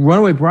movies. I think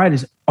Runaway Bride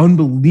is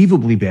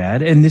unbelievably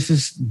bad, and this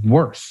is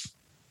worse.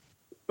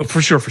 For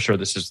sure.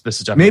 This is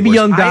definitely maybe worse.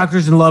 Young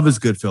Doctors in Love is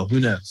good, Phil. Who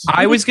knows?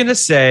 I was going to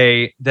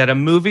say that a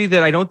movie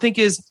that I don't think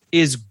is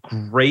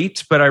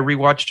great, but I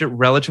rewatched it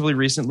relatively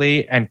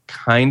recently and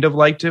kind of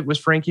liked it was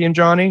Frankie and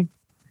Johnny.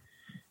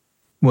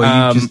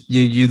 Well,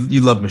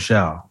 you love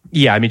Michelle.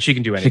 Yeah, I mean she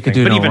can do anything.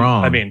 She can do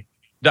wrong. I mean,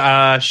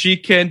 she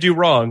can do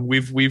wrong.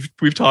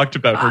 We've talked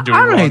about her doing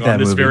wrong on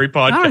this very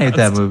podcast. I don't hate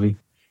that movie.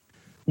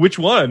 Which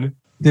one?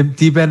 The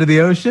Deep End of the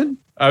Ocean?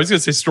 I was going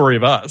to say Story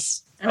of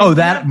Us. Oh,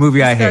 that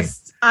movie I hate.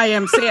 I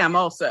Am Sam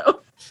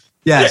also.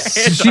 Yes,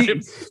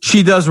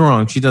 she does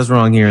wrong. She does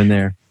wrong here and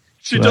there.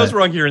 She does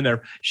wrong here and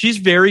there. She's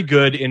very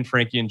good in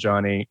Frankie and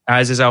Johnny,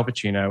 as is Al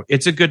Pacino.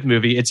 It's a good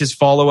movie. It's his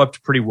follow-up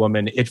to Pretty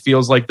Woman. It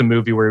feels like the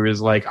movie where he was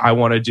like, I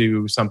want to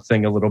do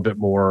something a little bit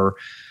more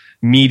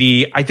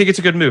meaty. I think it's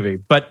a good movie.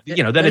 But,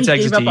 then it's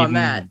Exit to Eden. On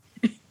that.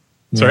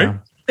 Sorry?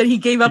 That he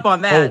gave up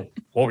on that.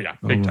 Oh yeah.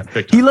 Big time.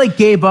 He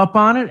gave up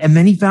on it, and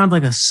then he found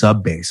a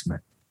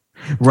sub-basement.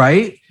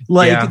 Right?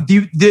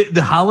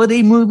 The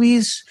holiday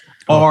movies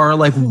are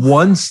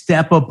one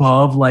step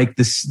above the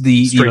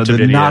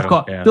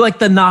knockoff. Yeah. They're like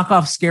the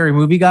knockoff Scary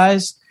Movie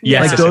guys.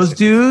 Yes, those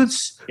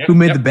dudes who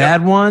made the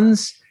bad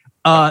ones.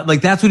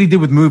 That's what he did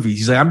with movies.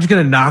 He's like, I'm just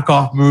gonna knock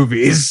off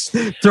movies.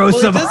 It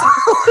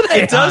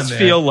does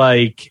feel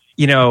like,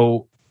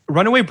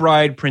 Runaway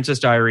Bride, Princess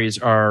Diaries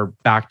are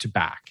back to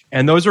back.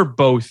 And those are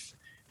both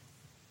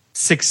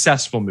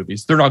successful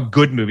movies. They're not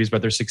good movies,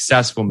 but they're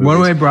successful movies.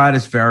 Runaway Bride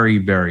is very,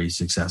 very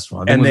successful.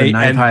 I think it was the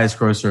ninth highest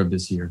grosser of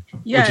this year.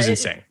 Yeah, which is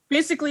insane.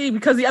 Basically,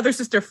 because The Other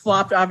Sister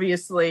flopped,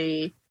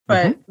 obviously,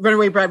 but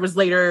Runaway Bride was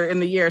later in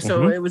the year,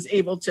 so it was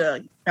able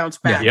to bounce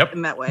back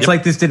in that way. It's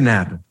like this didn't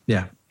happen.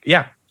 Yeah.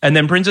 Yeah. And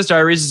then Princess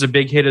Diaries is a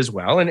big hit as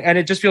well. And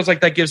it just feels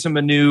like that gives him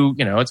a new,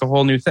 it's a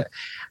whole new thing.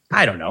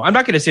 I don't know. I'm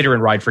not going to sit here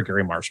and ride for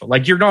Gary Marshall.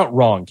 You're not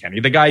wrong, Kenny.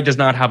 The guy does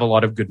not have a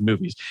lot of good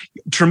movies.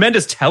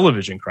 Tremendous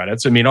television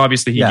credits. I mean,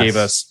 obviously he gave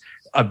us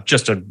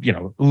just a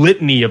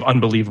litany of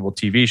unbelievable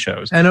TV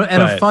shows. And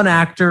a fun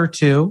actor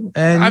too.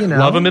 And I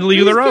love him in League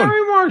of Their Own.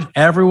 Gary Marshall.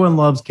 Everyone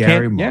loves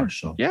Gary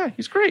Marshall. Yeah,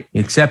 he's great.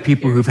 Except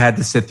people who've had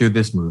to sit through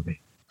this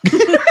movie.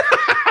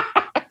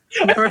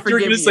 Never You're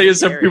going to say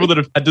except people that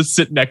have had to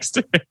sit next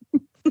to him.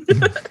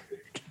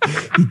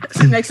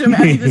 Next to him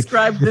as he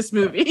described this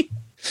movie.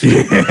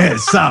 Yeah,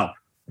 so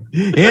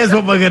here's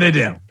what we're gonna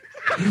do.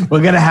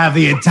 We're gonna have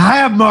the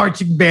entire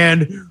marching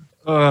band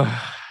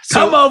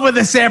come over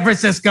the San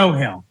Francisco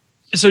Hill.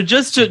 So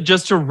just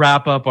to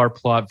wrap up our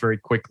plot very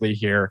quickly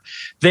here,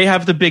 they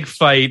have the big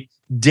fight.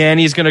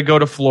 Danny's gonna go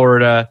to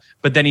Florida,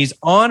 but then he's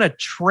on a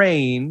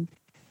train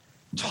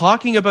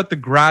talking about The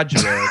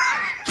Graduate.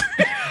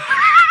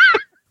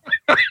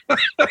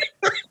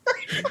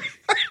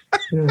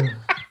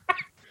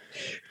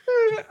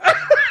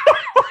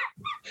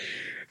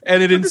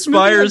 And it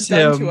inspires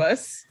him to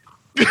us.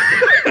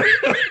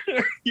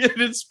 It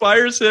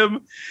inspires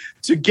him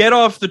to get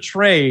off the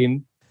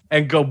train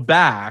and go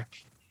back,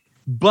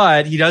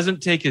 but he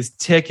doesn't take his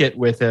ticket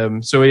with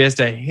him, so he has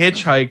to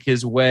hitchhike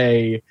his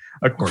way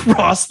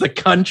across the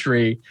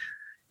country.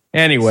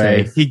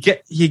 Anyway, he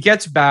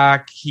gets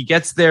back. He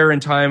gets there in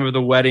time of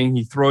the wedding.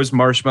 He throws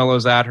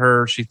marshmallows at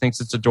her. She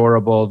thinks it's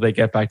adorable. They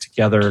get back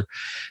together.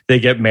 They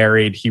get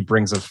married. He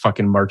brings a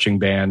fucking marching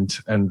band,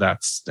 and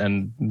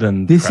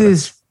then this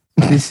is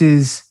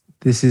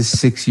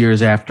 6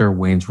 years after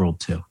Wayne's World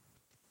 2.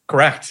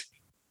 Correct.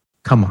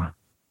 Come on,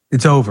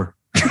 it's over.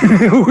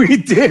 We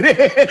did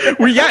it.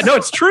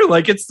 It's true.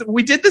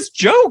 We did this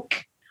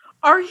joke.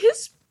 Are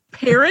his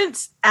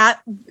parents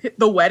at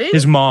the wedding?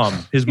 His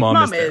mom is.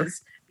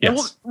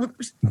 Yes. The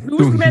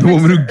woman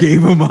who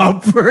gave him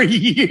up for a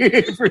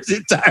year, for his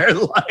entire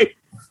life.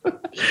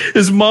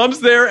 His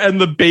mom's there, and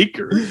the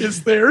baker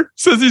is there.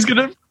 Says he's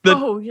gonna.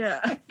 Oh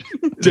yeah.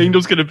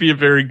 Daniel's gonna be a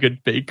very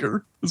good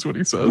baker. Is what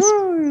he says.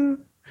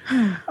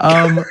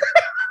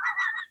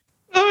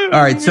 All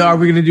right, so are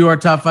we going to do our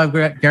top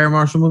 5 Gary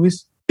Marshall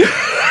movies?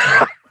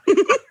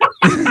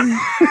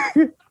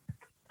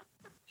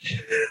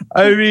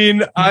 I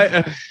mean,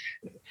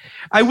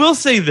 I will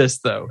say this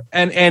though,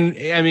 and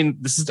I mean,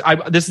 this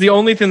is the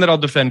only thing that I'll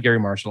defend Gary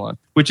Marshall on,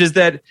 which is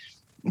that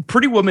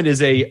Pretty Woman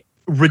is a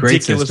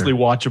ridiculously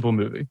watchable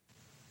movie.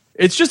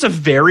 It's just a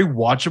very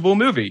watchable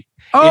movie.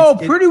 Oh,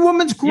 Pretty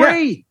Woman's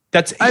great. Yeah.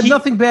 I have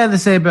nothing bad to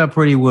say about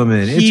Pretty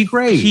Woman. It's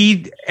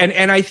great.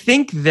 And I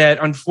think that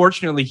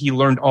unfortunately he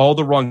learned all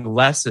the wrong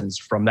lessons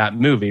from that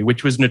movie,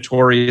 which was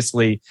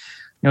notoriously,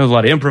 a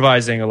lot of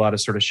improvising, a lot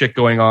of sort of shit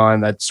going on.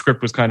 That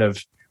script was kind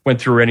of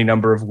went through any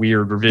number of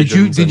weird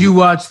revisions. Did you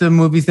watch the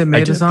movies that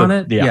made us on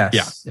it?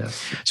 Yes.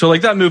 So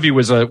like that movie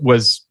was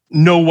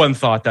no one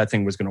thought that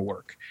thing was going to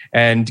work,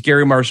 and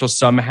Gary Marshall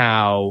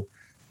somehow,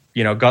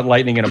 got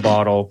lightning in a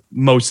bottle,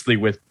 mostly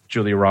with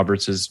Julia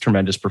Roberts'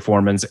 tremendous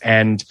performance.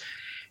 And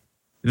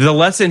the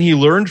lesson he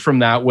learned from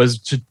that was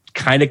to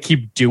kind of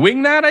keep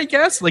doing that, I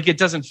guess. Like, it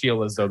doesn't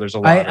feel as though there's a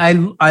lot.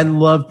 I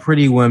love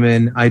Pretty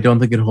Women. I don't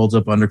think it holds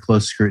up under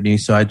close scrutiny,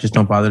 so I just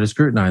don't bother to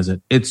scrutinize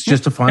it. It's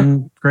just a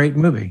fun, great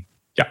movie.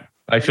 Yeah,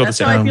 I feel the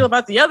same. That's how I feel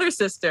about The Other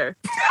Sister.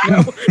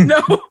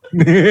 No.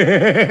 That's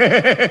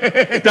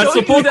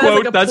the full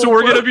quote. Like that's what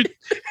we're gonna be.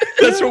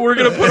 That's what we're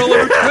gonna put all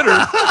over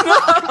Twitter.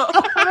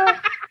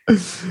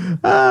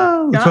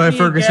 Latoya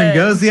Ferguson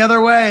goes the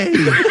other way.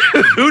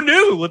 Who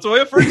knew?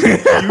 Latoya Ferguson,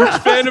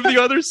 huge fan of The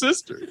Other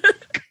Sister.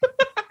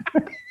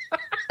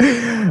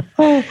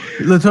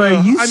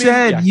 Latoya,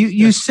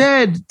 you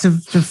said to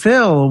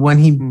Phil when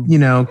he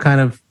kind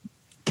of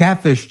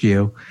catfished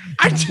you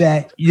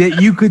that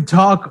you could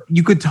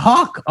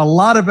talk a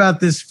lot about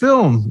this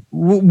film.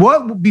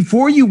 What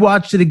before you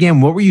watched it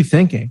again? What were you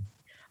thinking?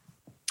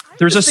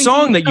 There's a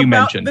song that you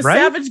mentioned, the right?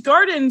 Savage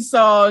Garden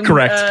song.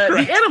 Correct.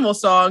 The Animal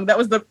song. That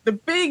was the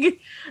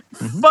big,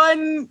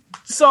 fun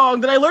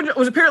song that I learned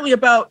was apparently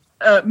about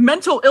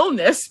mental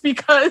illness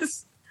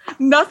because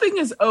nothing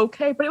is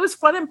okay, but it was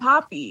fun and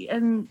poppy.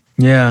 And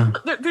yeah,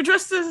 they're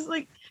dressed as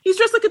he's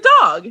dressed like a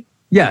dog.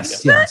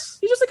 Yes.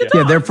 He's just like a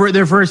dog. Yeah,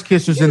 their first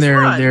kiss was in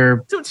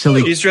their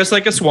silly. He's dressed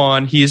like a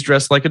swan. He's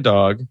dressed like a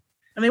dog.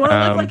 And they want to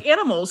live like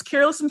animals,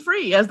 careless and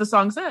free, as the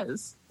song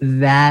says.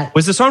 That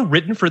was the song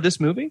written for this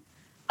movie?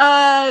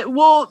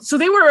 So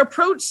they were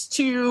approached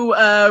to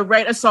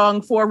write a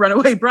song for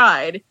Runaway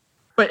Bride,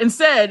 but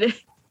instead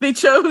they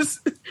chose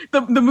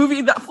the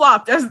movie that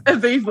flopped, as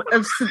they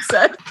have since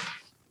said.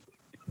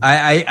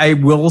 I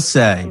will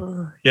say,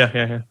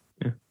 yeah.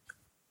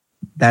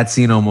 That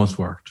scene almost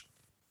worked.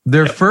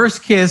 Their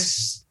first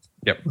kiss,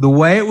 the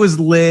way it was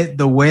lit,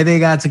 the way they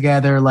got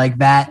together, like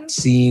that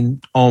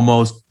scene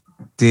almost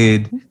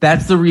did.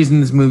 That's the reason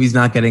this movie's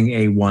not getting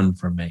a 1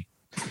 from me.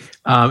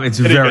 It's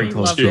very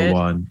close to a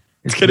 1.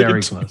 It's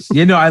very close.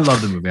 I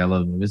love the movie. I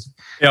love the movie.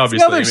 Yeah,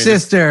 obviously. The Other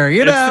Sister,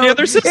 it's The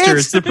Other Sister.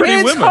 It's the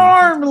Pretty Women. It's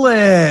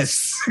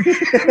harmless.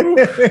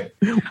 I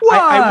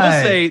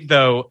will say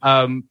though,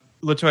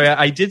 Latoya,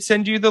 I did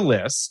send you the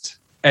list,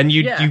 and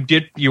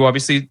you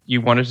obviously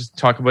wanted to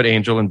talk about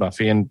Angel and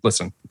Buffy. And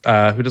listen,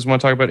 who doesn't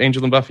want to talk about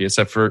Angel and Buffy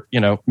except for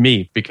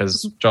me,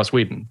 because Joss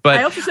Whedon. But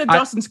I also said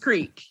Dawson's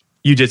Creek.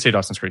 You did say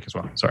Dawson's Creek as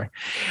well. Sorry,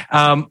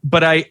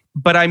 but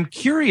I'm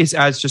curious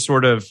as to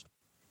sort of.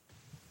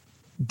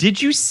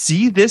 Did you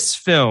see this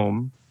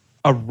film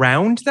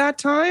around that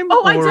time?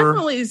 Oh, I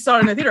definitely saw it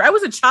in the theater. I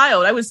was a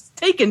child. I was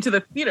taken to the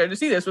theater to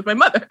see this with my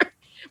mother.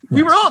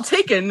 We were all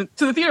taken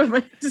to the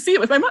theater to see it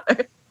with my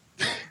mother.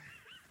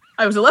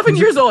 I was 11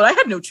 years old. I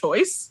had no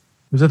choice.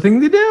 It was a thing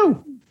to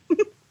do.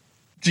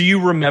 Do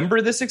you remember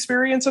this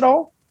experience at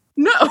all?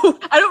 No,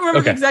 I don't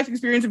remember the exact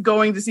experience of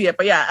going to see it.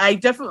 But yeah, I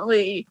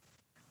definitely...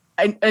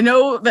 I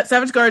know that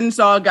Savage Garden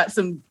song got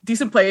some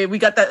decent play. We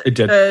got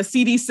that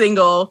CD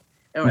single,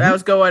 and that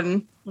was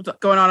going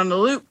on the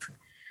loop.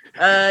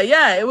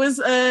 It was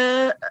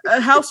a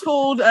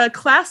household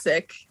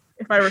classic,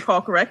 if I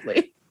recall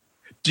correctly.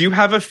 Do you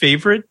have a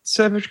favorite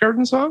Savage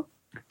Garden song?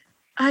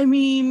 I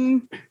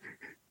mean,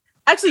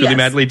 actually, Really yes.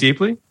 Madly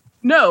Deeply?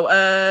 No,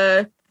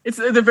 it's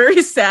the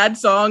very sad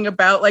song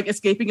about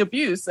escaping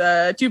abuse.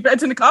 2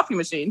 Beds and a Coffee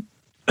Machine.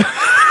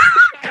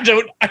 I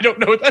don't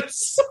know that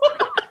song.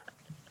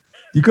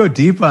 You go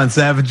deep on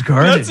Savage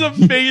Garden. That's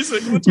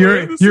amazing.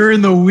 You're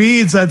in the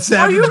weeds on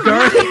Savage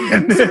Garden.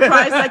 I'm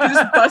surprised I could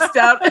just bust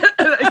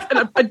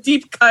out a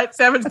deep cut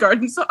Savage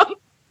Garden song.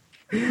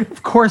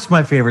 Of course,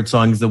 my favorite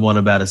song is the one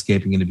about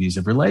escaping an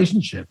abusive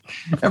relationship.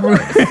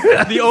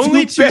 The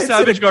only 2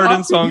 Savage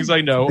Garden songs I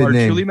know are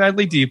Truly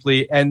Madly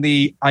Deeply and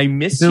the I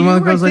Miss the You, one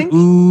that goes I think.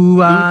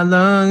 Ooh, I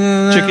love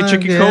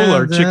Chicka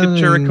Cola or Chicka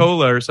Cherry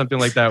Cola or something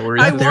like that. Where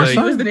I Want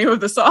You is the name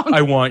of the song.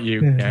 I Want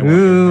You. Yeah, I want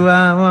Ooh, you.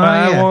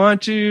 I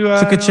want you.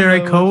 Chicka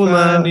Cherry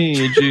Cola. I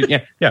need you.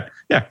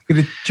 Yeah.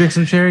 Gonna drink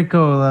some cherry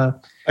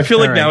cola. I feel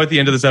like now at the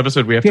end of this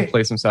episode we have to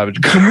play some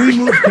Savage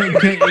Garden.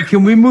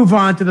 Can we move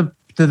on to the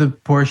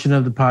portion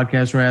of the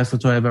podcast where I asked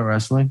Latoya about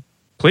wrestling?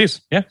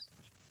 Please. Yeah.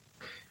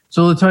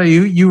 So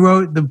Latoya, you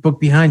wrote the book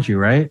behind you,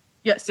 right?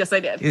 Yes, I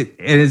did.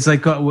 It's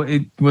like,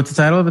 what's the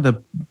title of it?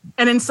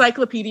 An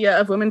Encyclopedia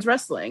of Women's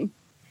Wrestling.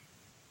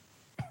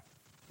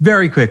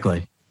 Very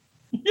quickly.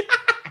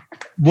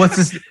 What's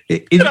this?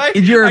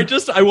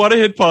 I want to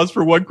hit pause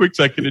for one quick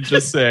second and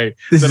just say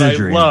that I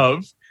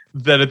love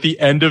that at the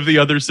end of the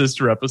Other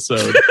Sister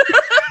episode,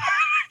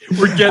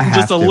 we're getting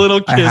just a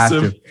little kiss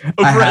of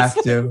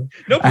wrestling.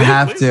 I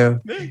have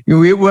to.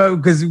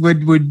 Because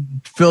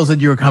when Phil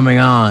said you were coming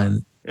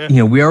on,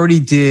 we already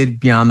did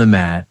Beyond the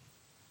Mat.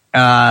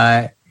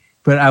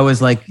 But I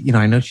was like,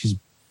 I know she's a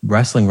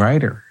wrestling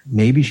writer.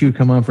 Maybe she would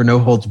come on for No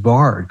Holds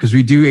Barred because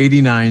we do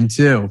 89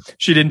 too.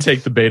 She didn't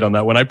take the bait on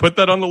that one. I put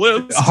that on the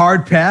list.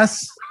 Hard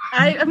pass.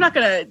 I'm not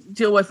going to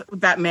deal with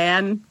that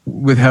man.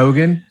 With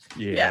Hogan?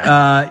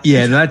 Yeah.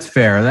 That's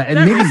fair.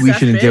 And maybe we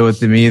shouldn't deal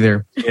with him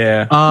either.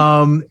 Yeah.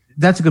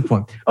 That's a good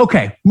point.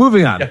 Okay,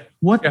 moving on.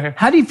 Yeah.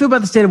 How do you feel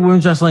about the state of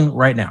women's wrestling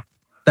right now?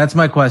 That's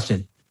my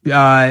question.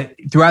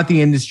 Throughout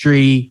the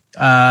industry,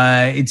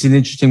 it's an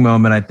interesting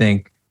moment, I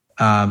think.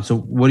 So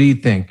what do you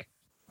think?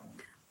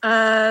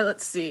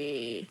 Let's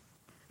see.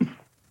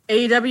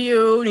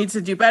 AEW needs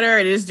to do better.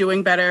 It is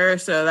doing better,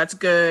 so that's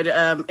good.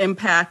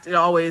 Impact, it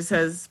always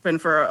has been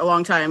for a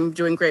long time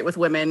doing great with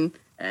women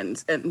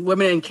and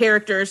women in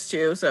characters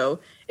too. So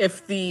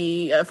if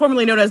the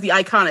formerly known as the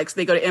Iconics,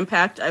 they go to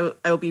Impact, I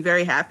will be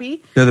very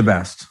happy. They're the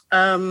best.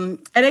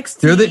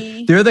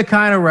 NXT. They're the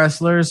kind of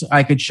wrestlers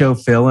I could show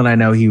Phil, and I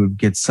know he would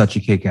get such a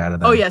kick out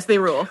of them. Oh yes, they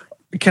rule.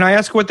 Can I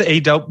ask what the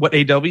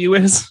AW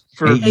is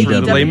for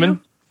AEW? the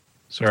layman?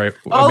 Sorry,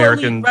 All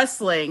American Elite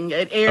Wrestling.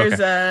 It airs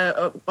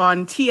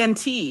on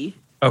TNT.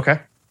 Okay.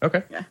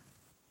 Yeah.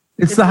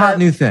 It's the hot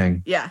new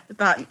thing. Yeah,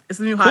 it's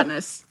the new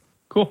hotness.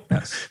 Cool.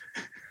 Yes.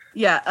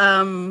 Yeah.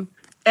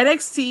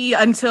 NXT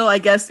until I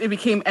guess it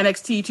became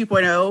NXT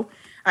 2.0.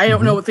 I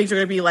don't know what things are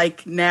going to be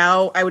like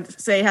now. I would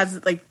say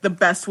has like the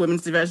best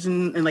women's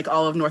division in like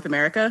all of North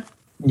America.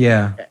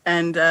 Yeah.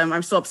 And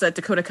I'm still upset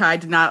Dakota Kai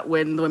did not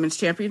win the women's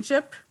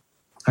championship.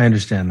 I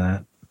understand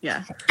that.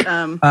 Yeah.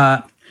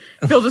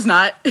 Phil does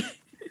not.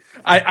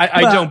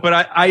 I don't,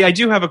 but I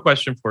do have a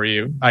question for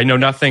you. I know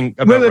nothing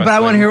about but I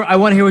want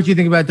to hear what you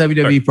think about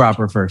WWE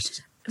proper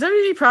first.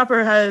 WWE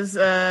proper has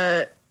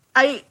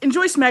I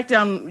enjoy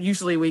SmackDown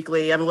usually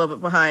weekly. I'm a little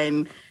bit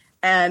behind,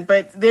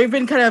 but they've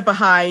been kind of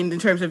behind in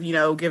terms of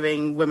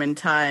giving women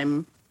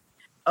time.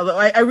 Although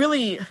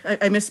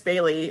I miss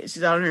Bayley.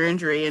 She's out on her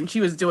injury, and she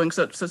was doing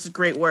such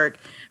great work.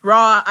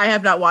 Raw, I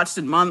have not watched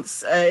in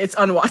months. It's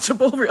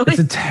unwatchable, really. It's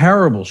a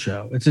terrible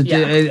show.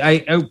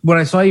 When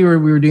I saw we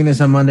were doing this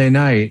on Monday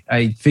night,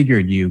 I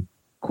figured you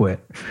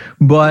quit.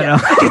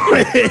 But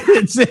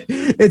it's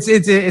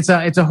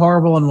a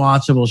horrible,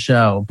 unwatchable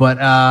show. But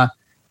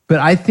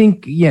I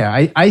think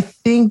I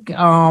think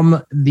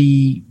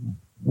the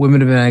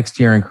women of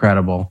NXT are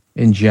incredible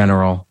in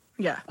general.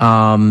 Yeah.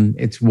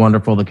 It's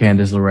wonderful that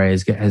Candice LeRae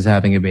is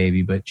having a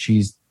baby, but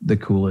she's the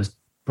coolest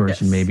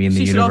person maybe in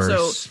the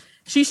universe.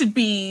 She should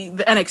be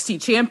the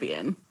NXT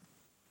champion.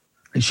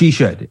 She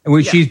should.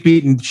 She's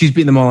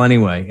beaten them all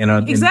anyway, in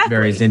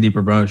various indie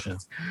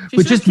promotions.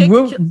 She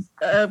should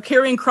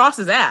carrying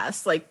Cross's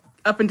ass like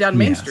up and down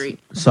Main Street.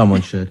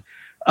 Someone should.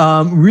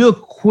 Real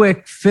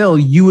quick, Phil,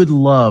 you would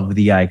love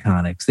the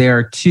Iconics. They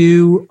are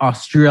two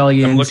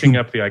Australians. I'm looking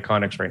up the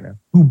Iconics right now.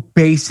 Who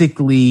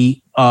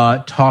basically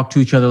talk to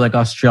each other like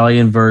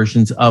Australian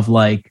versions of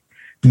like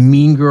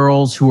Mean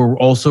Girls, who are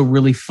also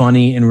really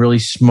funny and really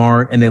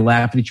smart, and they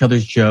laugh at each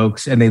other's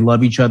jokes, and they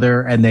love each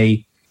other, and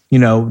they,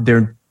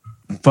 they're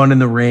fun in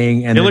the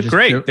ring, and they look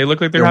great. They look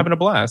like they're having a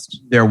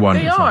blast. They're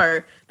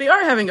wonderful. They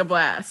are having a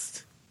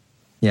blast.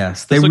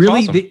 Yes, they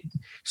really. Awesome.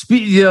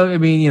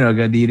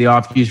 The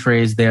oft-used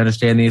phrase, they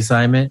understand the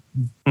assignment.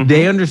 Mm-hmm.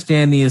 They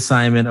understand the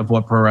assignment of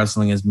what pro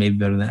wrestling is, maybe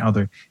better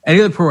than any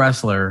other pro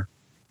wrestler,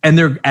 and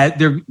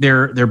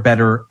they're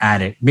better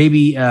at it.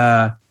 Maybe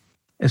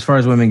as far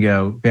as women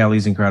go,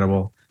 Bayley's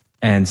incredible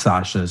and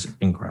Sasha's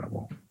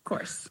incredible, of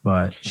course,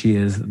 but she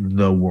is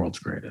the world's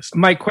greatest.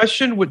 My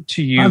question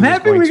to you. I'm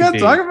happy we got to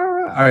talk about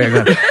it. All right,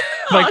 go ahead.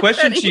 My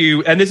question to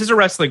you, and this is a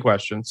wrestling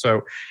question.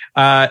 So,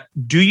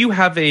 do you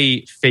have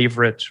a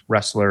favorite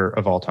wrestler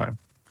of all time?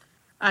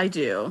 I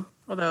do,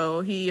 although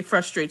he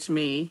frustrates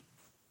me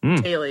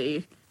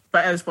daily.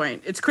 But at this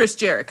point, it's Chris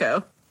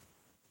Jericho.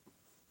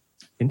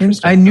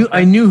 Interesting.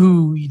 I knew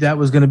who that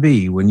was going to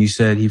be when you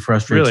said he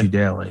frustrates you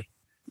daily.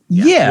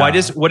 Yeah.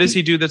 What does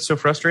he do that's so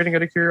frustrating?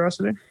 Out of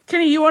curiosity,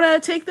 Kenny, you want to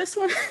take this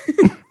one?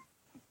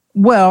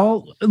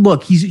 Well,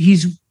 look,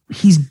 he's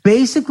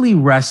basically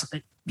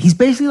wrestling. He's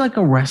basically like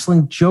a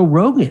wrestling Joe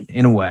Rogan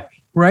in a way,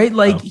 right?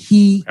 Like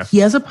he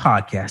has a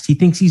podcast. He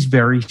thinks he's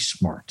very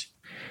smart.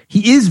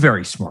 He is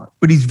very smart,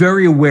 but he's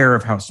very aware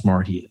of how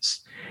smart he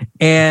is.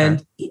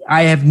 And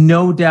I have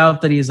no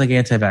doubt that he has like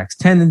anti-vax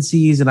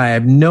tendencies. And I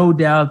have no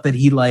doubt that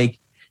he is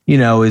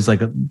like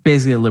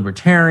basically a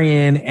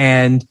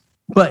libertarian.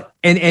 But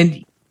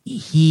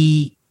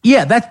he,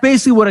 that's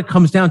basically what it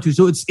comes down to.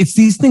 So it's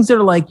these things that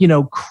are like,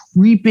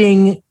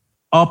 creeping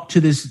up to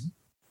this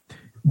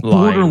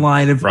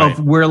borderline of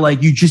where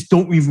like you just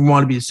don't even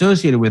want to be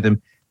associated with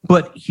him.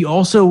 But he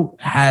also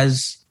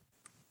has,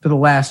 for the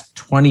last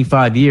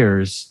 25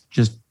 years,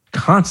 just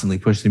constantly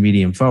pushed the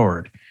medium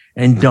forward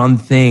and done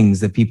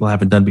things that people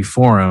haven't done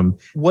before him.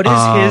 What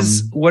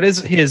is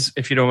his,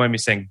 if you don't mind me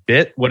saying,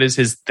 bit? What is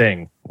his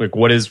thing? Like,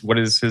 what is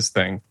his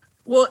thing?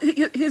 Well,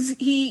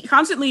 he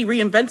constantly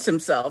reinvents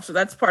himself, so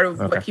that's part of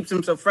what keeps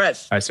him so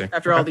fresh. I see.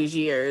 After all these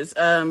years,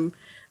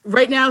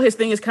 right now his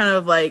thing is kind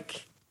of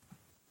like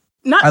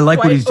I like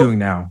what he's doing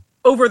now.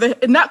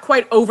 Not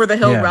quite over the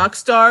hill rock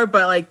star,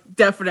 but like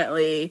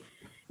definitely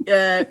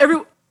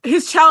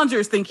his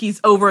challengers think he's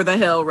over the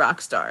hill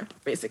rock star,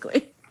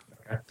 basically.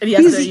 And he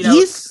has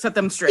to, set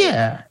them straight.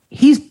 Yeah,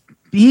 he's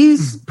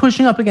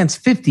pushing up against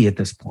 50 at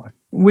this point,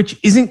 which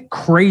isn't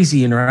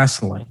crazy in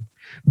wrestling.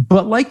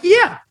 But like,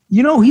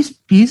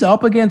 he's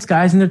up against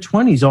guys in their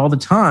 20s all the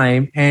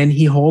time, and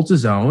he holds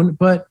his own.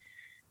 But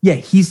yeah,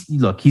 he's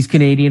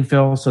Canadian,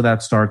 Phil, so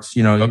that starts,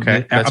 a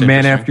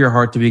man after your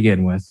heart to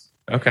begin with.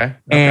 Okay.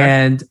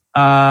 And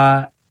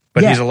but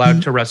he's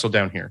allowed to wrestle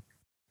down here.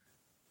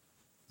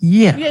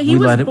 Yeah, he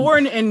was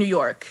born in New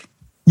York.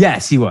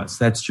 Yes, he was.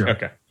 That's true.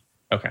 Okay.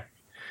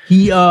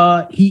 He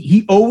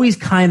always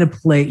kind of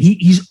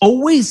he's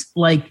always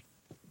like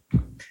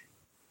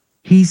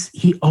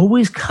he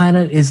always kind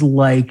of is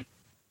like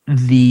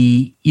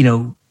the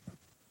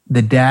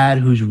dad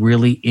who's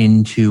really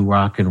into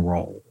rock and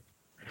roll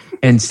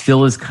and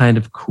still is kind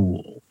of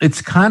cool.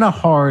 It's kind of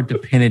hard to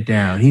pin it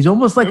down. He's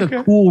almost like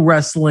a cool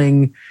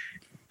wrestling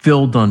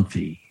Phil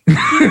Dunphy.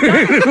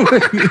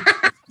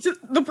 So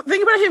the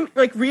thing about him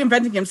like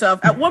reinventing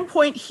himself, at one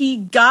point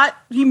he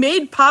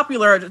made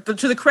popular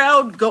to the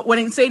crowd went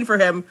insane for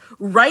him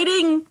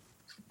writing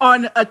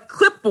on a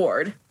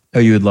clipboard. Oh,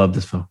 you would love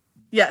this, Phil.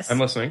 Yes. I'm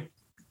listening.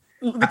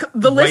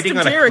 The list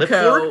of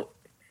Jericho.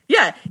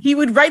 Yeah, he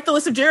would write the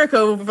list of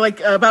Jericho like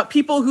about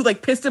people who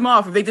like pissed him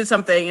off if they did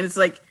something, and it's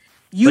like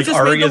you like just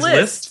Aria's made the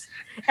list.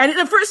 And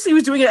at first he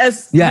was doing it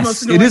as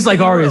it is like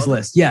Aria's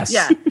list. Yes.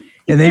 Yeah.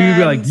 And then you'd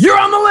be like, "You're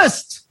on the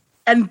list."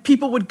 And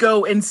people would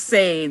go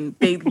insane.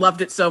 They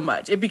loved it so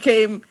much. It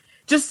became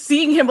just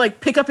seeing him like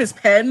pick up his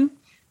pen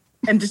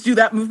and just do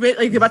that movement,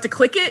 like about to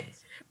click it.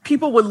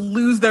 People would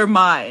lose their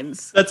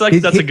minds. That's a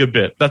good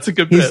bit. That's a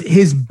good bit.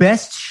 His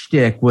best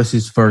shtick was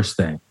his first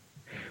thing.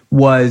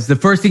 Was the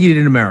first thing he did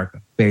in America,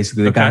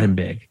 basically, that got him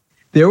big.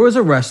 There was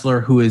a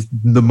wrestler who is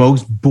the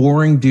most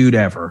boring dude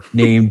ever,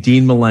 named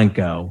Dean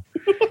Malenko.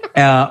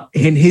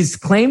 And his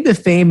claim to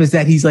fame is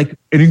that he's like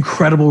an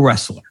incredible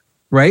wrestler.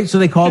 Right, so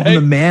they called him the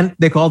man.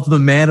 They called him the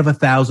man of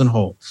 1,000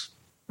 holds.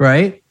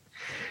 Right.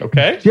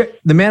 Okay.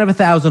 The man of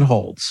 1,000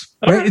 holds.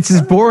 Right. It's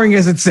as boring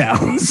as it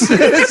sounds.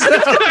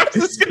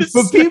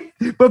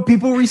 But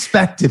people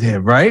respected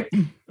him. Right.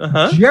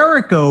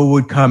 Jericho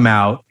would come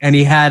out and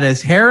he had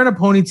his hair in a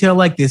ponytail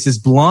like this, his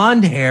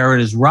blonde hair,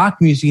 and his rock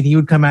music. And he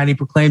would come out and he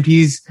proclaimed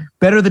he's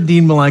better than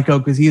Dean Malenko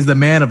because he's the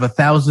man of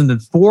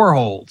 1,004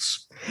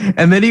 holds.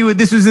 And then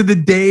this was in the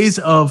days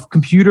of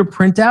computer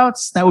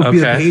printouts. That would be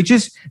the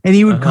pages. And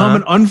he would come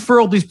and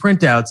unfurl these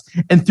printouts.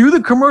 And through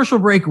the commercial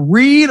break,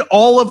 read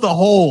all of the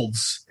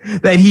holds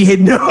that he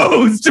had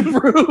knows to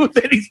prove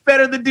that he's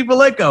better than Dean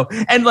Malenko.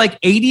 And like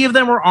 80 of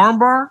them were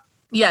armbar.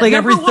 Yeah, like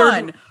number every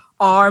third one,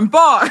 arm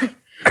bar.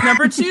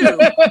 Number 2,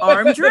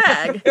 arm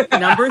drag.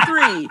 Number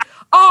 3,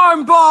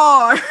 arm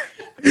bar.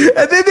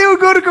 And then they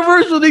would go to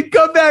commercial and he'd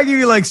come back and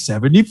be like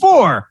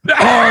 74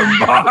 arm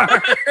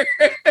bar.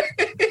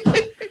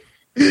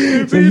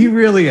 So he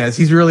really is.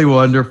 He's really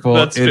wonderful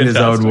in his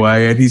own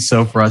way, and he's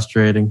so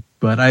frustrating.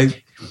 But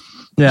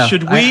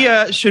should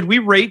we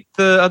rate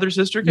the other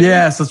sister?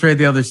 Yes, let's rate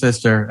the other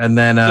sister, and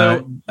then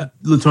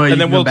Latoya,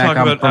 and then we'll talk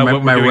about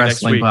what my we're doing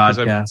wrestling next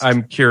week, podcast.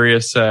 I'm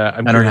curious. I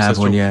don't have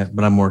one yet,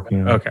 but I'm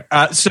working on it. Okay.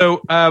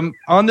 So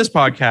on this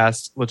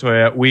podcast,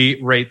 Latoya,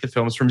 we rate the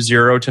films from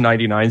 0 to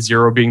 99,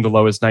 0 being the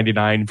lowest,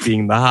 99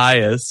 being the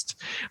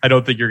highest. I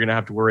don't think you're going to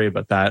have to worry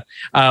about that.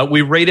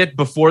 We rate it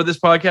before this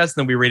podcast, and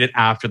then we rate it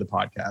after the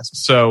podcast.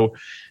 So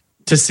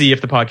to see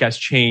if the podcast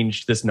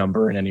changed this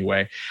number in any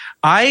way.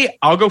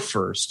 I'll go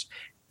first.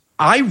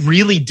 I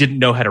really didn't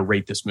know how to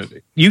rate this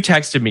movie. You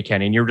texted me,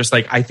 Kenny, and you were just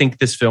like, I think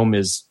this film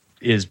is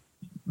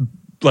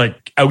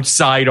like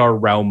outside our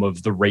realm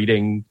of the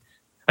rating.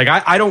 Like,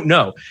 I don't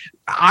know.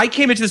 I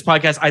came into this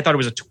podcast, I thought it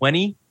was a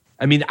 20.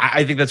 I mean,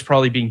 I think that's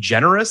probably being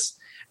generous.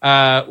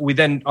 We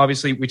then,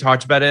 obviously, we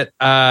talked about it.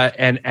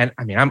 And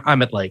I mean,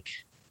 I'm at like,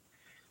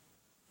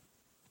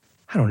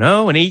 I don't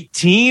know, an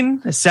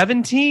 18, a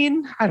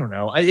 17. I don't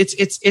know.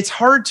 It's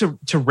hard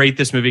to rate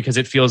this movie because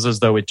it feels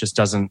as though it just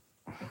doesn't.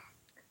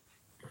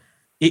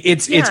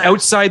 It's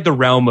outside the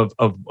realm of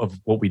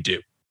what we do.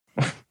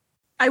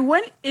 I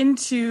went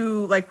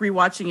into like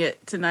rewatching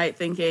it tonight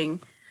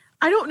thinking,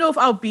 I don't know if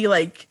I'll be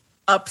like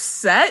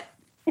upset,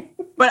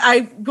 but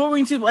I'm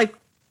going to like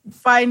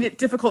find it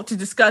difficult to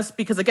discuss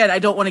because again, I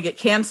don't want to get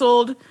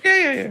canceled.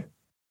 Yeah.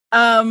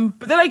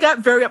 But then I got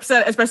very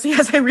upset, especially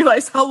as I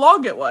realized how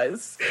long it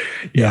was.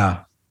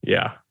 Yeah.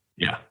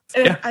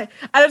 And at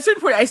a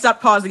certain point, I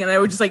stopped pausing and I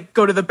would just like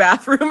go to the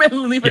bathroom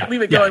and leave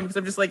it going because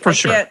I'm just like,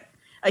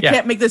 I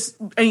can't make this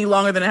any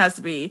longer than it has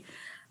to be.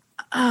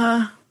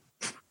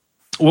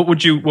 What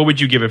would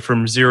you give it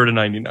from 0 to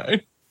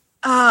 99?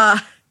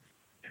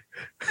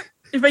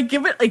 If I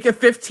give it like a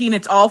 15,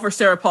 it's all for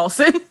Sarah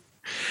Paulson.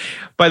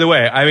 By the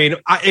way, I mean,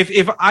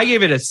 if I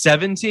gave it a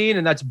 17,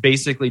 and that's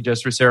basically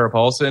just for Sarah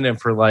Paulson and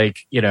for like,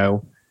 you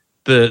know,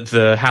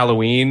 the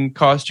Halloween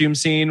costume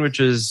scene, which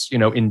is, you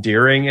know,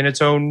 endearing in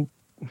its own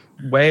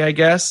way, I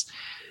guess.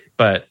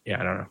 But yeah,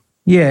 I don't know.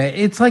 Yeah,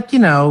 it's like, you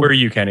know, where are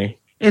you, Kenny?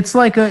 It's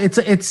like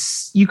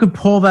it's you could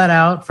pull that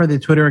out for the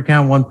Twitter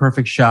account, One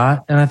Perfect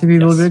Shot, and I think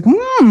people would be like, maybe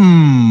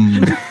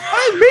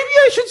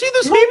I should see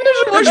this whole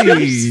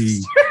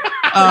movie.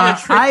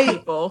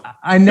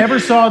 I never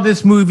saw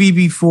this movie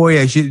before.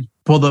 Yeah, I should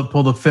pull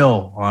the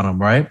Phil on him,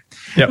 right?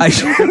 Yep.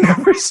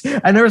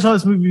 I never saw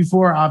this movie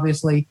before,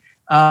 obviously.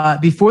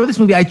 Before this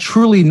movie, I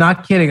truly,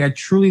 not kidding, I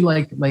truly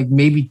like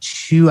maybe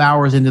 2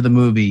 hours into the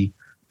movie,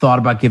 thought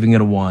about giving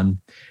it a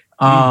 1.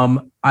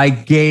 I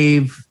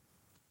gave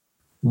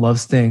Love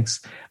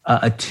Stinks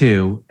a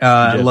 2.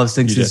 Love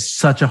Stinks is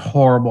such a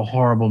horrible,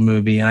 horrible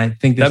movie, and I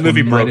think this that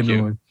movie broke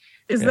you.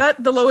 Is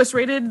that the lowest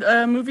rated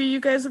movie you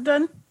guys have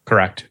done?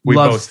 Correct.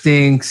 Love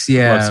Stinks.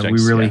 Yeah, Love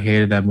Stinks, we really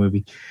hated that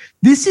movie.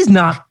 This is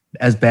not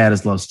as bad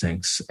as Love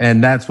Stinks,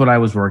 and that's what I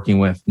was working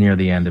with near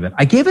the end of it.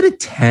 I gave it a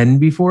 10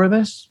 before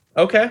this.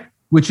 Okay.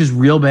 Which is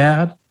real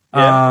bad.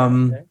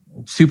 Yeah.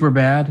 Super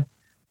bad.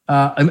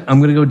 I'm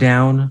going to go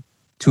down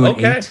to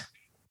an 8.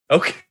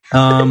 Okay.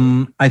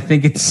 I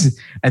think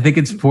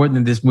it's important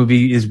that this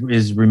movie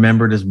is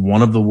remembered as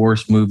one of the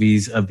worst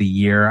movies of the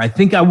year. I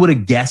think I would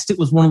have guessed it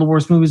was one of the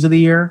worst movies of the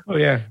year. Oh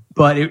yeah.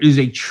 But it is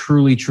a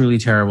truly, truly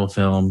terrible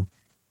film.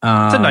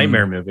 It's a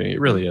nightmare movie. It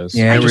really is.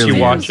 Yeah, you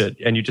watch it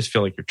and you just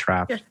feel like you're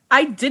trapped. Yeah.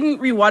 I didn't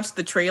rewatch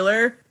the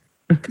trailer.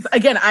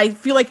 Again, I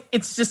feel like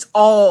it's just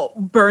all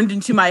burned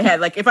into my head.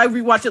 Like if I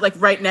rewatch it like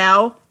right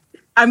now,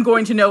 I'm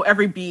going to know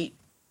every beat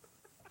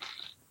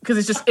because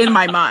it's just in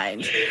my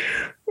mind.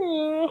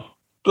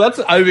 That's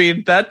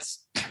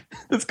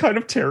kind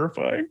of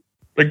terrifying.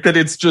 Like that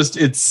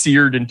it's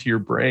seared into your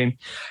brain.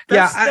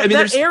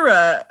 That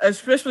era,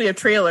 especially of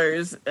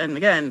trailers, and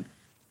again,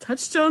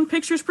 Touchstone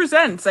Pictures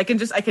presents. I can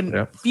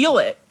feel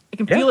it. I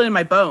can feel it in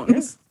my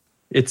bones.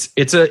 It's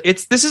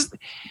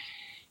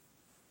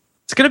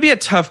going to be a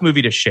tough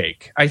movie to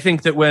shake. I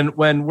think that when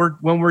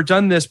we're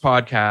done this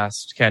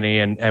podcast, Kenny,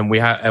 and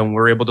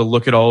we're able to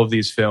look at all of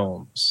these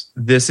films,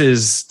 this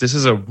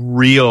is a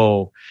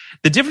real.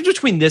 The difference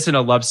between this and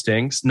a Love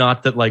Stinks,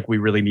 not that like we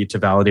really need to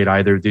validate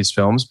either of these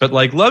films, but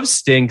like Love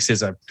Stinks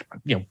is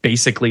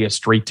basically a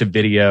straight to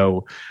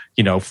video,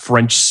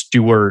 French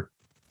Stewart,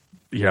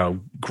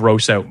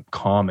 gross out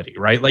comedy,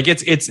 right? Like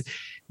it's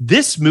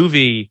this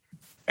movie,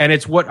 and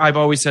it's what I've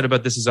always said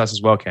about This Is Us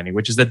as well, Kenny,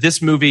 which is that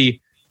this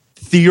movie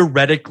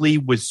theoretically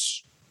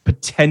was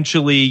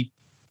potentially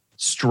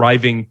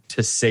striving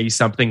to say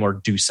something or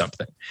do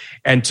something,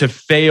 and to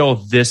fail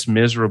this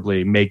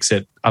miserably makes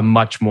it a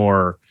much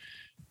more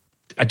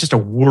just a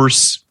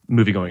worse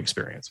movie-going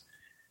experience.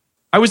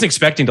 I wasn't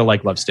expecting to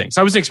like Love Stinks.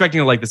 I wasn't expecting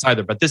to like this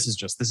either, but this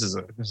is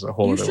a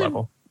whole other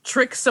level.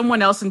 Trick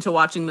someone else into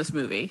watching this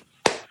movie.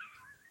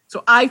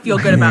 So I feel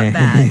good about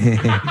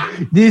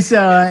that. This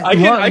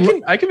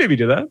I can maybe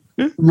do that.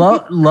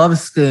 Love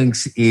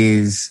Stinks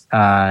is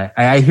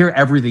I hear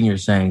everything you're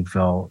saying,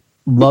 Phil.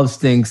 Love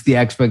Stinks, the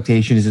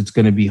expectation is it's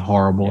going to be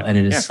horrible, and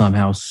it is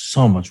somehow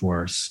so much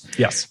worse.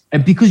 Yes.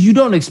 And because you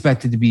don't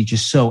expect it to be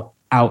just so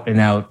out and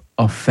out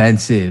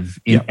offensive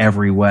in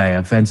every way,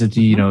 offensive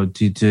to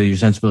to your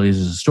sensibilities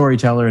as a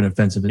storyteller, and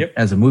offensive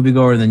as a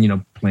moviegoer, and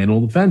then plain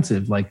old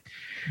offensive, like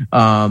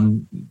how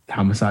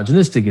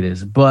misogynistic it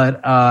is.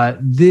 But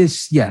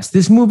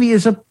this movie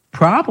is a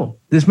problem.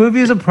 This movie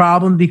is a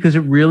problem because it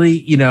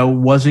really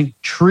wasn't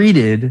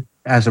treated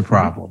as a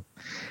problem,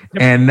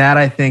 and that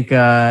I think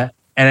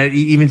and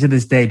even to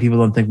this day people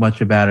don't think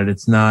much about it.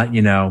 It's not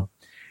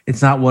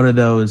it's not one of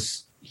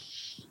those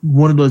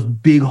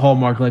big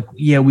hallmark, like,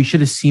 we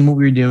should have seen what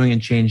we were doing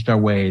and changed our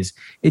ways.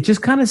 It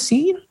just kind of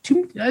seen,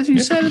 as you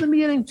said at the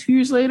beginning, 2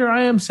 years later,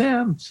 I am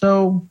Sam.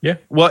 So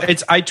well,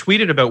 I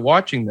tweeted about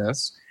watching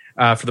this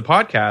for the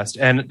podcast,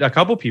 and a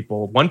couple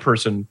people, one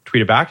person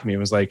tweeted back at me and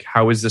was like,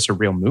 "How is this a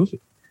real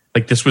movie?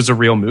 Like, this was a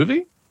real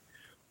movie?"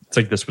 It's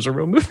like, this was a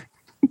real movie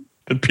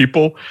that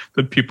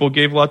people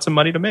gave lots of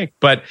money to make.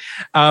 But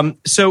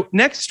so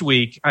next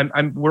week, we're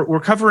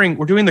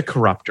doing The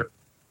Corruptor.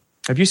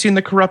 Have you seen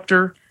The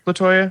Corruptor,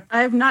 Latoya?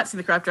 I have not seen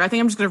The Corruptor. I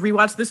think I'm just going to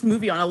rewatch this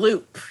movie on a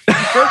loop.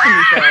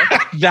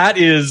 That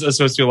is a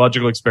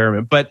sociological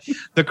experiment. But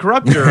The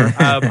Corruptor,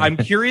 I'm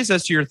curious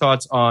as to your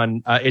thoughts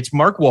on it's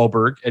Mark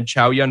Wahlberg and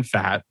Chow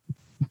Yun-Fat,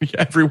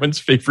 everyone's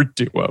favorite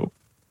duo.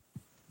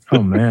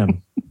 Oh,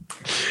 man.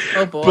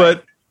 Oh,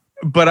 boy.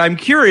 But I'm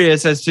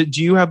curious as to,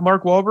 do you have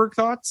Mark Wahlberg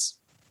thoughts?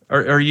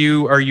 Are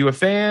you a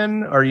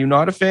fan? Are you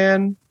not a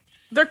fan?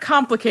 They're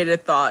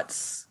complicated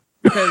thoughts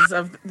because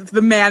of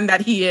the man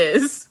that he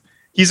is.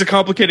 He's a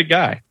complicated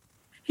guy.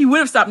 He would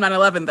have stopped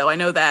 9/11, though. I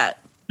know that.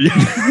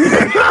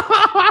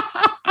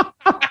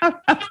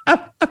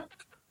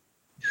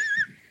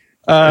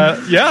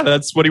 Yeah,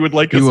 that's what he would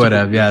like. He would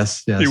have,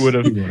 yes. He would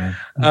have. You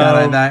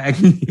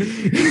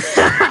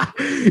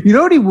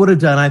know what he would have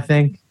done? I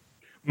think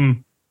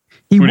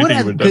he would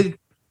have.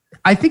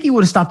 I think he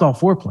would have stopped all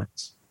 4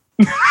 planes.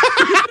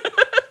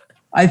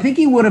 I think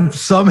he would have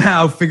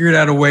somehow figured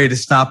out a way to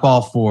stop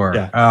all 4.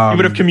 Yeah. He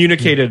would have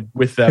communicated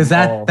with them. Because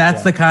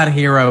that's the kind of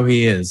hero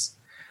he is.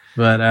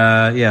 But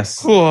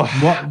yes,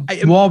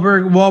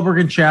 Wahlberg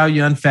and Chow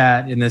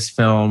Yun-Fat in this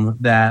film.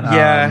 That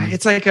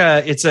it's like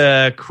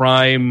a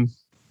crime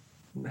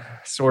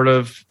sort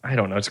of. I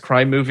don't know. It's a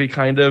crime movie,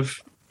 kind of.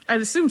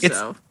 I'd assume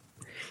so.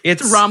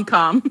 It's a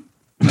rom-com.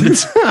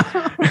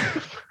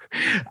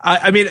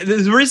 I mean,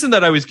 the reason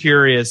that I was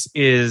curious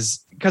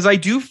is because I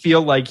do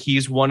feel like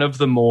he's one of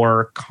the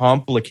more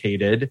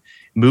complicated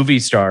movie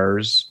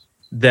stars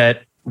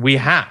that we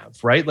have,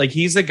 right? Like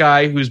he's a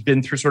guy who's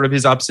been through sort of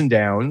his ups and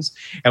downs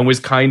and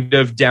was kind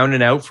of down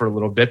and out for a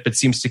little bit, but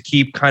seems to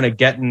keep kind of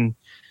getting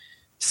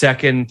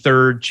second,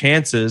 third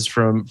chances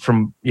from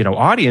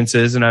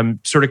audiences. And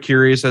I'm sort of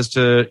curious as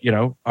to,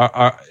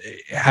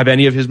 have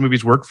any of his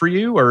movies worked for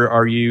you, or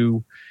are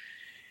you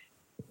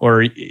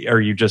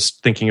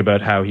just thinking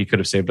about how he could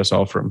have saved us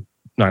all from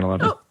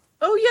 9/11?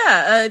 Oh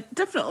yeah,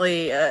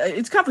 definitely.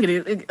 It's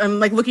complicated. I'm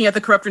like looking at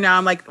The Corruptor now.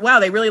 I'm like, wow,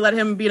 they really let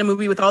him be in a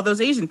movie with all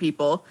those Asian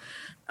people.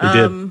 They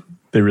did.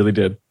 They really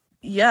did.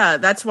 Yeah,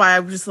 that's why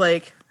I'm just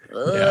like,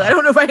 I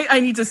don't know if I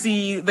need to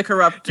see The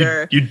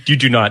Corruptor. You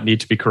do not need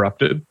to be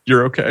corrupted.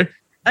 You're okay.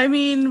 I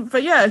mean,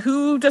 but yeah,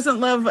 who doesn't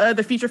love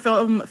the feature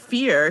film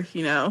Fear?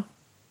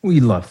 We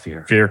love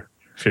Fear. Fear.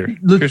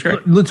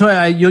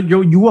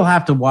 Latoya, you will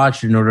have to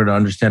watch it in order to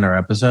understand our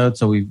episode.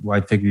 So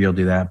I figure you'll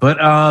do that. But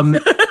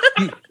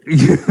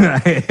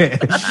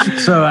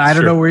so I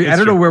don't know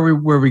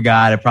where we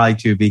got it. Probably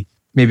Tubi,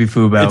 maybe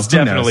Fubo. It's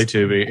definitely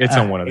Tubi. It's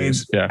on one of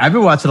these. Yeah, I've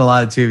been watching a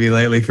lot of Tubi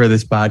lately for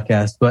this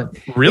podcast. But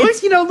really,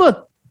 Message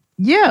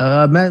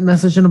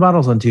in a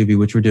Bottle's on Tubi,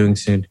 which we're doing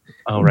soon.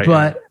 Oh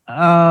right.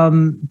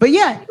 But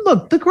yeah,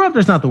 look, The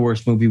Corruptor's not the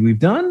worst movie we've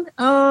done.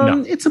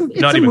 No, it's a movie.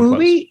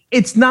 Close.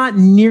 It's not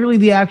nearly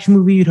the action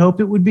movie you'd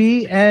hope it would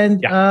be,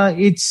 and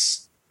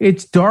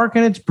it's dark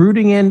and it's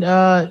brooding. And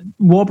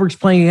Wahlberg's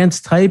playing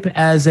against type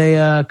as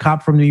a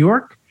cop from New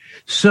York,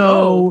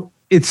 so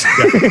it's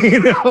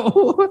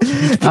well,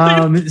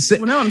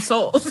 now I'm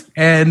sold.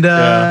 And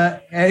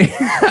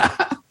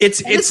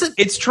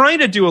it's trying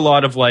to do a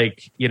lot of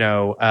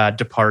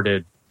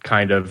Departed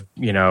kind of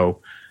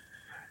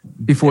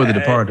Before The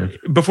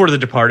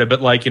Departed,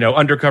 but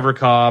undercover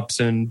cops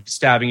and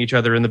stabbing each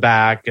other in the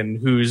back, and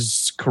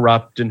who's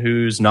corrupt and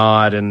who's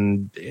not,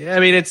 and I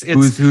mean it's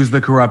who's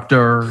the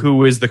corruptor,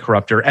 who is the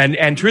corruptor,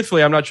 and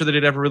truthfully, I'm not sure that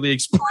it ever really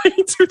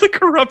explains who the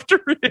corruptor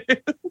is.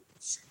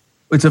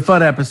 It's a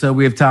fun episode.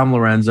 We have Tom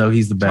Lorenzo.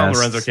 He's the best. Tom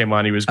Lorenzo came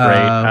on. He was great.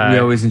 We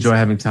always enjoy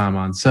having Tom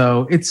on.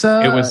 So it's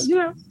but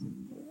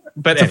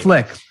it's a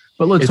flick.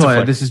 But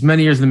Latoya, this is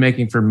many years in the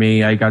making for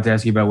me. I got to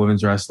ask you about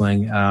women's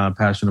wrestling,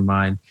 passion of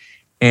mine.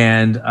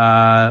 And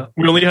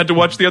we only had to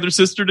watch The Other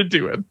Sister to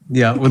do it.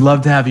 Yeah, would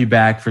love to have you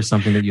back for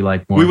something that you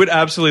like more. We would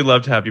absolutely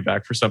love to have you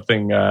back for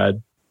something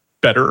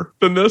better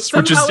than this,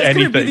 Somehow which is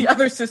anything. Be The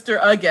Other Sister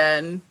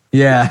again.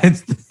 Yeah,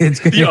 it's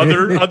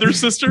the other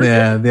sister.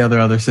 Yeah, the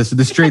other sister,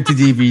 the straight to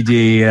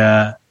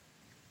DVD.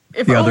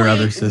 If the only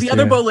other sister. The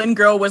other Boleyn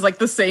girl was like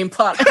the same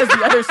plot as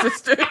The Other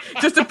Sister,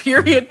 just a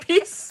period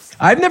piece.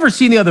 I've never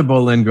seen The Other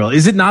Boleyn Girl.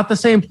 Is it not the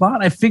same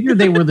plot? I figured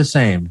they were the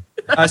same.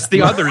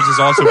 The Others is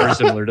also very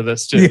similar to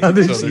this too. The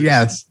Others,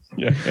 yes.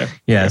 Yeah.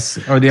 Yes.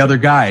 Or The Other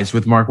Guys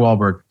with Mark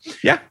Wahlberg.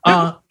 Yeah.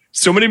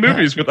 So many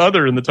movies with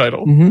 "other" in the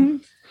title. Mm-hmm.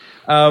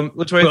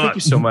 Latoya, thank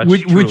you so much.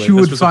 Which you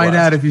would find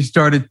out if you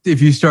started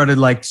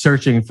like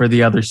searching for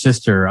The Other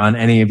Sister on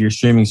any of your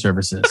streaming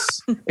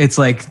services. it's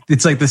like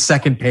the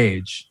second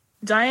page.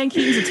 Diane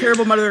Keaton's a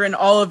terrible mother in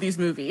all of these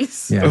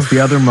movies. Yeah, it's the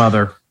other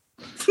mother.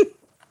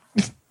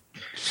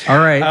 All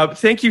right.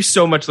 Thank you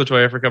so much,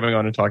 Latoya, for coming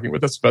on and talking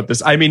with us about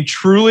this. I mean,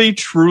 truly,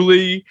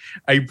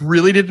 I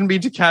really didn't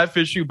mean to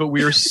catfish you, but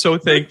we are so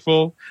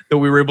thankful that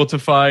we were able to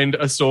find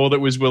a soul that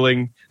was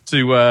willing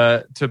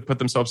to put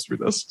themselves through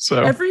this.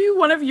 So every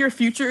one of your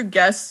future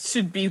guests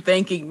should be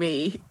thanking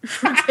me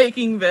for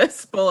taking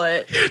this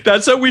bullet.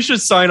 That's how we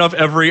should sign off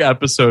every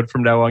episode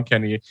from now on,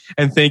 Kenny.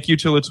 And thank you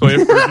to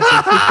Latoya for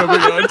coming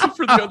on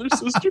for The Other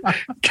Sister.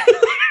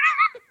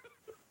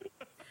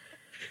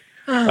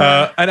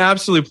 An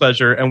absolute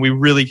pleasure, and we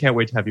really can't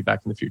wait to have you back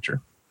in the future.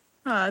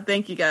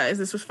 Thank you, guys.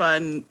 This was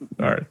fun.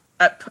 All right.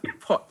 At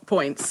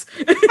points.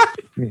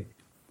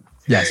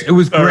 Yes, it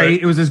was great.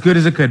 Right. It was as good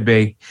as it could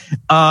be.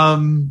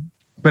 But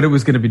it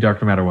was going to be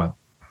dark no matter what.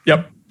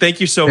 Yep. Thank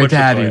you so Great much. to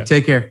have you.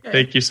 Take care.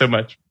 Thank you so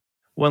much.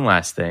 One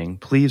last thing,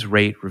 please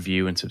rate,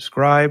 review, and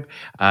subscribe.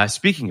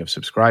 Speaking of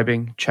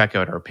subscribing, check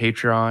out our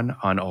Patreon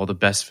on all the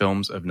best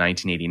films of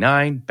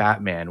 1989,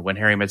 Batman, When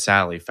Harry Met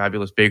Sally,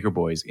 Fabulous Baker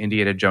Boys,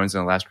 Indiana Jones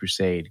and the Last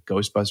Crusade,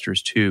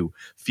 Ghostbusters 2,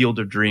 Field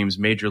of Dreams,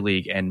 Major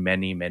League, and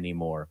many, many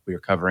more. We are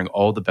covering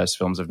all the best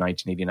films of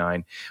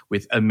 1989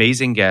 with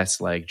amazing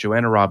guests like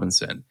Joanna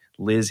Robinson,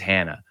 Liz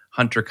Hanna,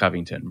 Hunter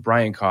Covington,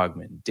 Brian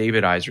Cogman,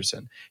 David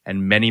Iserson,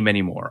 and many,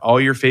 many more.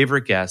 All your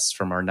favorite guests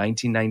from our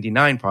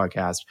 1999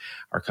 podcast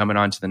are coming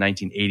on to the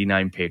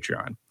 1989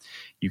 Patreon.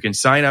 You can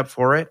sign up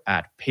for it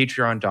at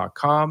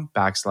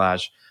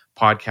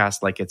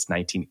patreon.com/podcast like it's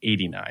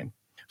 1989.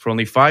 For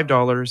only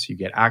 $5, you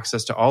get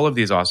access to all of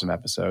these awesome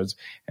episodes.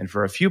 And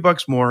for a few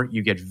bucks more,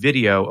 you get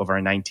video of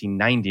our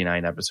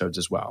 1999 episodes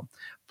as well.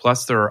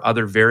 Plus, there are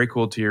other very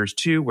cool tiers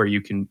too, where you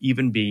can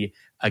even be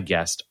a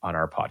guest on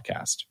our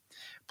podcast.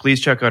 Please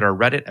check out our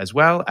Reddit as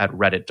well at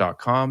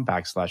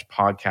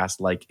reddit.com/podcast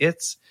like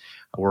it's.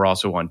 We're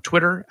also on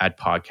Twitter at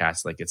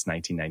podcast like it's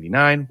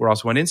 1999. We're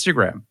also on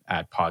Instagram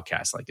at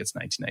podcast like it's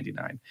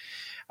 1999.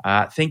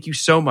 Thank you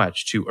so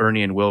much to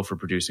Ernie and Will for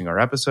producing our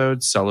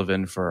episodes,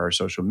 Sullivan for our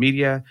social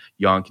media,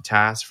 Jan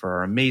Katas for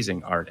our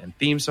amazing art and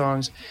theme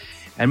songs,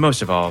 and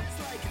most of all,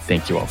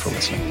 thank you all for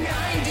listening.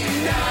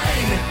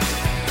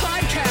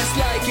 Podcast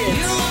like it.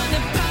 You want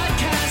a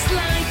podcast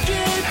like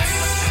it?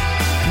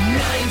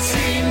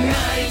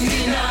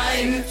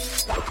 1999.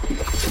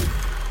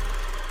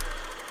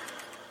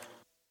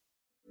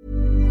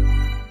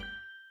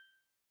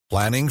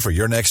 Planning for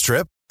your next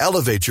trip?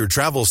 Elevate your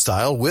travel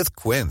style with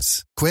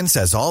Quince. Quince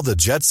has all the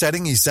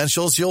jet-setting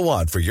essentials you'll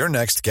want for your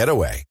next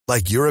getaway,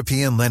 like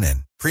European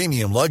linen,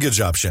 premium luggage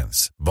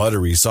options,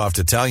 buttery soft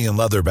Italian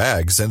leather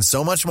bags, and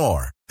so much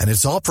more. And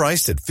it's all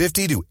priced at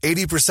 50 to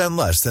 80%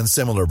 less than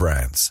similar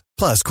brands.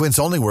 Plus, Quince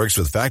only works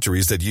with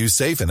factories that use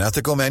safe and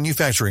ethical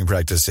manufacturing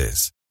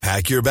practices.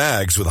 Pack your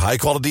bags with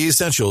high-quality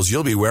essentials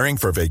you'll be wearing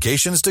for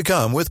vacations to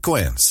come with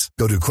Quince.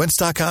 Go to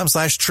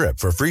quince.com/trip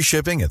for free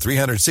shipping and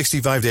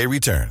 365-day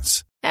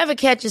returns. Ever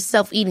catch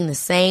yourself eating the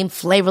same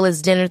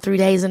flavorless dinner 3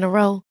 days in a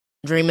row?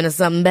 Dreaming of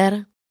something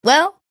better?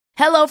 Well,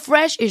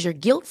 HelloFresh is your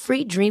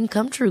guilt-free dream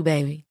come true,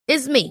 baby.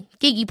 It's me,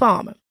 Keke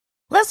Palmer.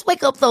 Let's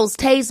wake up those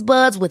taste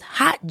buds with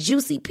hot,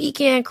 juicy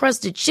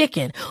pecan-crusted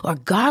chicken or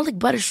garlic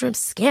butter shrimp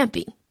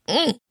scampi.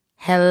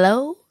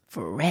 Hello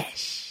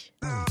Fresh.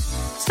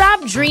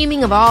 Stop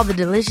dreaming of all the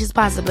delicious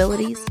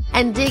possibilities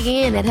and dig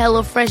in at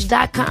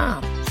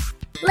HelloFresh.com.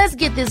 Let's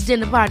get this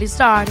dinner party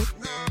started.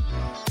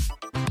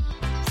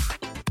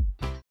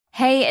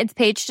 Hey, it's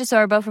Paige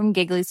DeSorbo from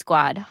Giggly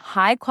Squad.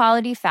 High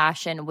quality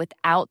fashion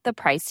without the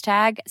price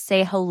tag.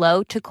 Say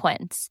hello to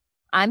Quince.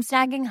 I'm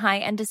snagging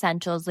high-end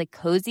essentials like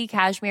cozy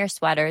cashmere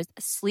sweaters,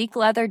 sleek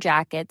leather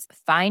jackets,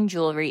 fine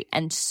jewelry,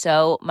 and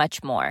so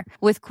much more.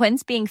 With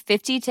Quince being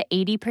 50 to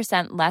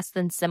 80% less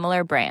than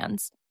similar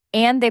brands.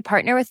 And they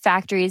partner with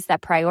factories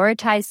that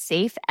prioritize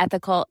safe,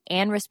 ethical,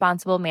 and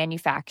responsible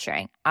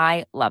manufacturing.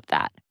 I love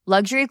that.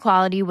 Luxury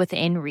quality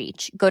within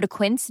reach. Go to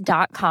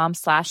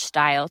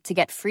quince.com/style to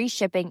get free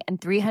shipping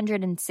and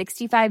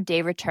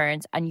 365-day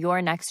returns on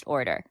your next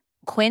order.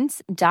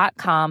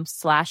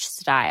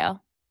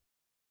 Quince.com/style.